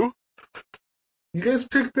glue? You guys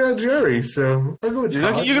picked Jerry, so I'll go with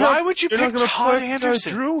Todd. Why would you pick Todd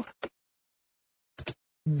Anderson?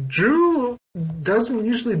 Drew doesn't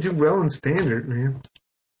usually do well in standard, man.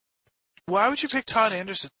 Why would you pick Todd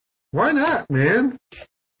Anderson? Why not, man?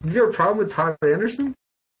 You got a problem with Todd Anderson?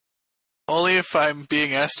 Only if I'm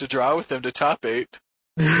being asked to draw with them to top 8.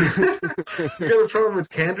 You got a problem with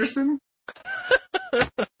Tanderson?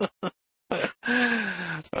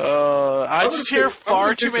 I just hear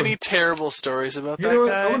far too many terrible stories about that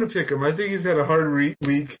guy. I'm going to pick him. I think he's had a hard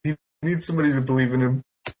week. He needs somebody to believe in him.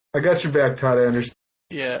 I got your back, Todd Anderson.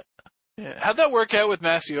 Yeah. How'd that work out with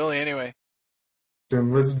Massioli anyway?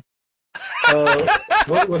 What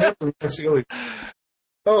happened with Massioli?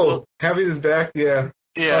 Having his back, yeah.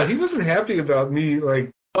 Yeah. He wasn't happy about me,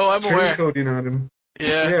 I'm aware. coding on him.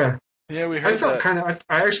 Yeah. Yeah, we heard that.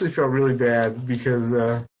 I actually felt really bad because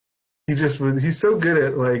he's so good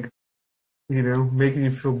at, making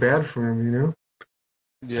you feel bad for him,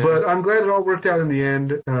 Yeah. But I'm glad it all worked out in the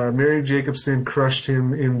end. Mary Jacobson crushed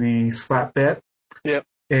him in the slap bet. Yep.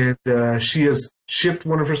 And she has shipped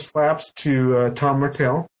one of her slaps to Tom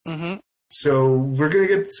Martell. Mm-hmm. So we're going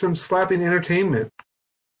to get some slapping entertainment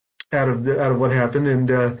out of what happened. And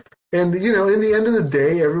in the end of the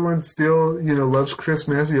day, everyone still, loves Chris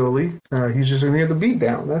Massioli. He's just going to get the beat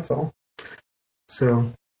down. That's all.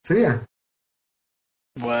 So yeah.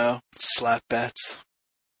 Wow. Slap bets.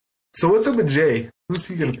 So what's up with Jay? Who's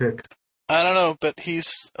he going to pick? I don't know, but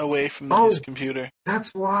he's away from his computer.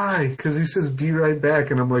 That's why. Because he says, be right back.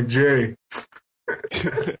 And I'm like, Jay.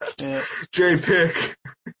 Yeah. Jay, pick.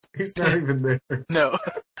 He's not even there. No.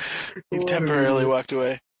 He temporarily walked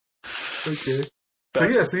away. Okay.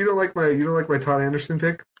 So you don't like my Todd Anderson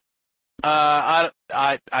pick? I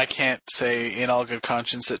can't say in all good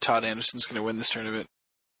conscience that Todd Anderson's going to win this tournament.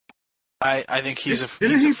 I think he's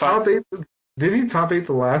Did he top 8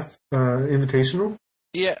 the last invitational?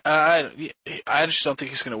 Yeah, I just don't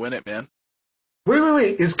think he's going to win it, man.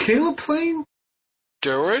 Wait. Is Caleb playing?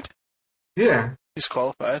 Durward? Yeah. He's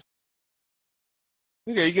qualified.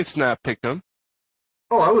 Okay, you can snap pick him.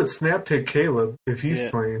 Oh, I would snap pick Caleb if he's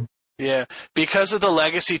playing. Yeah, because of the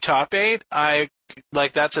legacy top 8,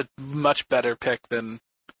 that's a much better pick than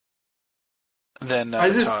I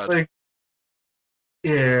just Todd. like,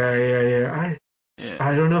 yeah.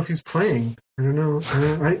 I don't know if he's playing. I don't know.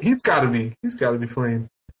 He's got to be. He's got to be playing.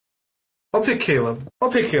 I'll pick Caleb.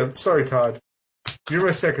 Sorry, Todd. You're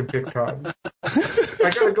my second pick, Todd. I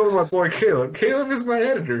gotta go with my boy Caleb. Caleb is my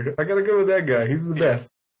editor. I gotta go with that guy. He's the best.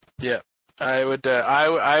 Yeah, I would.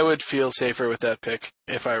 I would feel safer with that pick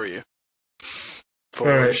if I were you. All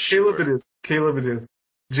right, sure. Caleb it is.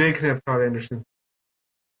 Jay can have Todd Anderson.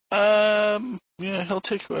 Yeah, he'll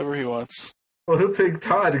take whoever he wants. Well, he'll take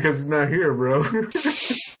Todd because he's not here, bro.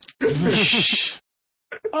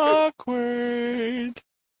 Awkward.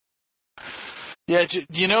 Yeah, do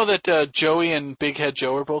you know that Joey and Big Head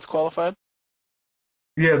Joe are both qualified?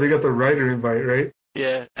 Yeah, they got the writer invite, right?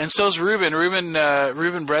 Yeah, and so's Ruben. Ruben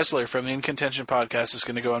Bresler from the In Contention podcast is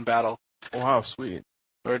going to go in battle. Wow, sweet.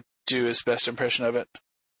 Or do his best impression of it.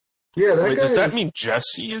 Yeah, that Wait, guy does that mean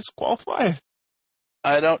Jesse is qualified?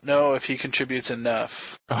 I don't know if he contributes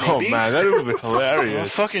enough. Oh, Maybe? man, that would be Well,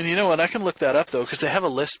 hilarious. fucking, you know what? I can look that up, though, because they have a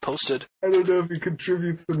list posted. I don't know if he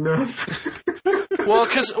contributes enough. Well,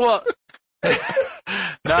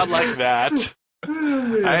 not like that.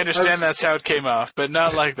 Oh, I understand that's how it came off, but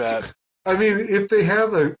not like that. I mean, if they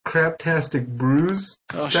have a craptastic brews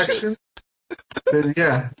section, then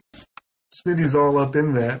yeah, Smitty's all up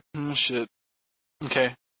in that. Oh, shit.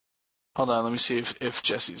 Okay. Hold on, let me see if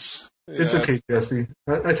Jesse's... It's okay, Jesse.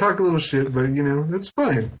 I talk a little shit, but, you know, that's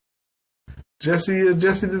fine. Jesse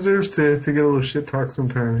deserves to get a little shit talk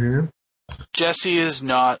sometimes, you know? Jesse is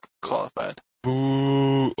not qualified.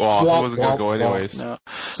 Boo. Oh, it wasn't going to go anyways. No.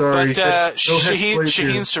 Sorry. But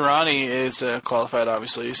Shaheen Sarani is qualified,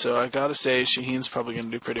 obviously, so I gotta say Shaheen's probably going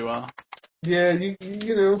to do pretty well. Yeah,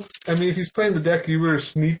 you know, I mean, if he's playing the deck you were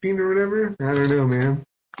sneaking or whatever, I don't know, man.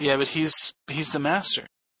 Yeah, but he's the master.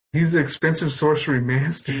 He's the expensive sorcery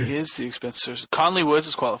master. He is the expensive sorcerer. Conley Woods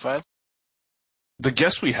is qualified. The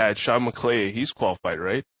guest we had, Sean McClay, he's qualified,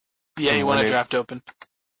 right? Yeah, he won a draft open.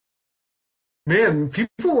 Man,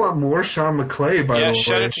 people want more Sean McClay, by the way. Yeah,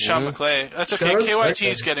 shout out to Sean McClay. That's okay.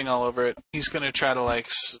 KYT's getting all over it. He's going to try to,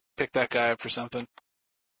 pick that guy up for something.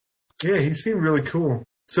 Yeah, he seemed really cool.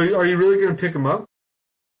 So are you really going to pick him up?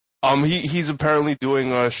 He's apparently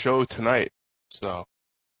doing a show tonight, so.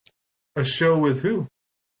 A show with who?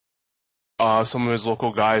 Some of his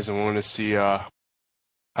local guys, and we're going to see, how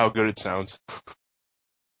good it sounds.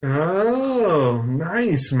 Oh,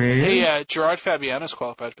 nice, man. Hey, Gerard Fabiano's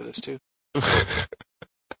qualified for this, too.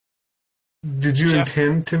 Did you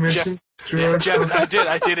intend to mention Gerard? Yeah,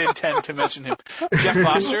 I did intend to mention him. Jeff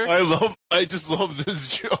Foster. I just love this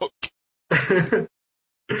joke.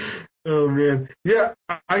 Oh man, yeah.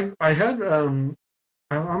 I had I'm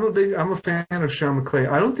a fan of Sean McClay.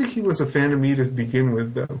 I don't think he was a fan of me to begin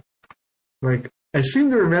with, though. I seem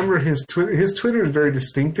to remember his Twitter. His Twitter is very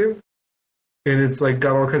distinctive, and it's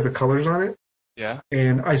got all kinds of colors on it. Yeah.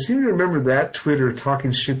 And I seem to remember that Twitter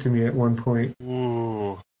talking shit to me at one point.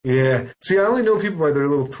 Ooh. Yeah. See, I only know people by their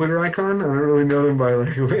little Twitter icon. I don't really know them by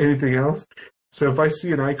anything else. So if I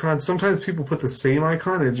see an icon, sometimes people put the same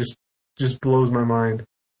icon, and it just blows my mind.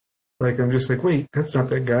 I'm just wait, that's not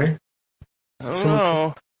that guy. I don't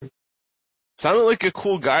know. Sounded like a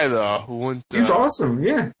cool guy, though. Who wouldn't, He's awesome,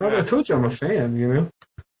 yeah. I told you I'm a fan, you know?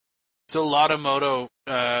 There's a lot of Moto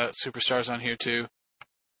superstars on here, too.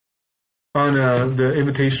 On the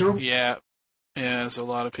Invitational? Yeah. Yeah, there's a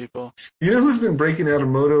lot of people. You know who's been breaking out of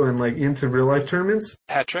Moto and, into real-life tournaments?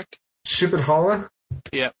 Hetrick? Ship It Holla?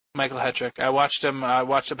 Yeah, Michael Hetrick. I watched him. I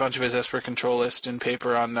watched a bunch of his Esper Control List in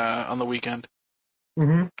paper on the weekend.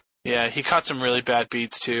 Mm-hmm. Yeah, he caught some really bad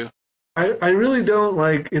beats, too. I really don't,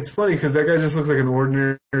 it's funny, because that guy just looks like an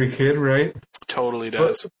ordinary kid, right? Totally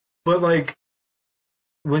does. But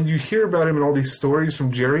when you hear about him and all these stories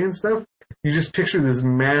from Jerry and stuff, you just picture this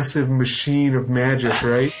massive machine of magic,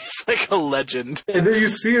 right? He's like a legend. And then you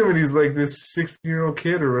see him and he's this 16-year-old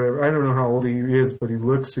kid or whatever. I don't know how old he is, but he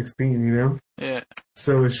looks 16, you know? Yeah.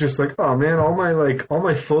 So it's just oh man, all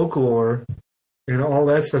my folklore and all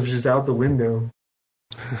that stuff is just out the window.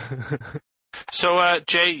 So,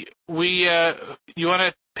 Jay, you want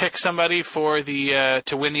to pick somebody for the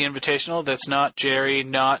to win the Invitational that's not Jerry,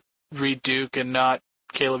 not Reed Duke, and not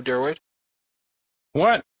Caleb Durwood?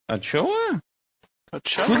 What? Ochoa?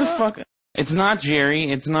 Ochoa? Who the fuck? It's not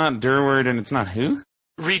Jerry, it's not Durward, and it's not who?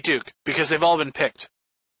 Reed Duke, because they've all been picked.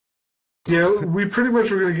 Yeah, we pretty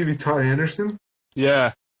much were going to give you Todd Anderson.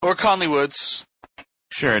 Yeah. Or Conley Woods.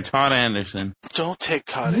 Sure, Todd Anderson. Don't take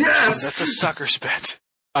Todd Yes! Anderson. That's a sucker's bet.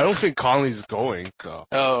 I don't think Conley's going, though.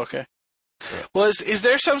 Oh, okay. Well, is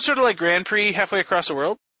there some sort of Grand Prix halfway across the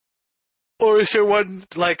world? Or is there one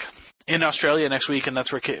like in Australia next week, and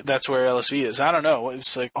that's where LSV is? I don't know.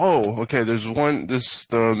 It's like okay. There's one. This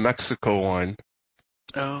the Mexico one.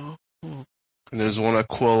 oh, And there's one at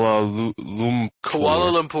Kuala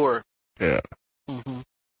Lumpur. Yeah. Mm-hmm.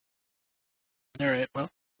 All right. Well,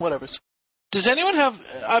 whatever. Does anyone have?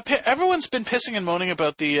 Everyone's been pissing and moaning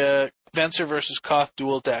about the Venser versus Koth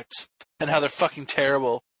dual decks and how they're fucking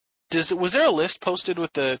terrible. Was there a list posted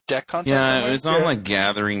with the deck content? Yeah, somewhere? it was on like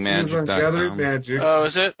GatheringMagic.com. Gathering Magic. Oh,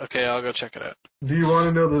 is it? Okay, I'll go check it out. Do you want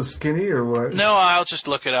to know the skinny or what? No, I'll just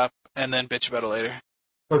look it up and then bitch about it later.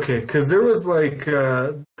 Okay, because there was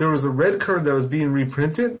there was a red card that was being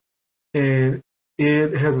reprinted, and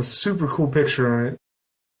it has a super cool picture on it,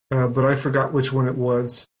 but I forgot which one it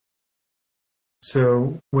was.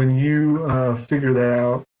 So when you figure that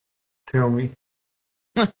out, tell me.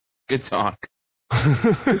 Good talk.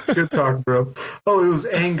 Good talk, bro. Oh, it was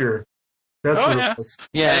Anger. That's what yeah. it was.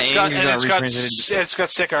 Yeah, and it's got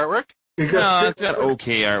sick artwork. It's got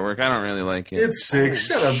okay artwork. I don't really like it. It's sick.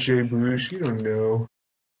 Shut up, Jay Bush. You don't know.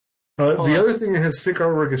 The other thing that has sick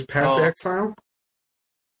artwork is Path to Exile.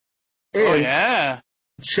 And yeah.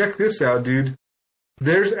 check this out, dude.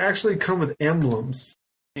 There's actually come with emblems.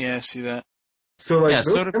 Yeah, I see that. So like, yeah,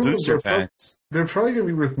 those so do emblems booster are packs. they're probably gonna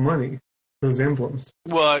be worth money. Those emblems.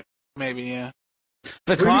 Well, maybe, yeah.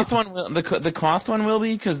 The Koth one, the Koth one will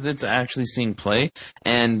be because it's actually seeing play,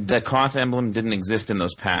 and the Koth emblem didn't exist in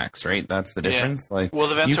those packs, right? That's the difference. Yeah. Like, well,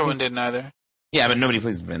 the Venser one didn't either. Yeah, but nobody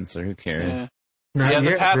plays Venser. Who cares? Yeah,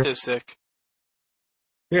 the Path bro. is sick.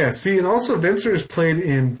 Yeah, see, and also Venser is played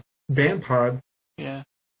in Bandpod. Yeah.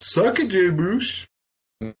 Suck it, Jay Bush.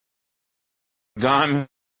 Gone.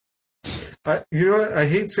 You know what? I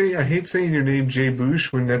hate saying your name, Jay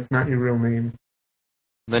Bush, when that's not your real name.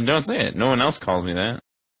 Then don't say it. No one else calls me that.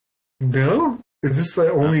 No? Is this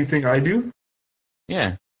the only thing I do?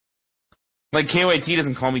 Yeah. Like KYT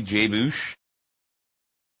doesn't call me Jay Bush.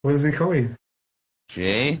 What does he call you?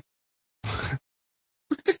 Jay. All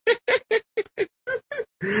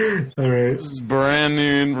right. This is brand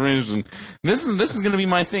new information. This is gonna be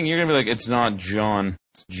my thing. You're gonna be like, it's not John,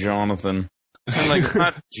 it's Jonathan. I'm like, it's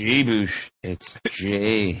not Jay Bush, it's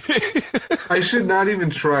Jay. I should not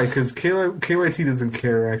even try because KYT doesn't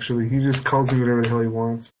care. Actually, he just calls me whatever the hell he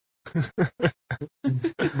wants.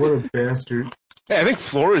 What a bastard! Hey, I think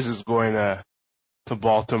Flores is going to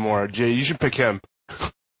Baltimore. Jay, you should pick him.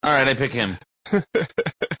 All right, I pick him.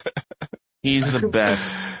 He's the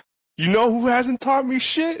best. You know who hasn't taught me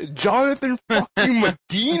shit? Jonathan fucking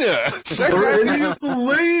Medina. Or any of the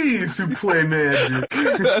ladies who play Magic.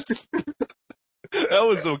 That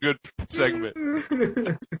was a good segment.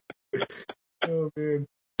 Oh, man.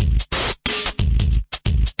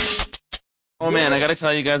 Oh man, I gotta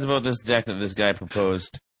tell you guys about this deck that this guy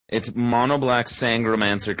proposed. It's mono black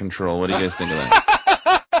Sangromancer control. What do you guys think of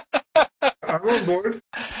that? I'm on board.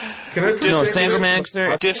 Can I No,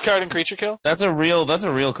 Sangromancer. Discard and creature kill? That's a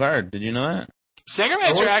real card. Did you know that?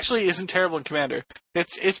 Sangromancer actually isn't terrible in Commander.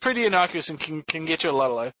 It's pretty innocuous and can get you a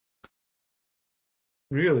lot of life.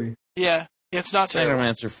 Really? Yeah, it's not terrible.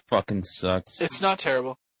 Sangromancer fucking sucks. It's not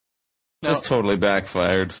terrible. No. This totally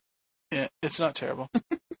backfired. Yeah, it's not terrible.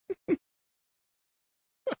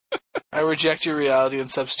 I reject your reality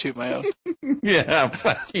and substitute my own. Yeah,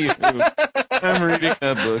 fuck you. I'm reading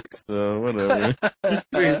that book, so whatever.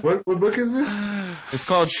 Wait, what book is this? It's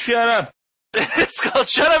called Shut Up. It's called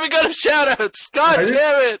Shut Up and Go to Shoutouts. God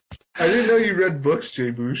damn it! I didn't know you read books,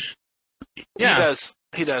 Jay Bush. Yeah.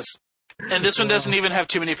 He does. And this one doesn't even have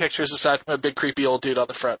too many pictures aside from a big creepy old dude on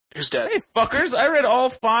the front who's dead. Hey, fuckers, I read all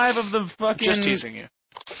 5 of the fucking... Just teasing you.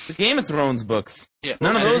 The Game of Thrones books. Yeah.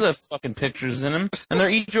 None of those have fucking pictures in them, and they're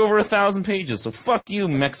each over 1,000 pages, so fuck you,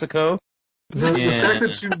 Mexico. The fact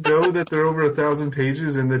that you know that they're over 1,000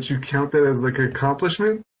 pages and that you count that as like an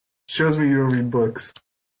accomplishment shows me you don't read books.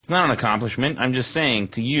 It's not an accomplishment. I'm just saying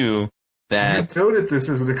to you that... You noted this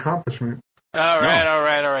as an accomplishment. All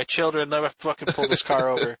right. Children, let me fucking pull this car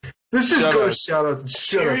over. Let's just go to shoutouts and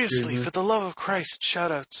Seriously, shut up, for the love of Christ,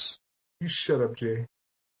 shoutouts. You shut up, Jay.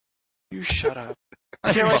 You shut up.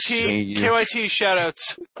 I fucking hate you. KYT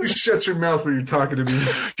shoutouts. You shut your mouth when you're talking to me.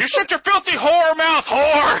 You shut your filthy whore mouth,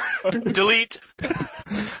 whore! Delete.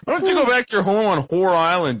 Why don't you go back to your home on Whore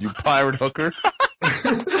Island, you pirate hooker?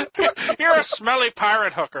 You're a smelly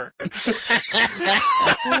pirate hooker.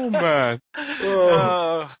 Oh, man.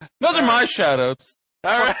 Those are my shoutouts.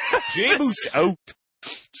 All right. James out.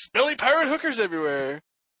 Smelly pirate hookers everywhere.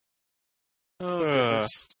 Oh,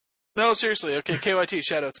 goodness. No, seriously. Okay, KYT,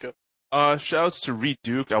 shoutouts go. Shouts to Reed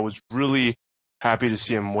Duke. I was really happy to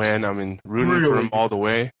see him win. I mean, rooting for him all the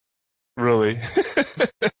way. Really.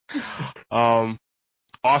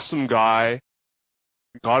 awesome guy.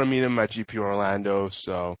 Got to meet him at GP Orlando,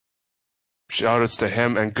 so shout outs to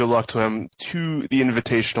him and good luck to him to the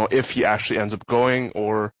Invitational if he actually ends up going,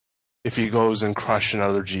 or if he goes and crush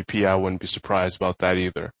another GP, I wouldn't be surprised about that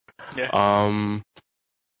either. Yeah.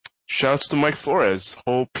 Shout outs to Mike Flores.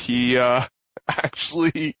 Hope he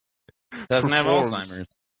actually Doesn't have performs.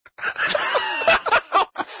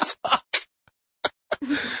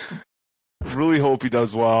 Alzheimer's. Really hope he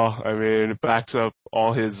does well. I mean, it backs up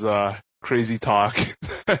all his crazy talk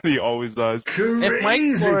that he always does.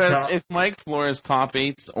 If Mike Flores top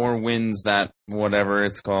 8s or wins that whatever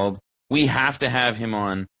it's called, we have to have him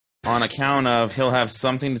on account of he'll have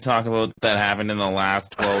something to talk about that happened in the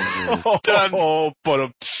last 12 years. Done.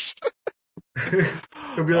 But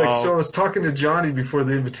He'll be like, so I was talking to Johnny before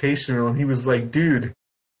the Invitational, and he was like, dude,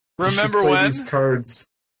 Remember you should play when? these cards.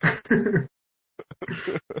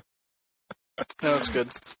 No, it's good.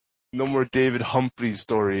 no more David Humphrey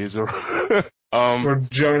stories or Or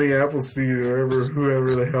Johnny Appleseed or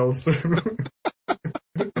whoever the hell said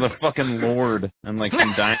The fucking Lord and like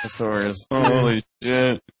some dinosaurs. Holy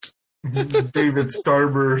shit. David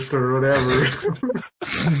Starburst or whatever.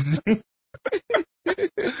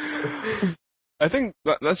 I think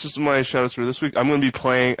that's just my shout-outs for this week. I'm going to be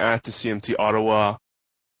playing at the CMT Ottawa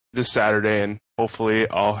this Saturday, and hopefully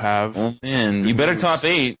I'll have... Oh, man. You better top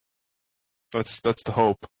 8. That's the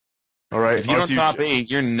hope. All right. If you don't top 8,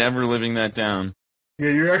 you're never living that down. Yeah,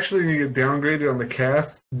 you're actually going to get downgraded on the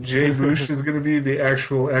cast. Jay Bush is going to be the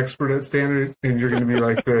actual expert at Standard, and you're going to be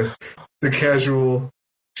like the casual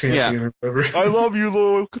champion or whatever. I love you,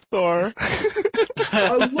 Loyal Cathar.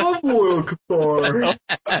 I love Loyal Cathar.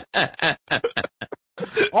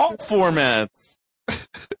 All formats.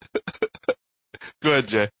 Go ahead,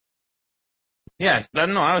 Jay. Yeah,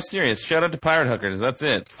 no, I was serious. Shout out to Pirate Hookers. That's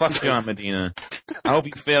it. Fuck John Medina. I hope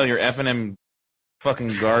you fail your F&M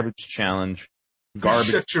fucking garbage challenge. Garbage.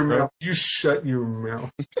 Shut your mouth. You shut your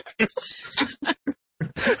mouth.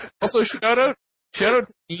 Also, shout out to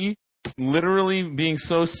me literally being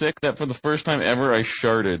so sick that for the first time ever I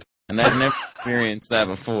sharted. And I've never experienced that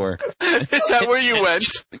before. Is that where you went?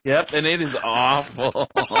 Yep, and it is awful.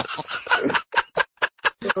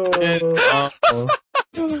 It's awful.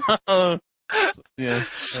 So, yeah,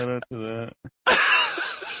 shout out to that.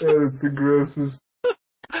 That is the grossest.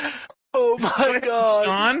 Oh my god.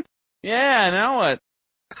 Sean? Yeah, now what?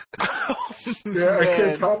 Yeah, I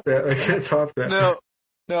can't top that.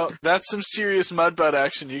 No, that's some serious mud butt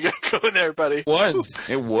action. You got going there, buddy. It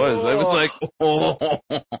was. I was like, oh.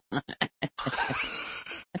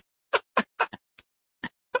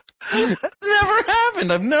 That's never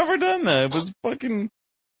happened. I've never done that.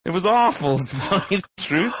 It was awful, to tell you the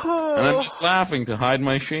truth. And I'm just laughing to hide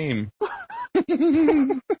my shame.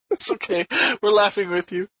 It's okay. We're laughing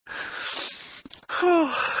with you.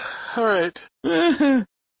 All right.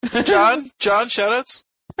 John, shoutouts?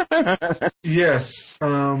 Yes.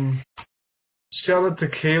 Shout out to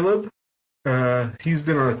Caleb. He's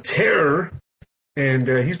been on a tear, and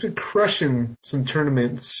he's been crushing some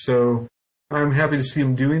tournaments, so I'm happy to see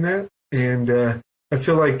him doing that. And I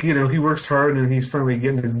feel like, he works hard and he's finally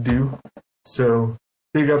getting his due. So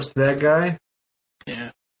big ups to that guy.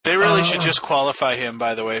 Yeah. They really should just qualify him,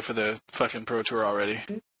 by the way, for the fucking Pro Tour already.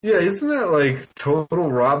 Yeah, isn't that like total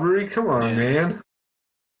robbery? Come on, man.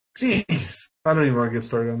 Jeez. I don't even want to get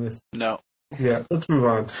started on this. No. Yeah, let's move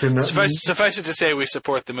on. Suffice it to say, we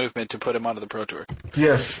support the movement to put him onto the Pro Tour.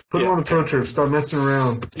 Yes, put him on the Pro Tour. Stop messing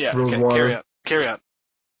around. Yeah, okay, carry on.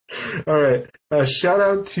 All right. Shout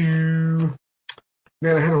out to...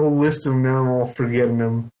 Man, I had a whole list of them. Now I'm all forgetting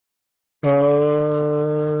them.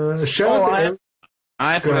 Shout out to...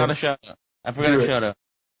 I forgot a shout out.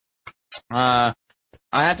 I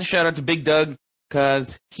have to shout out to Big Doug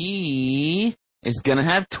because he is gonna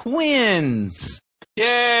have twins.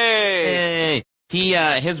 Yay!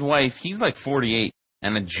 His wife, he's like 48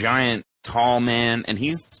 and a giant, tall man, and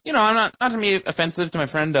he's, I'm not to be offensive to my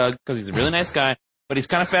friend Doug because he's a really nice guy, but he's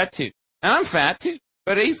kind of fat too, and I'm fat too.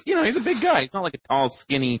 But he's a big guy. He's not like a tall,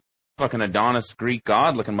 skinny, fucking Adonis Greek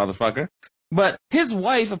god looking motherfucker. But his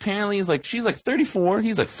wife apparently is like, she's like 34.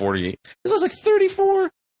 He's like 48. He was like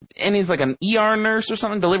 34. And he's like an ER nurse or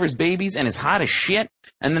something, delivers babies, and is hot as shit.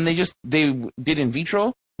 And then they did in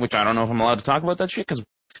vitro, which I don't know if I'm allowed to talk about that shit, because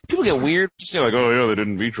people get weird. You say like, oh yeah, they did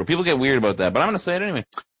in vitro. People get weird about that, but I'm going to say it anyway.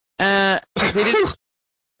 They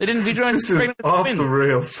did in vitro and she's pregnant with off twins. the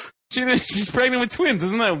rails. She's pregnant with twins.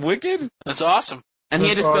 Isn't that wicked? That's awesome. And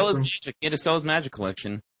That's he had to sell his awesome. magic. He had to sell his magic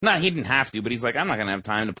collection. No, he didn't have to, but he's like, I'm not going to have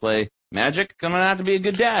time to play magic. I'm going to have to be a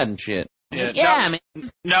good dad and shit. Yeah, man.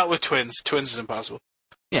 Not with twins. Twins is impossible.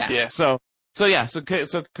 Yeah. Yeah. So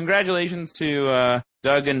congratulations to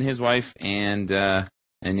Doug and his wife, and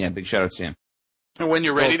yeah, big shout out to him. And when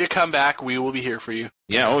you're ready to come back, we will be here for you.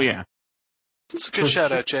 Yeah, oh yeah. That's a good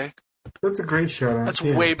shout out, Jay. That's a great shout out. That's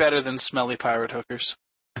way better than smelly pirate hookers.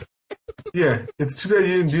 Yeah, it's too bad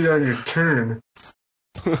you didn't do that on your turn.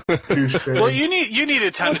 Well, you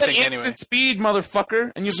needed time to think anyway. Instant speed,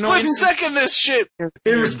 motherfucker, and you've Split second this shit.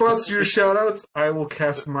 In response to your shout outs, I will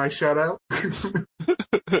cast my shout out.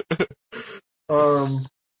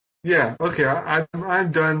 Yeah, okay,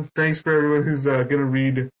 I'm done. Thanks for everyone who's gonna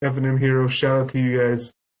read F&M Hero. Shout out to you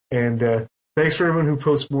guys, and thanks for everyone who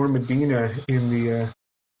posts more Medina in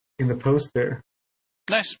the post there.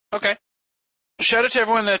 Nice. Okay. Shout out to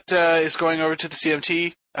everyone that is going over to the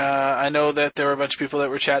CMT. I know that there were a bunch of people that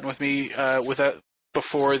were chatting with me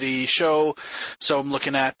before the show, so I'm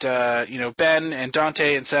looking at Ben and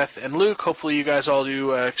Dante and Seth and Luke. Hopefully, you guys all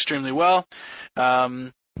do extremely well.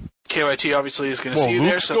 KYT obviously is going to see you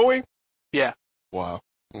Luke's there. So going? Yeah. Wow.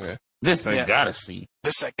 Okay. This I gotta see.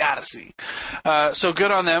 So good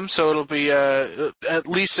on them. So it'll be at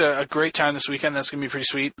least a great time this weekend. That's going to be pretty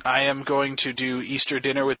sweet. I am going to do Easter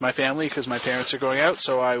dinner with my family because my parents are going out,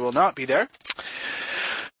 so I will not be there.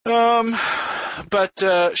 But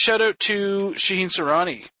shout out to Shaheen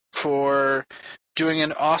Sarani for doing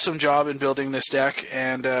an awesome job in building this deck,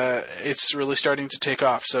 and it's really starting to take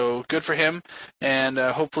off. So good for him, and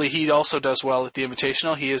hopefully he also does well at the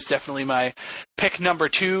Invitational. He is definitely my pick number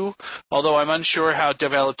 2, although I'm unsure how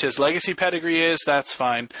developed his legacy pedigree is. That's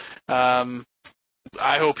fine. I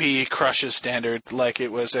hope he crushes Standard like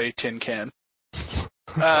it was a tin can.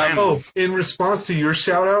 In response to your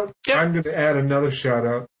shout out, I'm going to add another shout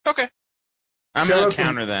out. Okay. I'm going to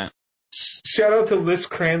counter that. Shout out to Liz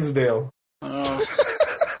Cransdale. Oh.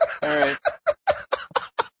 All right.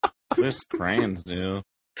 Liz Cransdale.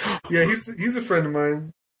 Yeah, he's a friend of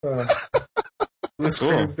mine. Liz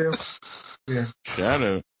Cransdale. Yeah. Shout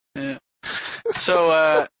out. Yeah.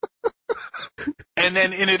 So, and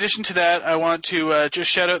then in addition to that, I want to just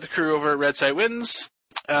shout out the crew over at Red Side Wins.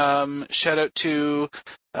 Shout out to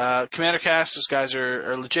Commander Cast. Those guys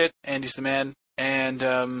are legit. Andy's the man. And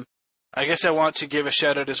I guess I want to give a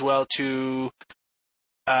shout out as well to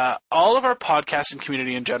all of our podcasting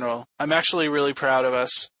community in general. I'm actually really proud of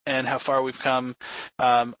us and how far we've come.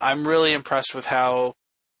 I'm really impressed with how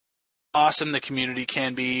awesome the community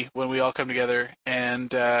can be when we all come together and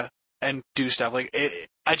do stuff.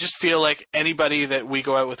 I just feel like anybody that we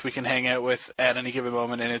go out with, we can hang out with at any given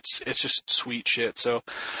moment, and it's just sweet shit. So,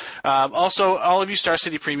 also, all of you Star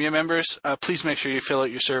City Premium members, please make sure you fill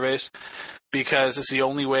out your surveys, because it's the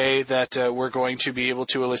only way that we're going to be able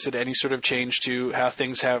to elicit any sort of change to how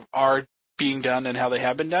things are being done and how they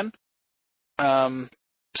have been done.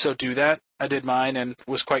 So do that. I did mine and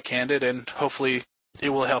was quite candid, and hopefully it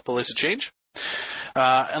will help elicit change.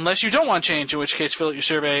 Unless you don't want change, in which case fill out your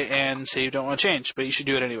survey and say you don't want change, but you should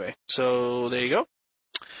do it anyway. So there you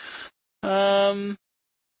go.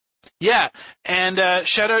 Yeah, and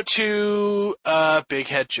shout out to Big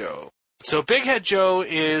Head Joe. So Big Head Joe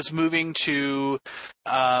is moving to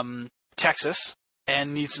Texas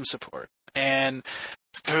and needs some support. And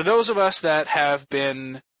for those of us that have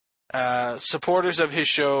been supporters of his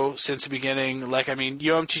show since the beginning,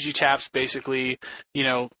 UMTG Taps basically,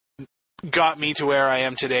 got me to where I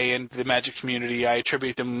am today in the Magic community. I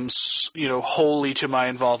attribute them, wholly to my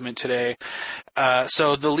involvement today.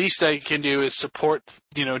 So the least I can do is support,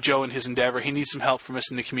 Joe in his endeavor. He needs some help from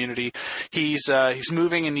us in the community. He's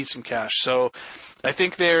moving and needs some cash. So I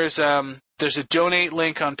think there's a donate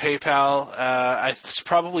link on PayPal. It's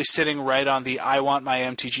probably sitting right on the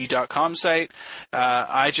iwantmymtg.com site.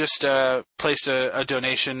 I just placed a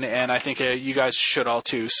donation, and I think you guys should all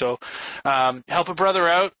too. So help a brother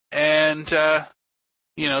out, and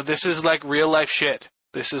this is like real life shit.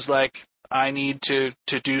 This is like, I need to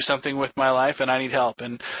do something with my life, and I need help.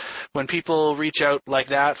 And when people reach out like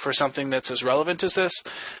that for something that's as relevant as this,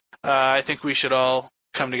 I think we should all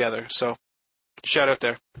come together. So shout out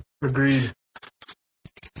there. Agreed.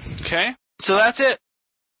 Okay, so that's it.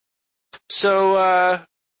 So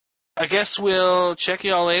I guess we'll check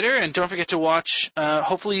you all later, and don't forget to watch.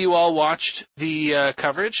 Hopefully you all watched the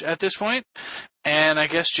coverage at this point, and I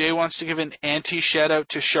guess Jay wants to give an anti-shout-out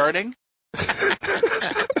to sharding.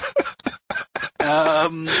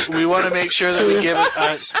 We want to make sure that we give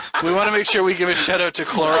it. We want to make sure we give a shout-out to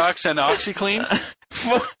Clorox and OxyClean.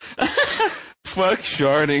 Fuck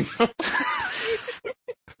sharding.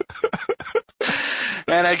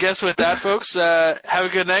 And I guess with that, folks, have a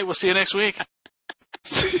good night. We'll see you next week.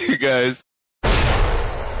 See you guys.